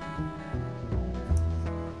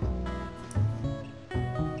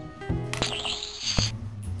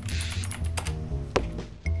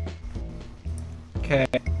 Okay.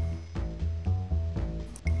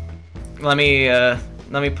 Let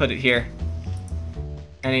me put it here.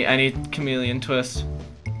 I need Chameleon Twist.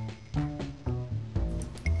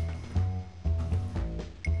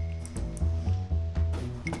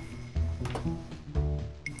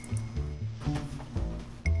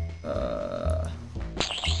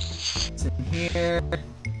 It's in here.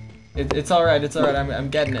 It's alright, it's alright. I'm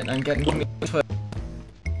getting it. I'm getting Chameleon Twist.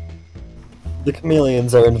 The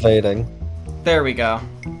chameleons are invading. There we go.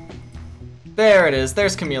 There it is.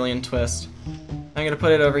 There's Chameleon Twist. I'm gonna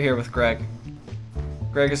put it over here with Greg.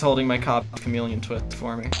 Greg is holding my copy of Chameleon Twist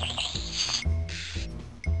for me.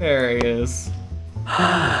 There he is.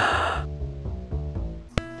 I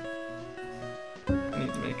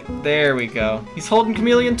need to make it. There we go. He's holding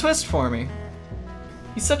Chameleon Twist for me.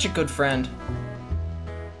 He's such a good friend.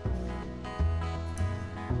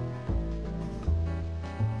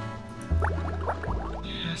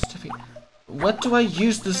 It has to be. What do I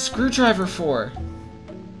use the screwdriver for?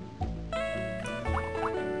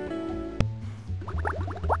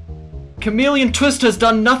 Chameleon Twist has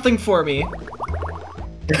done nothing for me.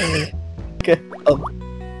 Okay.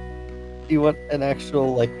 Do you want an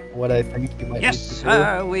actual, like, what I think you might Yes, need to do?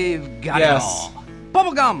 sir, we've got it all.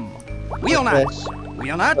 Bubblegum, wheel nuts,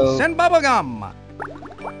 and bubblegum.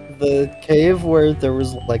 The cave where there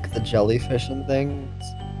was, like, the jellyfish and things,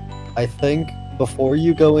 I think before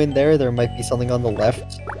you go in there, there might be something on the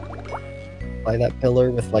left by that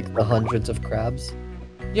pillar with, like, the hundreds of crabs.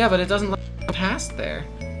 Yeah, but it doesn't let me past there.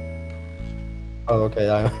 Oh,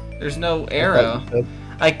 okay. There's no arrow.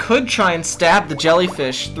 I could try and stab the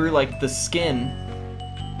jellyfish through, like, the skin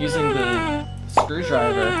using the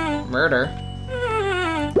screwdriver. Murder.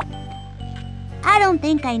 I don't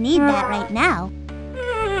think I need that right now.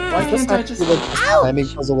 Why can't I just... timing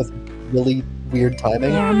puzzle with really weird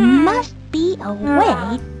timing? There must be a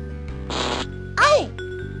way.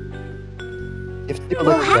 You have to do it,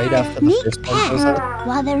 like, right after the first one goes out.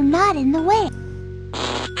 While they're not in the way.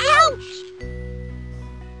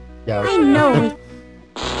 Yeah. I know we...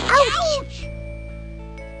 Ouch!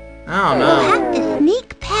 Oh, no. We'll have to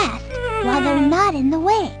sneak past while they're not in the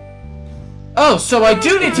way. Oh, so I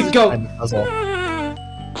do need to go... Puzzle.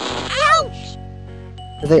 Ouch!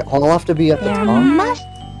 Do they all have to be at the There top? must...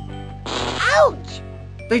 Ouch!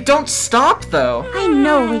 They don't stop, though. I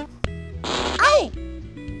know we...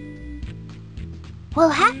 We'll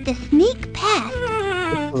have to sneak past.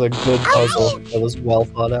 This was a good puzzle. That was well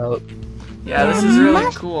thought out. Yeah, this is really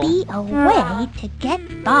must cool. be a way to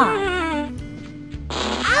get by.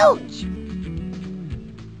 Ouch!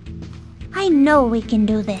 I know we can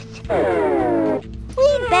do this.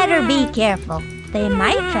 We better be careful. They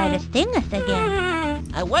might try to sting us again.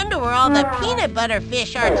 I wonder where all the peanut butter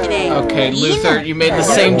fish are today. Okay, Luther, you made the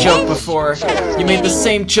same joke before. You made the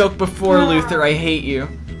same joke before, Luther. I hate you.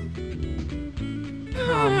 Come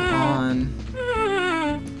on.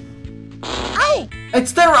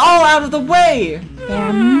 They're all out of the way!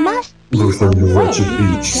 There must be Luther, a you way wretched to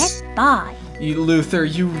beast. get by. You Luther,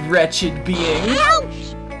 you wretched being.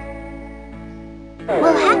 Ouch!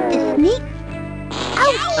 We'll have to sneak.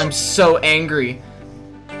 Ouch! I'm so angry.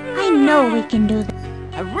 I know we can do this.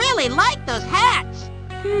 I really like those hats.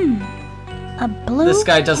 A blue. This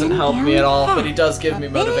guy doesn't help me at all, hat. but he does give me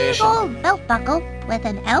motivation. Big old belt buckle with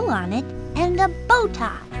an L on it and a bow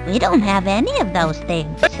tie. We don't have any of those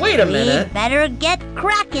things. Wait a minute. We better get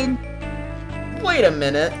cracking. Wait a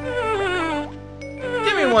minute.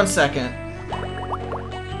 Give me 1 second.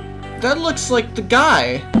 That looks like the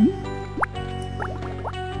guy.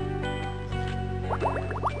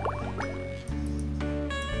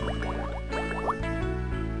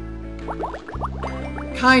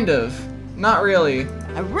 Kind of. Not really.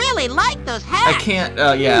 I really like those hats. I can't,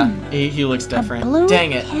 yeah, he looks different. Blue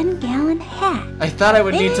Dang it. 10-gallon hat. I thought I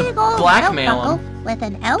would need to Big old blackmail belt him. buckle with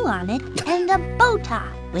an L on it and a bow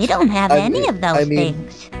tie. We don't have any of those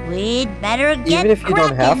things. We'd better get Even if you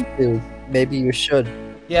don't cracking. have to, maybe you should.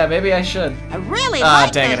 Yeah, maybe I should. I really Ah,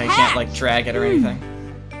 like dang it, those I can't, hats. like, drag it or anything.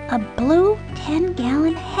 A blue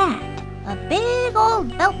 10-gallon hat. A big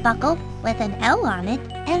old belt buckle with an L on it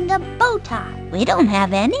and a bow tie. We don't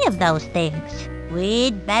have any of those things.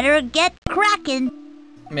 We'd better get cracking.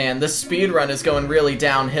 Man, this speedrun is going really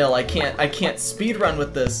downhill. I can't speedrun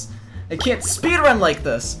with this. I can't speedrun like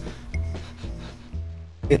this.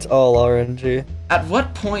 It's all RNG. At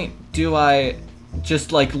what point do I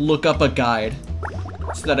just, like, look up a guide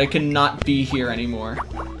so that I can not be here anymore?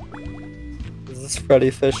 Is this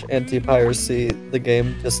Freddi Fish Anti-Piracy? The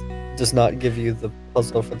game just does not give you the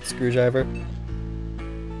puzzle for the screwdriver.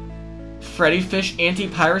 Freddi Fish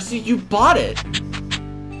Anti-Piracy? You bought it! You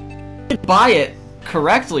didn't buy it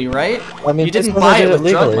correctly, right? I mean, you didn't just 'cause I buy it did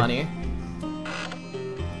with drug legally. money.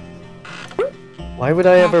 Why would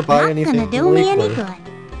I ever buy anything Not gonna do me any legally? good.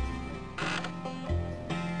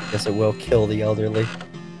 Guess it will kill the elderly.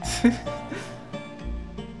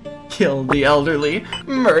 Kill the elderly.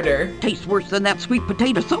 Murder. Tastes worse than that sweet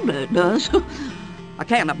potato soda, it does. I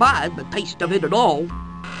can't abide the taste of it at all.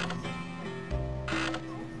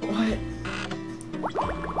 What?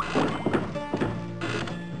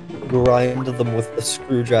 Grind them with the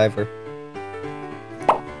screwdriver.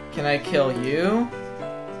 Can I kill you?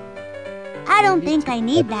 I I don't think I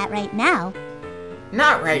need that right now.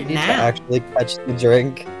 Not right You need to now. actually catch the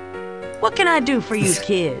drink. What can I do for you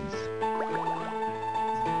kids?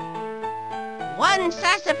 One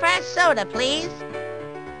sassafras soda, please.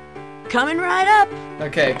 Coming right up.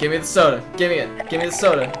 Okay, give me the soda. Give me it. Give me the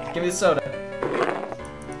soda. Give me the soda.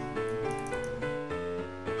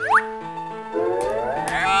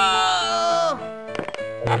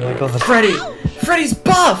 Oh my god. Freddy! Freddy's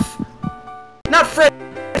buff! Not Freddy!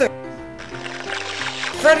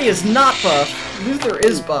 Freddy is not buff. Luther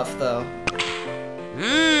is buff, though.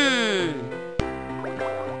 Mmm.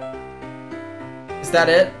 Is that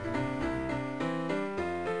it?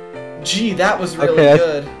 Gee, that was really Okay,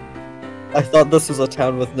 good. I thought this was a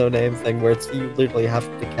town with no name thing where it's you literally have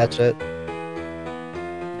to catch it.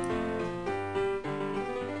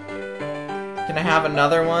 Can I have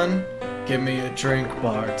another one? Give me a drink,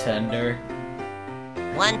 bartender.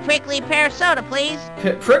 One prickly pear soda, please.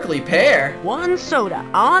 Prickly pear? One soda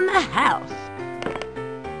on the house.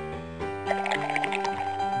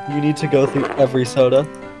 You need to go through every soda.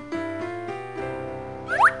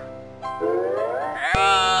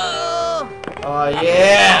 Oh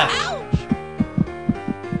yeah!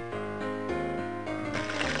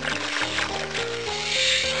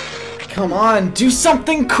 Come on, do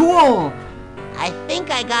something cool! I think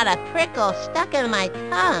I got a prickle stuck in my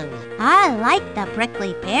tongue. I like the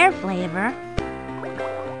prickly pear flavor.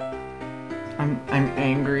 I'm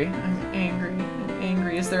angry. I'm angry. I'm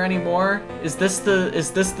angry. Is there any more? Is this the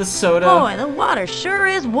soda? Boy, the water sure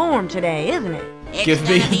is warm today, isn't it? It's Give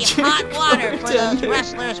me gonna be a drink, hot water for those bartender.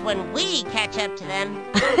 wrestlers when we catch up to them.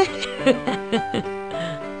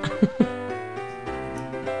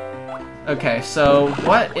 Okay, so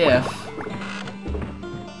what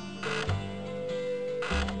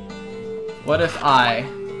if I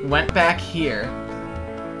went back here?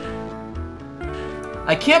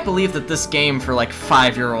 I can't believe that this game for like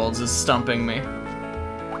 5-year-olds is stumping me.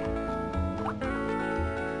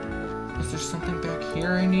 Is there something back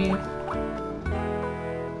here I need?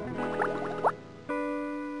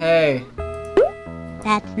 Hey,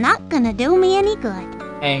 That's not gonna do me any good.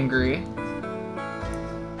 angry.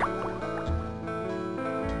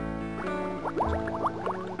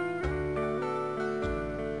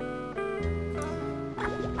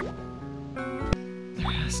 There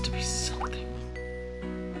has to be something.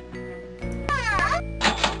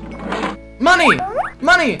 Money!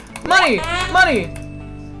 Money! Money! Money!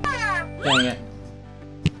 Dang it.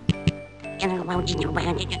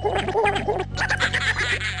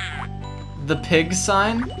 The pig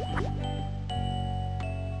sign?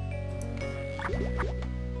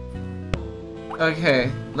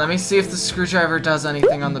 Okay, let me see if the screwdriver does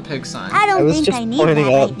anything on the pig sign. I I don't was think just I need that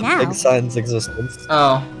pointing out right the now. pig sign's existence.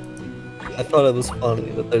 Oh, I thought it was funny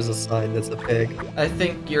that there's a sign that's a pig. I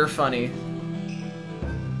think you're funny.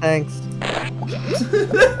 Thanks.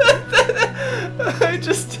 I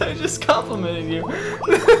just complimented you.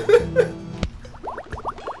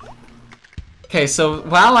 Okay, so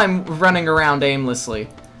while I'm running around aimlessly,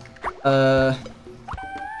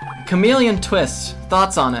 Chameleon Twist,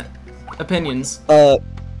 thoughts on it? Opinions?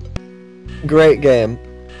 Great game.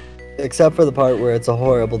 Except for the part where it's a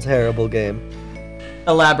horrible, terrible game.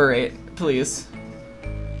 Elaborate, please.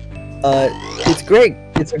 It's great.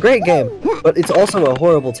 It's a great game, but it's also a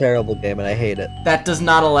horrible, terrible game, and I hate it. That does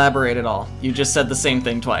not elaborate at all. You just said the same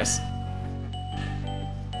thing twice.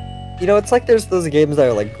 You know, it's like there's those games that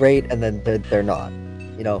are like great, and then they're not.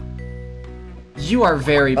 You know. You are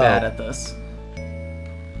very bad at this.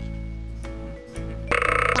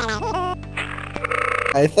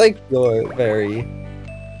 I think you're very.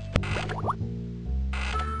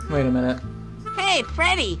 Wait a minute. Hey,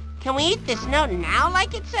 Freddy, can we eat this note now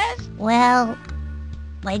like it says? Well,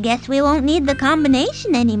 I guess we won't need the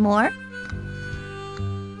combination anymore.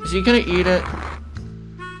 Is she gonna eat it?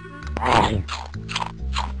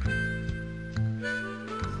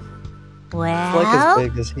 Well, Like as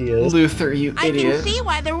big as he is. Luther, you I idiot. can see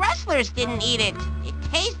why the wrestlers didn't eat it. It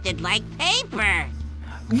tasted like paper.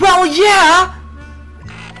 Well, yeah!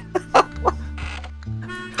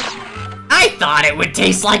 I thought it would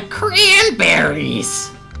taste like cranberries.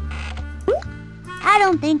 I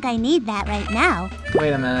don't think I need that right now.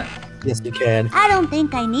 Wait a minute. Yes, you can. I don't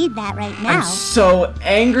think I need that right now. I'm so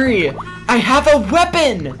angry. I have a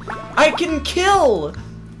weapon. I can kill.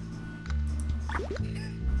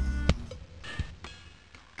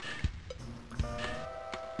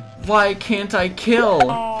 Why can't I kill?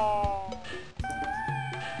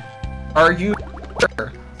 Are you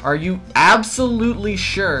sure? Are you absolutely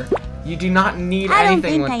sure? You do not need I don't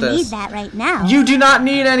anything think with I this. need that right now. You do not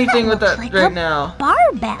need anything with that like right a now.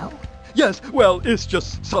 Barbell. Yes, well, it's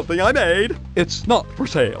just something I made. It's not for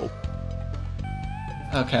sale.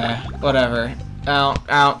 Okay, whatever. I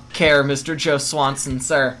don't care, Mr. Joe Swanson,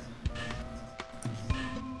 sir.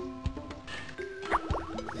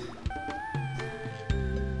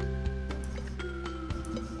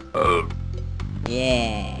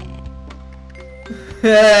 Yeah.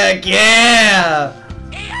 Heck yeah!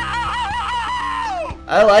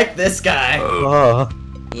 I like this guy.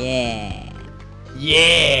 Yeah.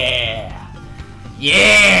 Yeah!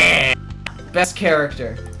 Yeah! Best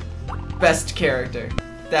character. Best character.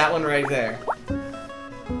 That one right there.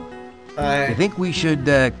 You think we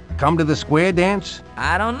should come to the square dance?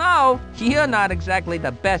 I don't know. You're not exactly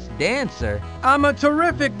the best dancer. I'm a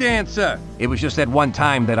terrific dancer. It was just that one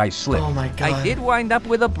time that I slipped. Oh my god. I did wind up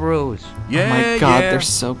with a bruise. Yeah, oh my god, yeah. they're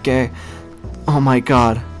so gay. Oh my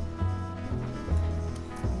god.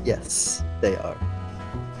 Yes, they are.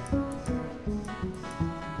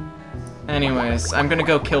 Anyways, I'm gonna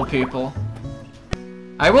go kill people.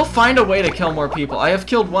 I will find a way to kill more people. I have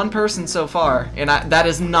killed one person so far, and that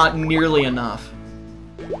is not nearly enough.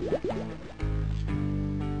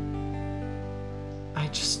 I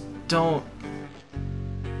just don't...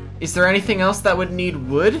 Is there anything else that would need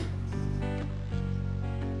wood?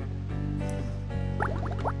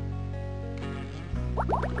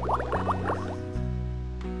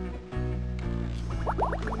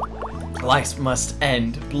 Life must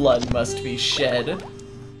end, blood must be shed.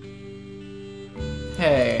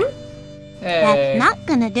 Hey. Hey. That's not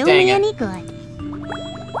gonna do Dang me it. any good.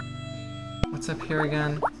 What's up here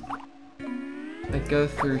again? I go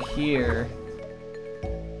through here.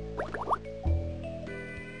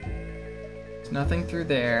 There's nothing through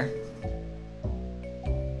there.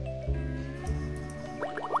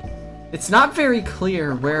 It's not very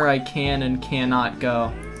clear where I can and cannot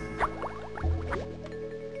go.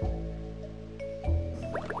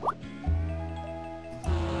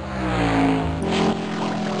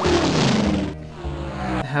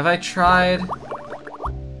 Have I tried?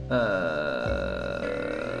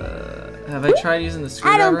 Have I tried using the I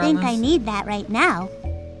screwdriver don't think on this? I need that right now.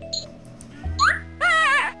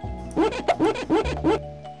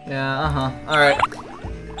 Yeah, uh-huh. Alright.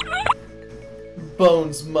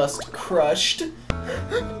 Bones must crushed.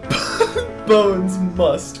 Bones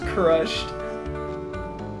must crushed.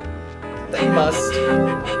 They must.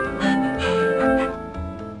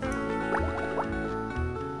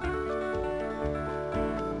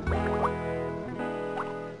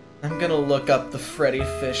 I'm gonna look up the Freddi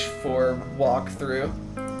Fish 4 walkthrough.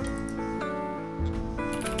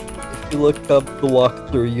 If you look up the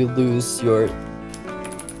walkthrough, you lose your...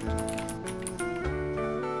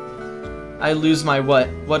 I lose my what?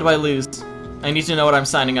 What do I lose? I need to know what I'm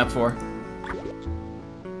signing up for.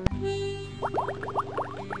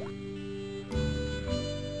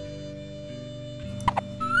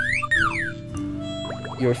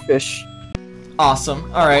 Your fish.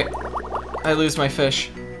 Awesome. Alright. I lose my fish.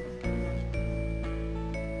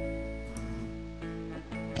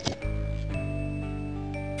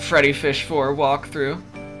 Freddi Fish 4 walkthrough.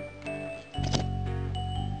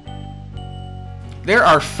 There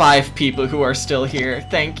are 5 people who are still here.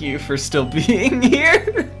 Thank you for still being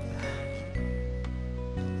here.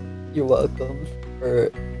 You're welcome for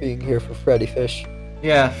being here for Freddi Fish.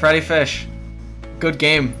 Yeah, Freddi Fish. Good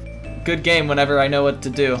game. Good game whenever I know what to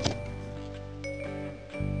do.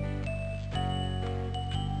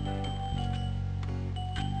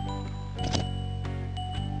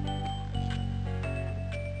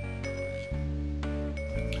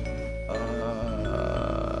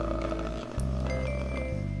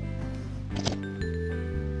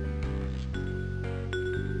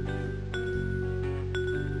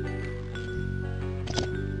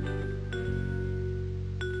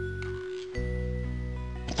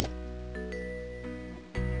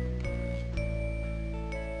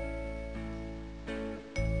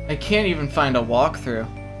 I can't even find a walkthrough.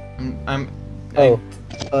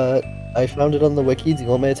 I found it on the wiki. Do you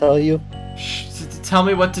want me to tell you? Tell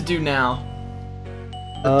me what to do now.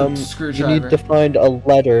 With the You screwdriver. need to find a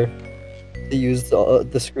letter to use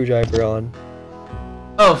the screwdriver on.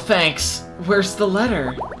 Oh, thanks. Where's the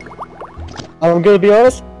letter? I'm gonna be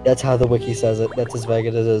honest, that's how the wiki says it. That's as vague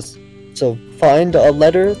as it is. So find a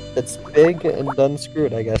letter that's big and unscrew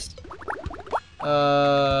it, I guess.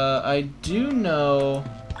 I do know...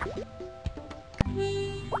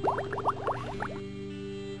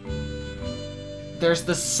 There's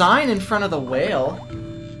the sign in front of the whale.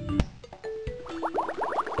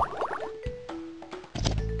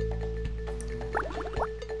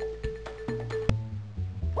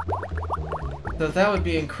 Though that would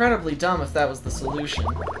be incredibly dumb if that was the solution.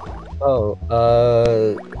 Oh,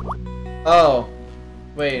 Oh.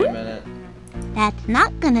 Wait a minute. That's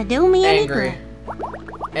not gonna do me any good.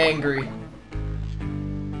 Angry.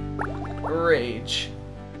 Rage.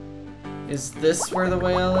 Is this where the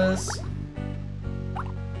whale is?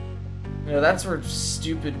 No, that's where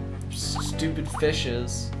stupid fish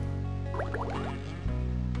is.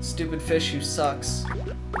 Stupid fish who sucks.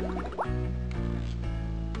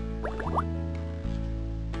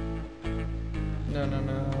 No, no,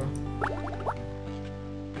 no.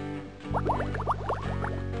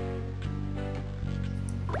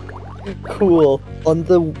 Cool. On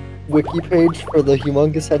the wiki page for the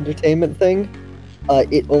Humongous Entertainment thing,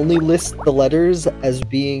 it only lists the letters as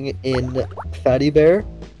being in Fatty Bear,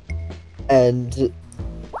 and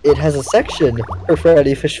it has a section for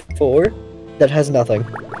Freddi Fish 4 that has nothing.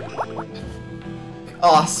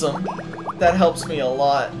 Awesome. That helps me a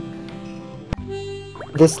lot.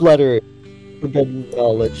 This letter is forbidden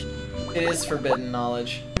knowledge. It is forbidden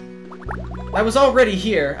knowledge. I was already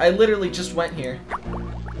here. I literally just went here.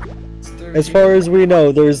 As far as we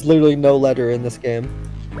know, there's literally no letter in this game.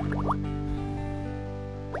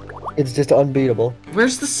 It's just unbeatable.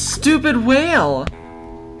 Where's the stupid whale?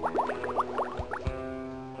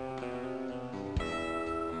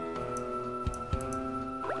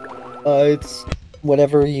 It's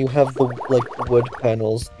whenever you have the wood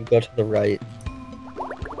panels, you go to the right.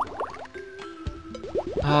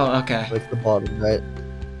 Oh, okay. It's the bottom right.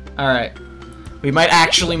 Alright. We might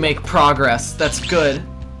actually make progress. That's good.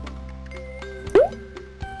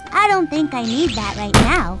 I don't think I need that right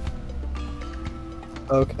now.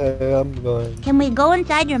 Okay, I'm going. Can we go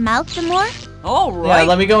inside your mouth some more? Yeah,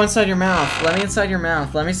 let me go inside your mouth. Let me inside your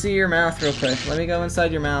mouth. Let me see your mouth real quick. Let me go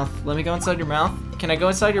inside your mouth. Let me go inside your mouth. Can I go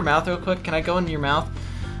inside your mouth real quick? Can I go into your mouth?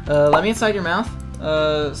 Let me inside your mouth.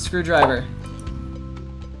 Screwdriver.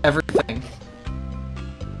 Everything.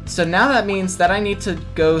 So now that means that I need to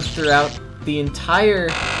go throughout the entire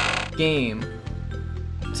game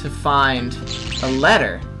to find a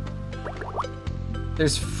letter.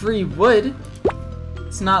 There's free wood.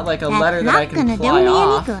 It's not like a letter that I can fly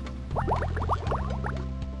off.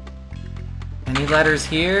 Any letters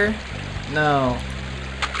here? No.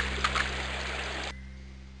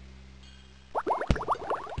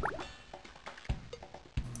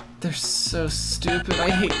 They're so stupid. I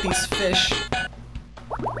hate these fish.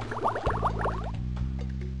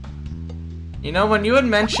 You know, when you had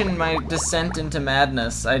mentioned my descent into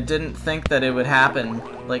madness, I didn't think that it would happen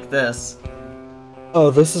like this. Oh,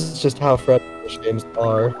 this is just how Freddi Fish games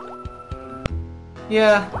are.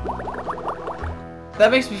 Yeah.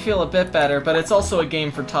 That makes me feel a bit better, but it's also a game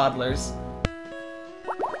for toddlers.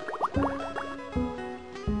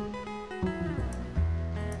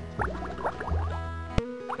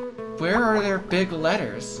 Where are their big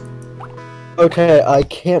letters? Okay, I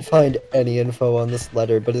can't find any info on this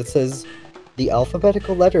letter, but it says the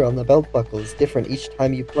alphabetical letter on the belt buckle is different each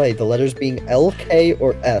time you play, the letters being L, K,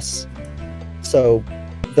 or S. So,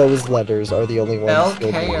 those letters are the only ones. L,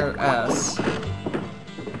 K, or S?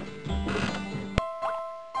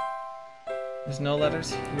 There's no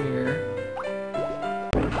letters here.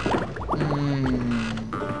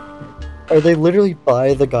 Are they literally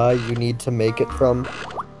by the guy you need to make it from?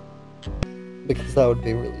 Because that would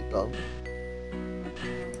be really dumb.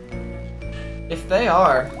 If they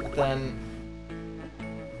are, then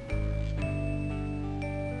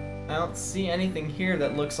I don't see anything here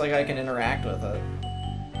that looks like I can interact with it.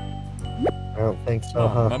 I don't think so,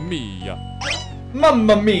 huh? Mamma mia.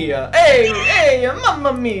 Mamma mia! Hey, hey,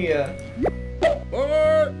 mamma mia!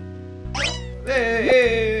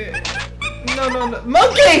 Hey, hey. No, no, no.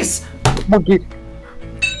 Monkeys! Monkey!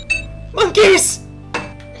 Monkeys!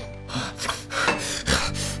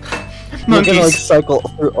 You're gonna like cycle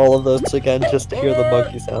through all of those again just to hear the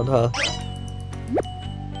monkey sound, huh?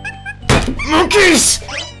 Monkeys!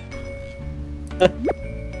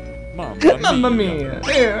 Mamma mia!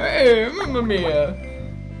 Hey, hey, mamma mia!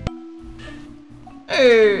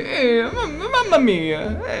 Hey, hey, mamma mia!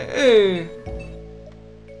 Hey, hey!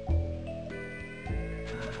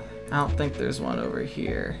 I don't think there's one over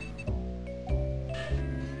here.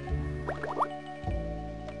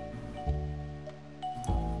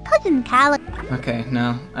 Cousin Cal. Okay,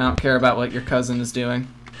 no, I don't care about what your cousin is doing.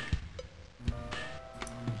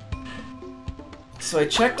 So I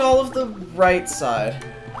checked all of the right side.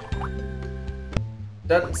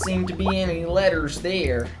 Doesn't seem to be any letters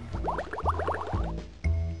there.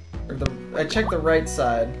 Or I checked the right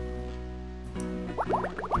side.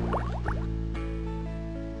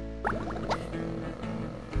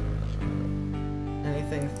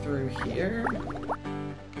 Anything through here?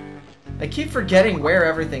 I keep forgetting where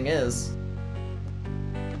everything is.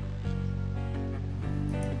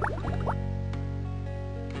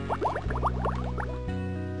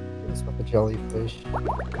 jellyfish.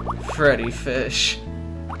 Freddi Fish.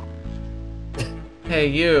 Hey,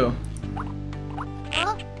 you.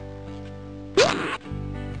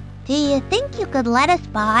 Do you think you could let us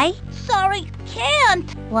by? Sorry, can't.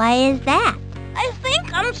 Why is that? I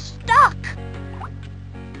think I'm stuck.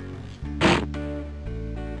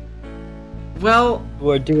 Well...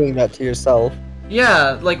 You are doing that to yourself.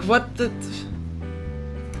 Yeah, like what the...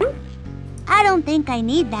 I don't think I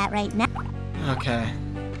need that right now. Okay.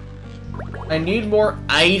 I need more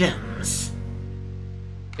items.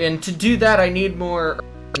 And to do that, I need more...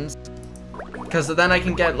 Because then I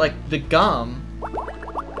can get, like, the gum.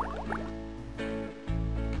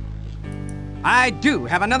 I do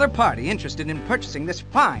have another party interested in purchasing this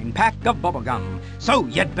fine pack of bubblegum. So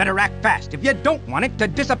you'd better act fast if you don't want it to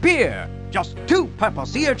disappear. Just 2 purple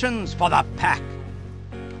sea urchins for the pack.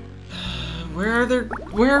 Where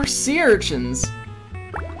are sea urchins?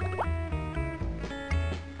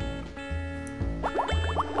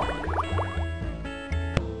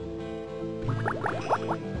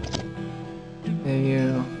 Hey,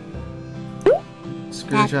 you.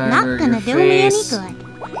 Screwdriver, That's not gonna do me any good.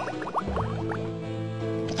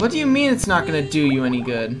 What do you mean it's not gonna do you any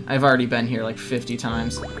good? I've already been here like 50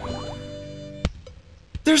 times.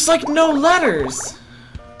 There's like no letters!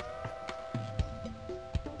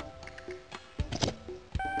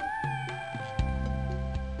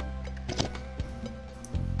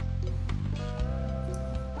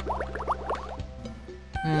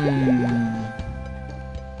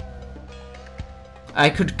 I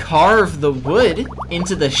could carve the wood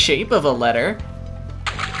into the shape of a letter.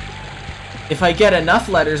 If I get enough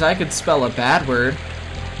letters, I could spell a bad word.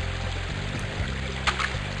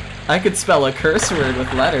 I could spell a curse word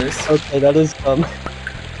with letters. Okay, that is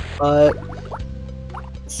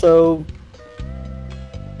so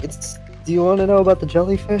it's. Do you want to know about the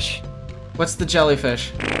jellyfish? What's the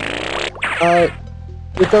jellyfish?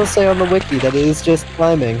 It does say on the wiki that it is just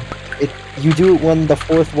climbing. You do it when the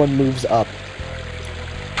 4th one moves up.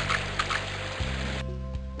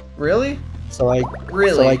 Really? So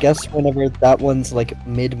I guess whenever that one's like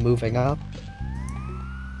mid-moving up.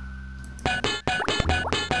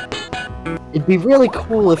 It'd be really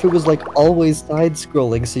cool if it was like always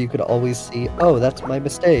side-scrolling so you could always see, oh, that's my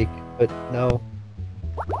mistake, but no.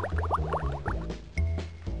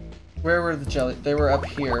 Where were the jelly? They were up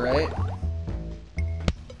here, right?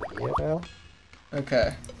 Yeah.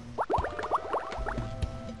 Okay.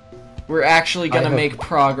 We're actually gonna make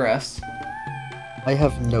progress. I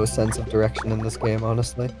have no sense of direction in this game,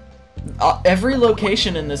 honestly. Every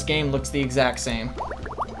location in this game looks the exact same.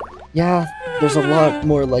 Yeah, there's a lot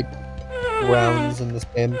more, like, rounds in this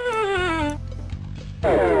game.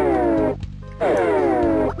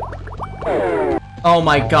 Oh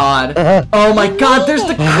my god. Oh my god, there's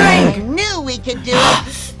the crank! I knew we could do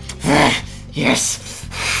it. Yes.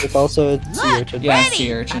 It's also a sea urchin. Yeah,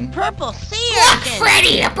 sea urchin. A purple sea urchin.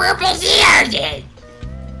 Freddi, a purple sea urchin.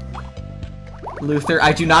 Luther,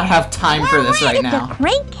 I do not have time for this right now. The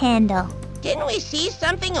crank handle. Didn't we see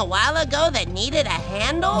something a while ago that needed a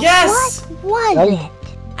handle? Yes! What was it?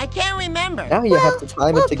 I can't remember. Now you have to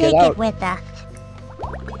time it to get out. We'll take it with us.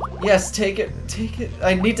 Yes, take it. Take it.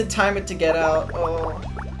 I need to time it to get out. Oh.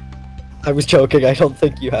 I was joking, I don't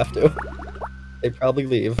think you have to. They probably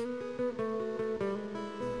leave.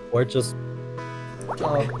 Or just...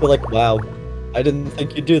 Oh. We're like, wow, I didn't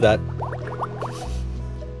think you'd do that.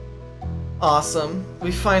 Awesome.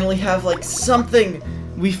 We finally have, like, something!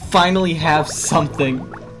 We finally have something.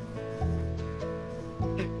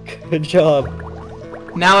 Good job.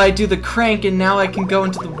 Now I do the crank and now I can go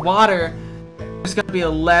into the water. There's gotta be a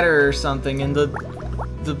letter or something in the...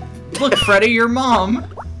 Look, Freddi, your mom!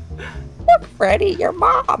 Look, Freddi, your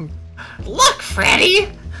mom! Look,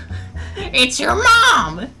 Freddi! It's your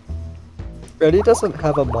mom! Freddi doesn't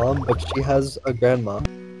have a mom, but she has a grandma.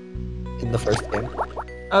 In the first game.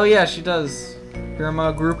 Oh yeah, she does.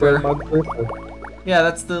 Grandma Grouper. Grandma Grouper. Yeah,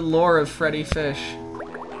 that's the lore of Freddi Fish.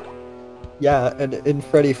 Yeah, and in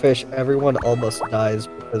Freddi Fish, everyone almost dies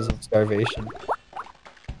because of starvation.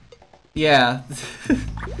 Yeah.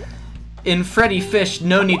 In Freddi Fish,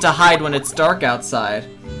 no need to hide when it's dark outside.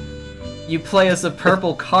 You play as a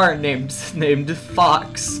purple car named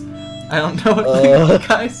Fox. I don't know what the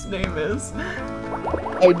guy's name is.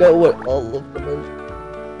 I know what all of them are.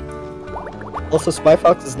 Also, Spy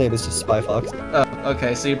Fox's name is just Spy Fox. Oh,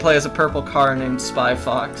 okay, so you play as a purple car named Spy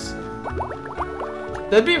Fox.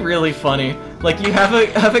 That'd be really funny. Like, you have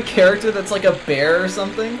a character that's like a bear or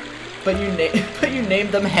something, but you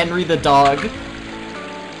name them Henry the dog.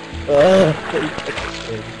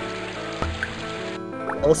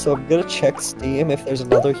 Also, I'm gonna check Steam if there's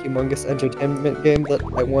another Humongous Entertainment game that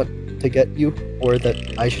I want to get you, or that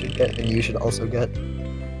I should get and you should also get?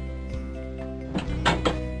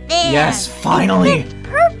 There. Yes, finally! It's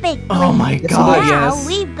perfect. Oh my god, now yes.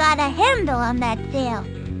 we've got a handle on that sale.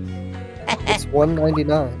 It's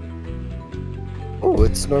 $1.99. Oh,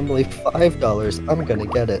 it's normally $5. I'm gonna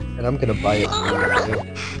get it, and I'm gonna buy it.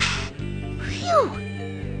 Phew.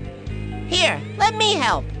 Here, let me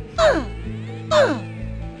help.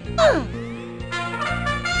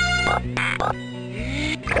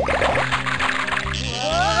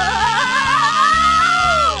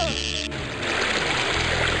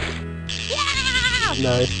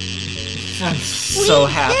 Nice. I'm so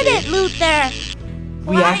happy. We did it, Luther.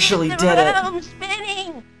 We actually did it. I'm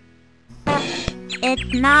spinning.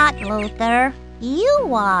 It's not, Luther. You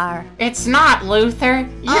are. It's not, Luther.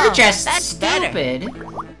 You're Oh, just that's stupid.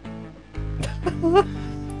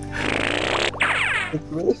 It's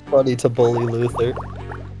really funny to bully Luther.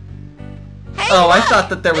 Hey, Oh, I look, thought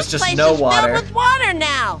that there was this just place no is water. filled with water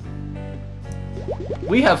now.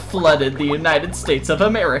 We have flooded the United States of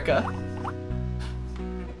America.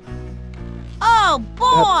 Oh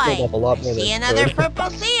Filled up a boy! lot more See than another it could. purple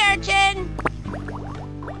sea urchin.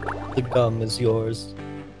 The gum is yours.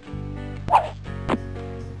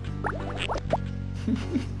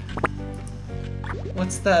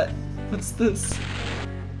 What's that? What's this?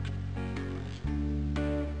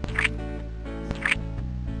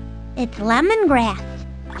 It's lemongrass.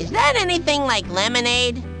 Is that anything like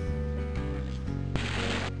lemonade?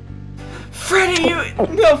 Freddy, you...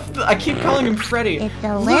 No, I keep calling him Freddy. It's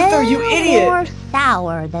a Luther, you little idiot! more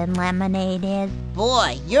sour than lemonade is.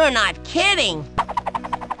 Boy, you're not kidding.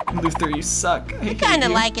 Luther, you suck. I I kinda hate you.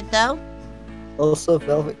 like it though. Also,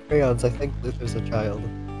 velvet crayons. I think Luther's a child.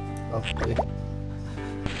 Probably.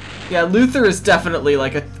 Yeah, Luther is definitely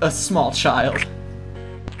like a small child.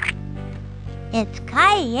 It's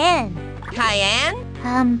cayenne. Cayenne?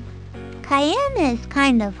 Cayenne is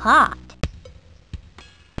kind of hot.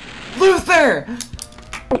 Luther!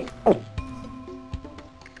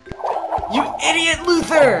 You idiot,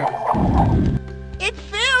 Luther! It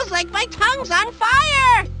feels like my tongue's on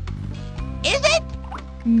fire! Is it?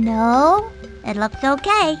 No, it looks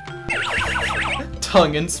okay.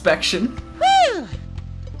 Tongue inspection. Whew!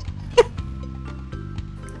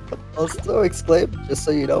 Also, exclaim, just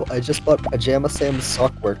so you know, I just bought Pajama Sam's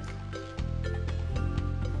Sockworks.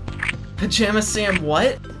 Pajama Sam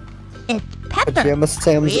what? It's pepper. Pajama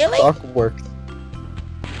Sam's Really? Sockworks.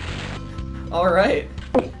 Alright.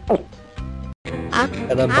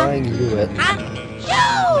 And I'm buying you it.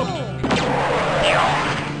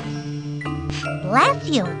 Bless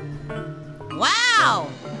you. Wow!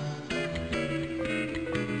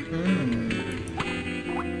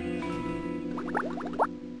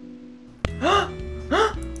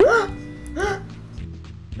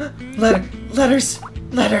 Letters!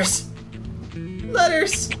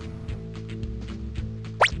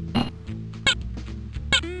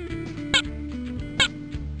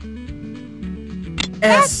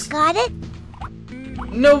 S. Got it?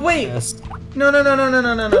 No, wait! Yes. No.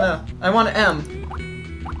 I want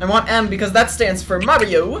M. I want M because that stands for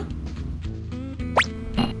Mario.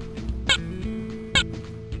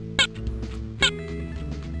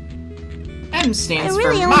 M stands I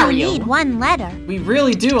really for only Mario. need one letter. We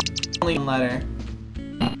really do only one letter.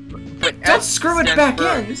 But Don't S screw it stands back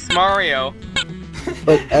for in. Mario.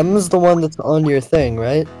 But M's the one that's on your thing,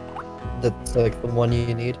 right? That's like the one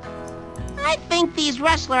you need. I think these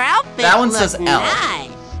wrestler outfits That one look says L. nice.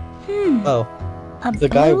 Oh, A the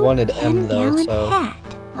guy blue wanted M though, 10-gallon so. hat.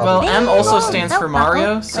 A Well, big M also gold stands for belt buckle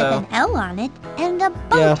Mario, with so- an L on it and a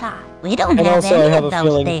bow Yeah. tie. We don't And have also, I any have of a those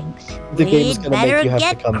feeling things. The game's We'd gonna better make you have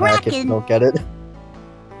get to come back if you cracking. don't get it.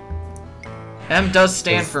 M does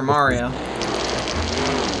stand for Mario.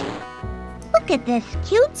 Look at this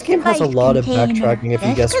cute This game has a spice lot of container. backtracking if you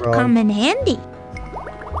This guess could wrong. come in handy.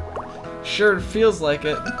 Sure feels like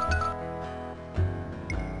it.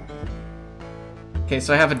 Okay,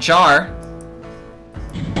 so I have a jar.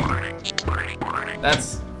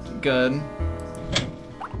 That's good.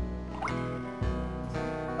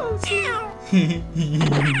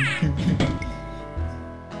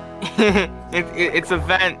 It's a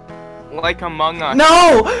vent, like Among Us.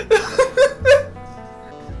 No!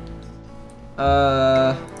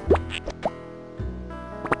 I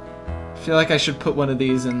feel like I should put one of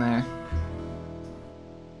these in there.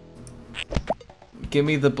 Give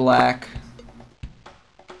me the black.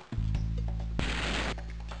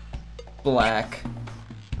 Black.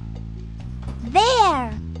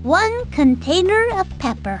 There! One container of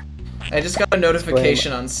pepper. I just got a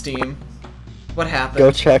notification on Steam. What happened?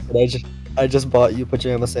 Go check it. I just bought you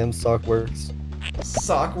Pajama Sam's Sockworks.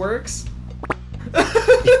 Sockworks?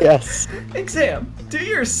 Yes. Exam, do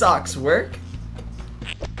your socks work?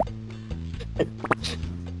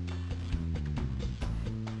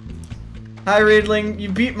 Hi, Riedling. You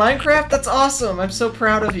beat Minecraft? That's awesome. I'm so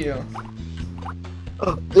proud of you.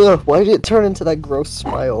 Ugh, why did it turn into that gross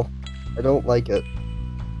smile? I don't like it.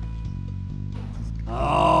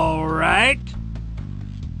 All right.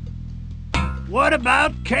 What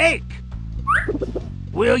about cake?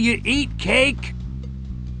 Will you eat cake?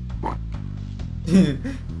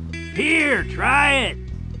 Here, try it.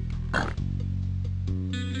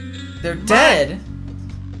 They're dead.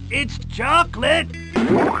 It's chocolate.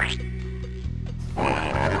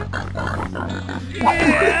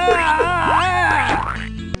 Yeah!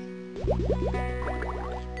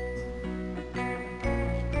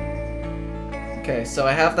 Okay, so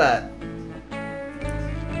I have that.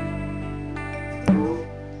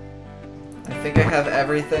 I think I have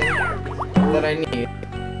everything that I need.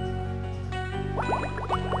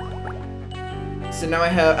 So now I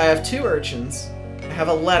have 2 urchins. I have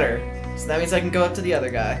a letter. So that means I can go up to the other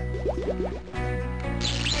guy.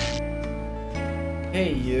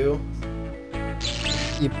 Hey, you.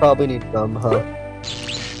 You probably need gum, huh?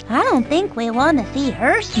 I don't think we want to see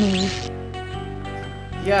her sneeze.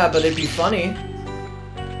 Yeah, but it'd be funny.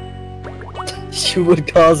 She would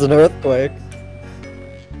cause an earthquake.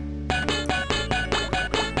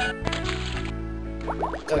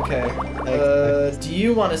 Okay. Do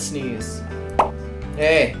you want to sneeze?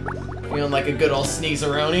 Hey, feeling like a good old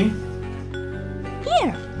sneezeroni?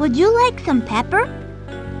 Here, would you like some pepper?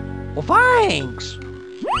 Well, thanks.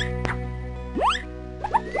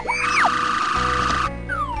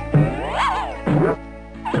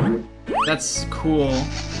 That's cool.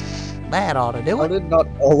 That ought to do Why it. did not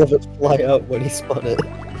all of it fly out when he spun it?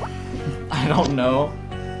 I don't know.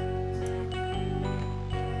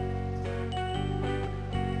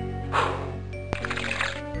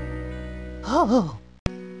 Oh.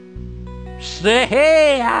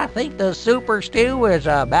 Say, I think the super stew is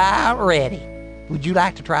about ready. Would you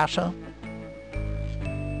like to try some?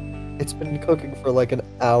 It's been cooking for like an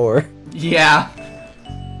hour. Yeah.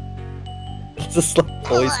 It's just like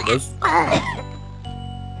poisonous.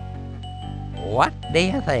 What do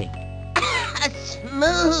you think?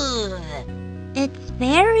 Smooth. It's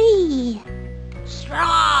very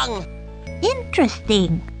Strong.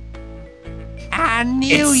 interesting. I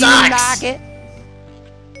knew It you'd sucks. like it.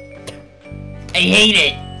 I hate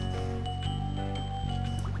it.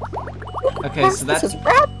 Okay, so that's... This is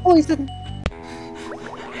rat poison!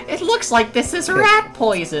 It looks like this is rat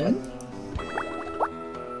poison.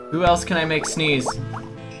 Who else can I make sneeze?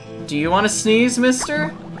 Do you want to sneeze,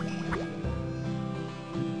 mister?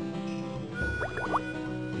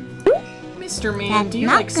 Mr. Man, That's do you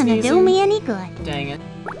not like gonna sneezing? do me any good. Dang it.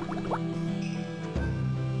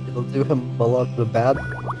 It'll do him a lot of bad.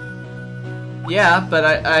 Yeah, but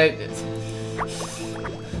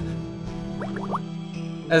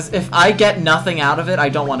as if I get nothing out of it, I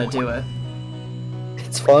don't want to do it.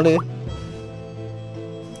 It's funny.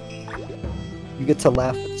 You get to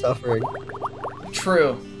laugh at suffering.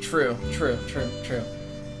 True.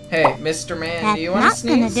 Hey, Mr. Man, That's do you want to not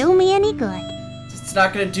sneeze? gonna do me any good. It's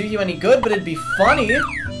not gonna do you any good, but it'd be funny.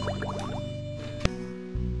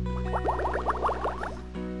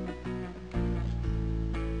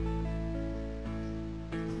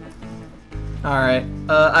 Alright,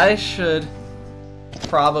 I should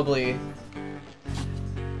probably...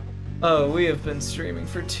 Oh, we have been streaming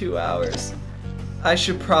for 2 hours. I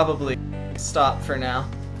should probably stop for now.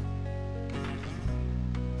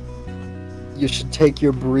 You should take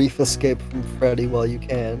your brief escape from Freddy while you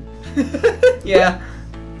can. Yeah.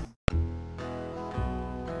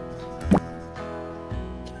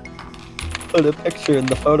 Put a picture in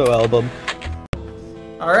the photo album.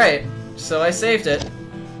 Alright, so I saved it.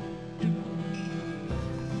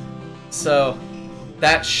 So,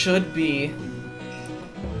 that should be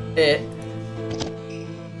it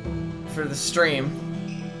for the stream.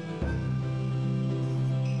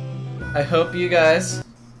 I hope you guys,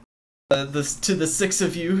 to the 6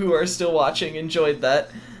 of you who are still watching, enjoyed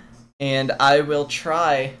that. And I will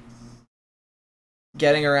try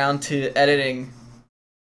getting around to editing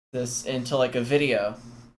this into like a video.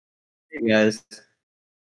 Hey guys.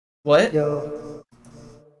 What? Yo.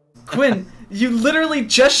 Quinn, you literally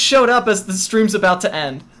just showed up as the stream's about to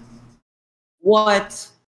end. What?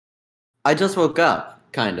 I just woke up,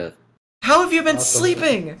 kind of. How have you been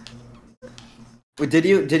sleeping? Wait, did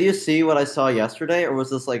you see what I saw yesterday, or was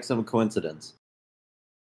this like some coincidence?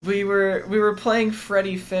 We were playing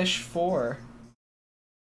Freddi Fish 4.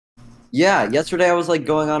 Yeah, yesterday I was like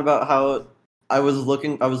going on about how I was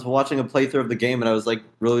watching a playthrough of the game, and I was like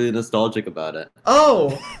really nostalgic about it.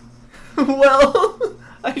 Oh, well,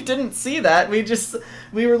 I didn't see that.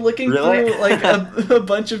 We were looking Really? through like a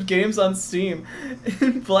bunch of games on Steam,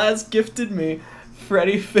 and Blaz gifted me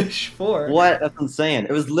Freddi Fish 4. What? That's insane.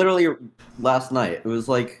 It was literally last night. It was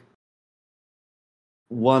like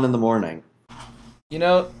 1 in the morning. You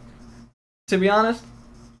know, to be honest,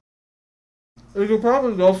 we could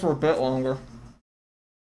probably go for a bit longer.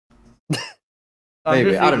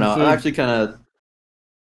 Maybe. I don't know. Food. I'm actually kind of.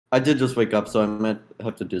 I did just wake up, so I might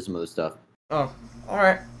have to do some other stuff. Oh,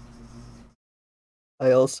 alright.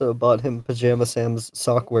 I also bought him Pajama Sam's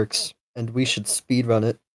Sockworks, and we should speedrun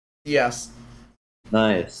it. Yes.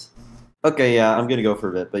 Nice. Okay, yeah, I'm gonna go for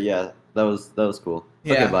a bit, but yeah, that was cool.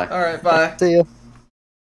 Yeah. Okay, bye. Alright, bye. See ya.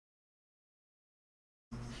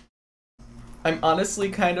 I'm honestly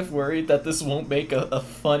kind of worried that this won't make a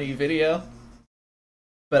funny video.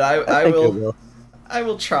 But I think it will. will. I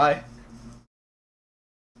will try.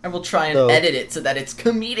 I will try and So- edit it so that it's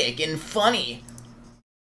comedic and funny.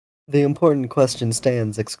 The important question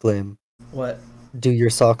stands, exclaim. What? Do your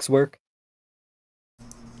socks work?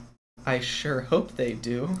 I sure hope they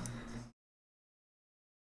do.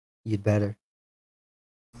 You'd better.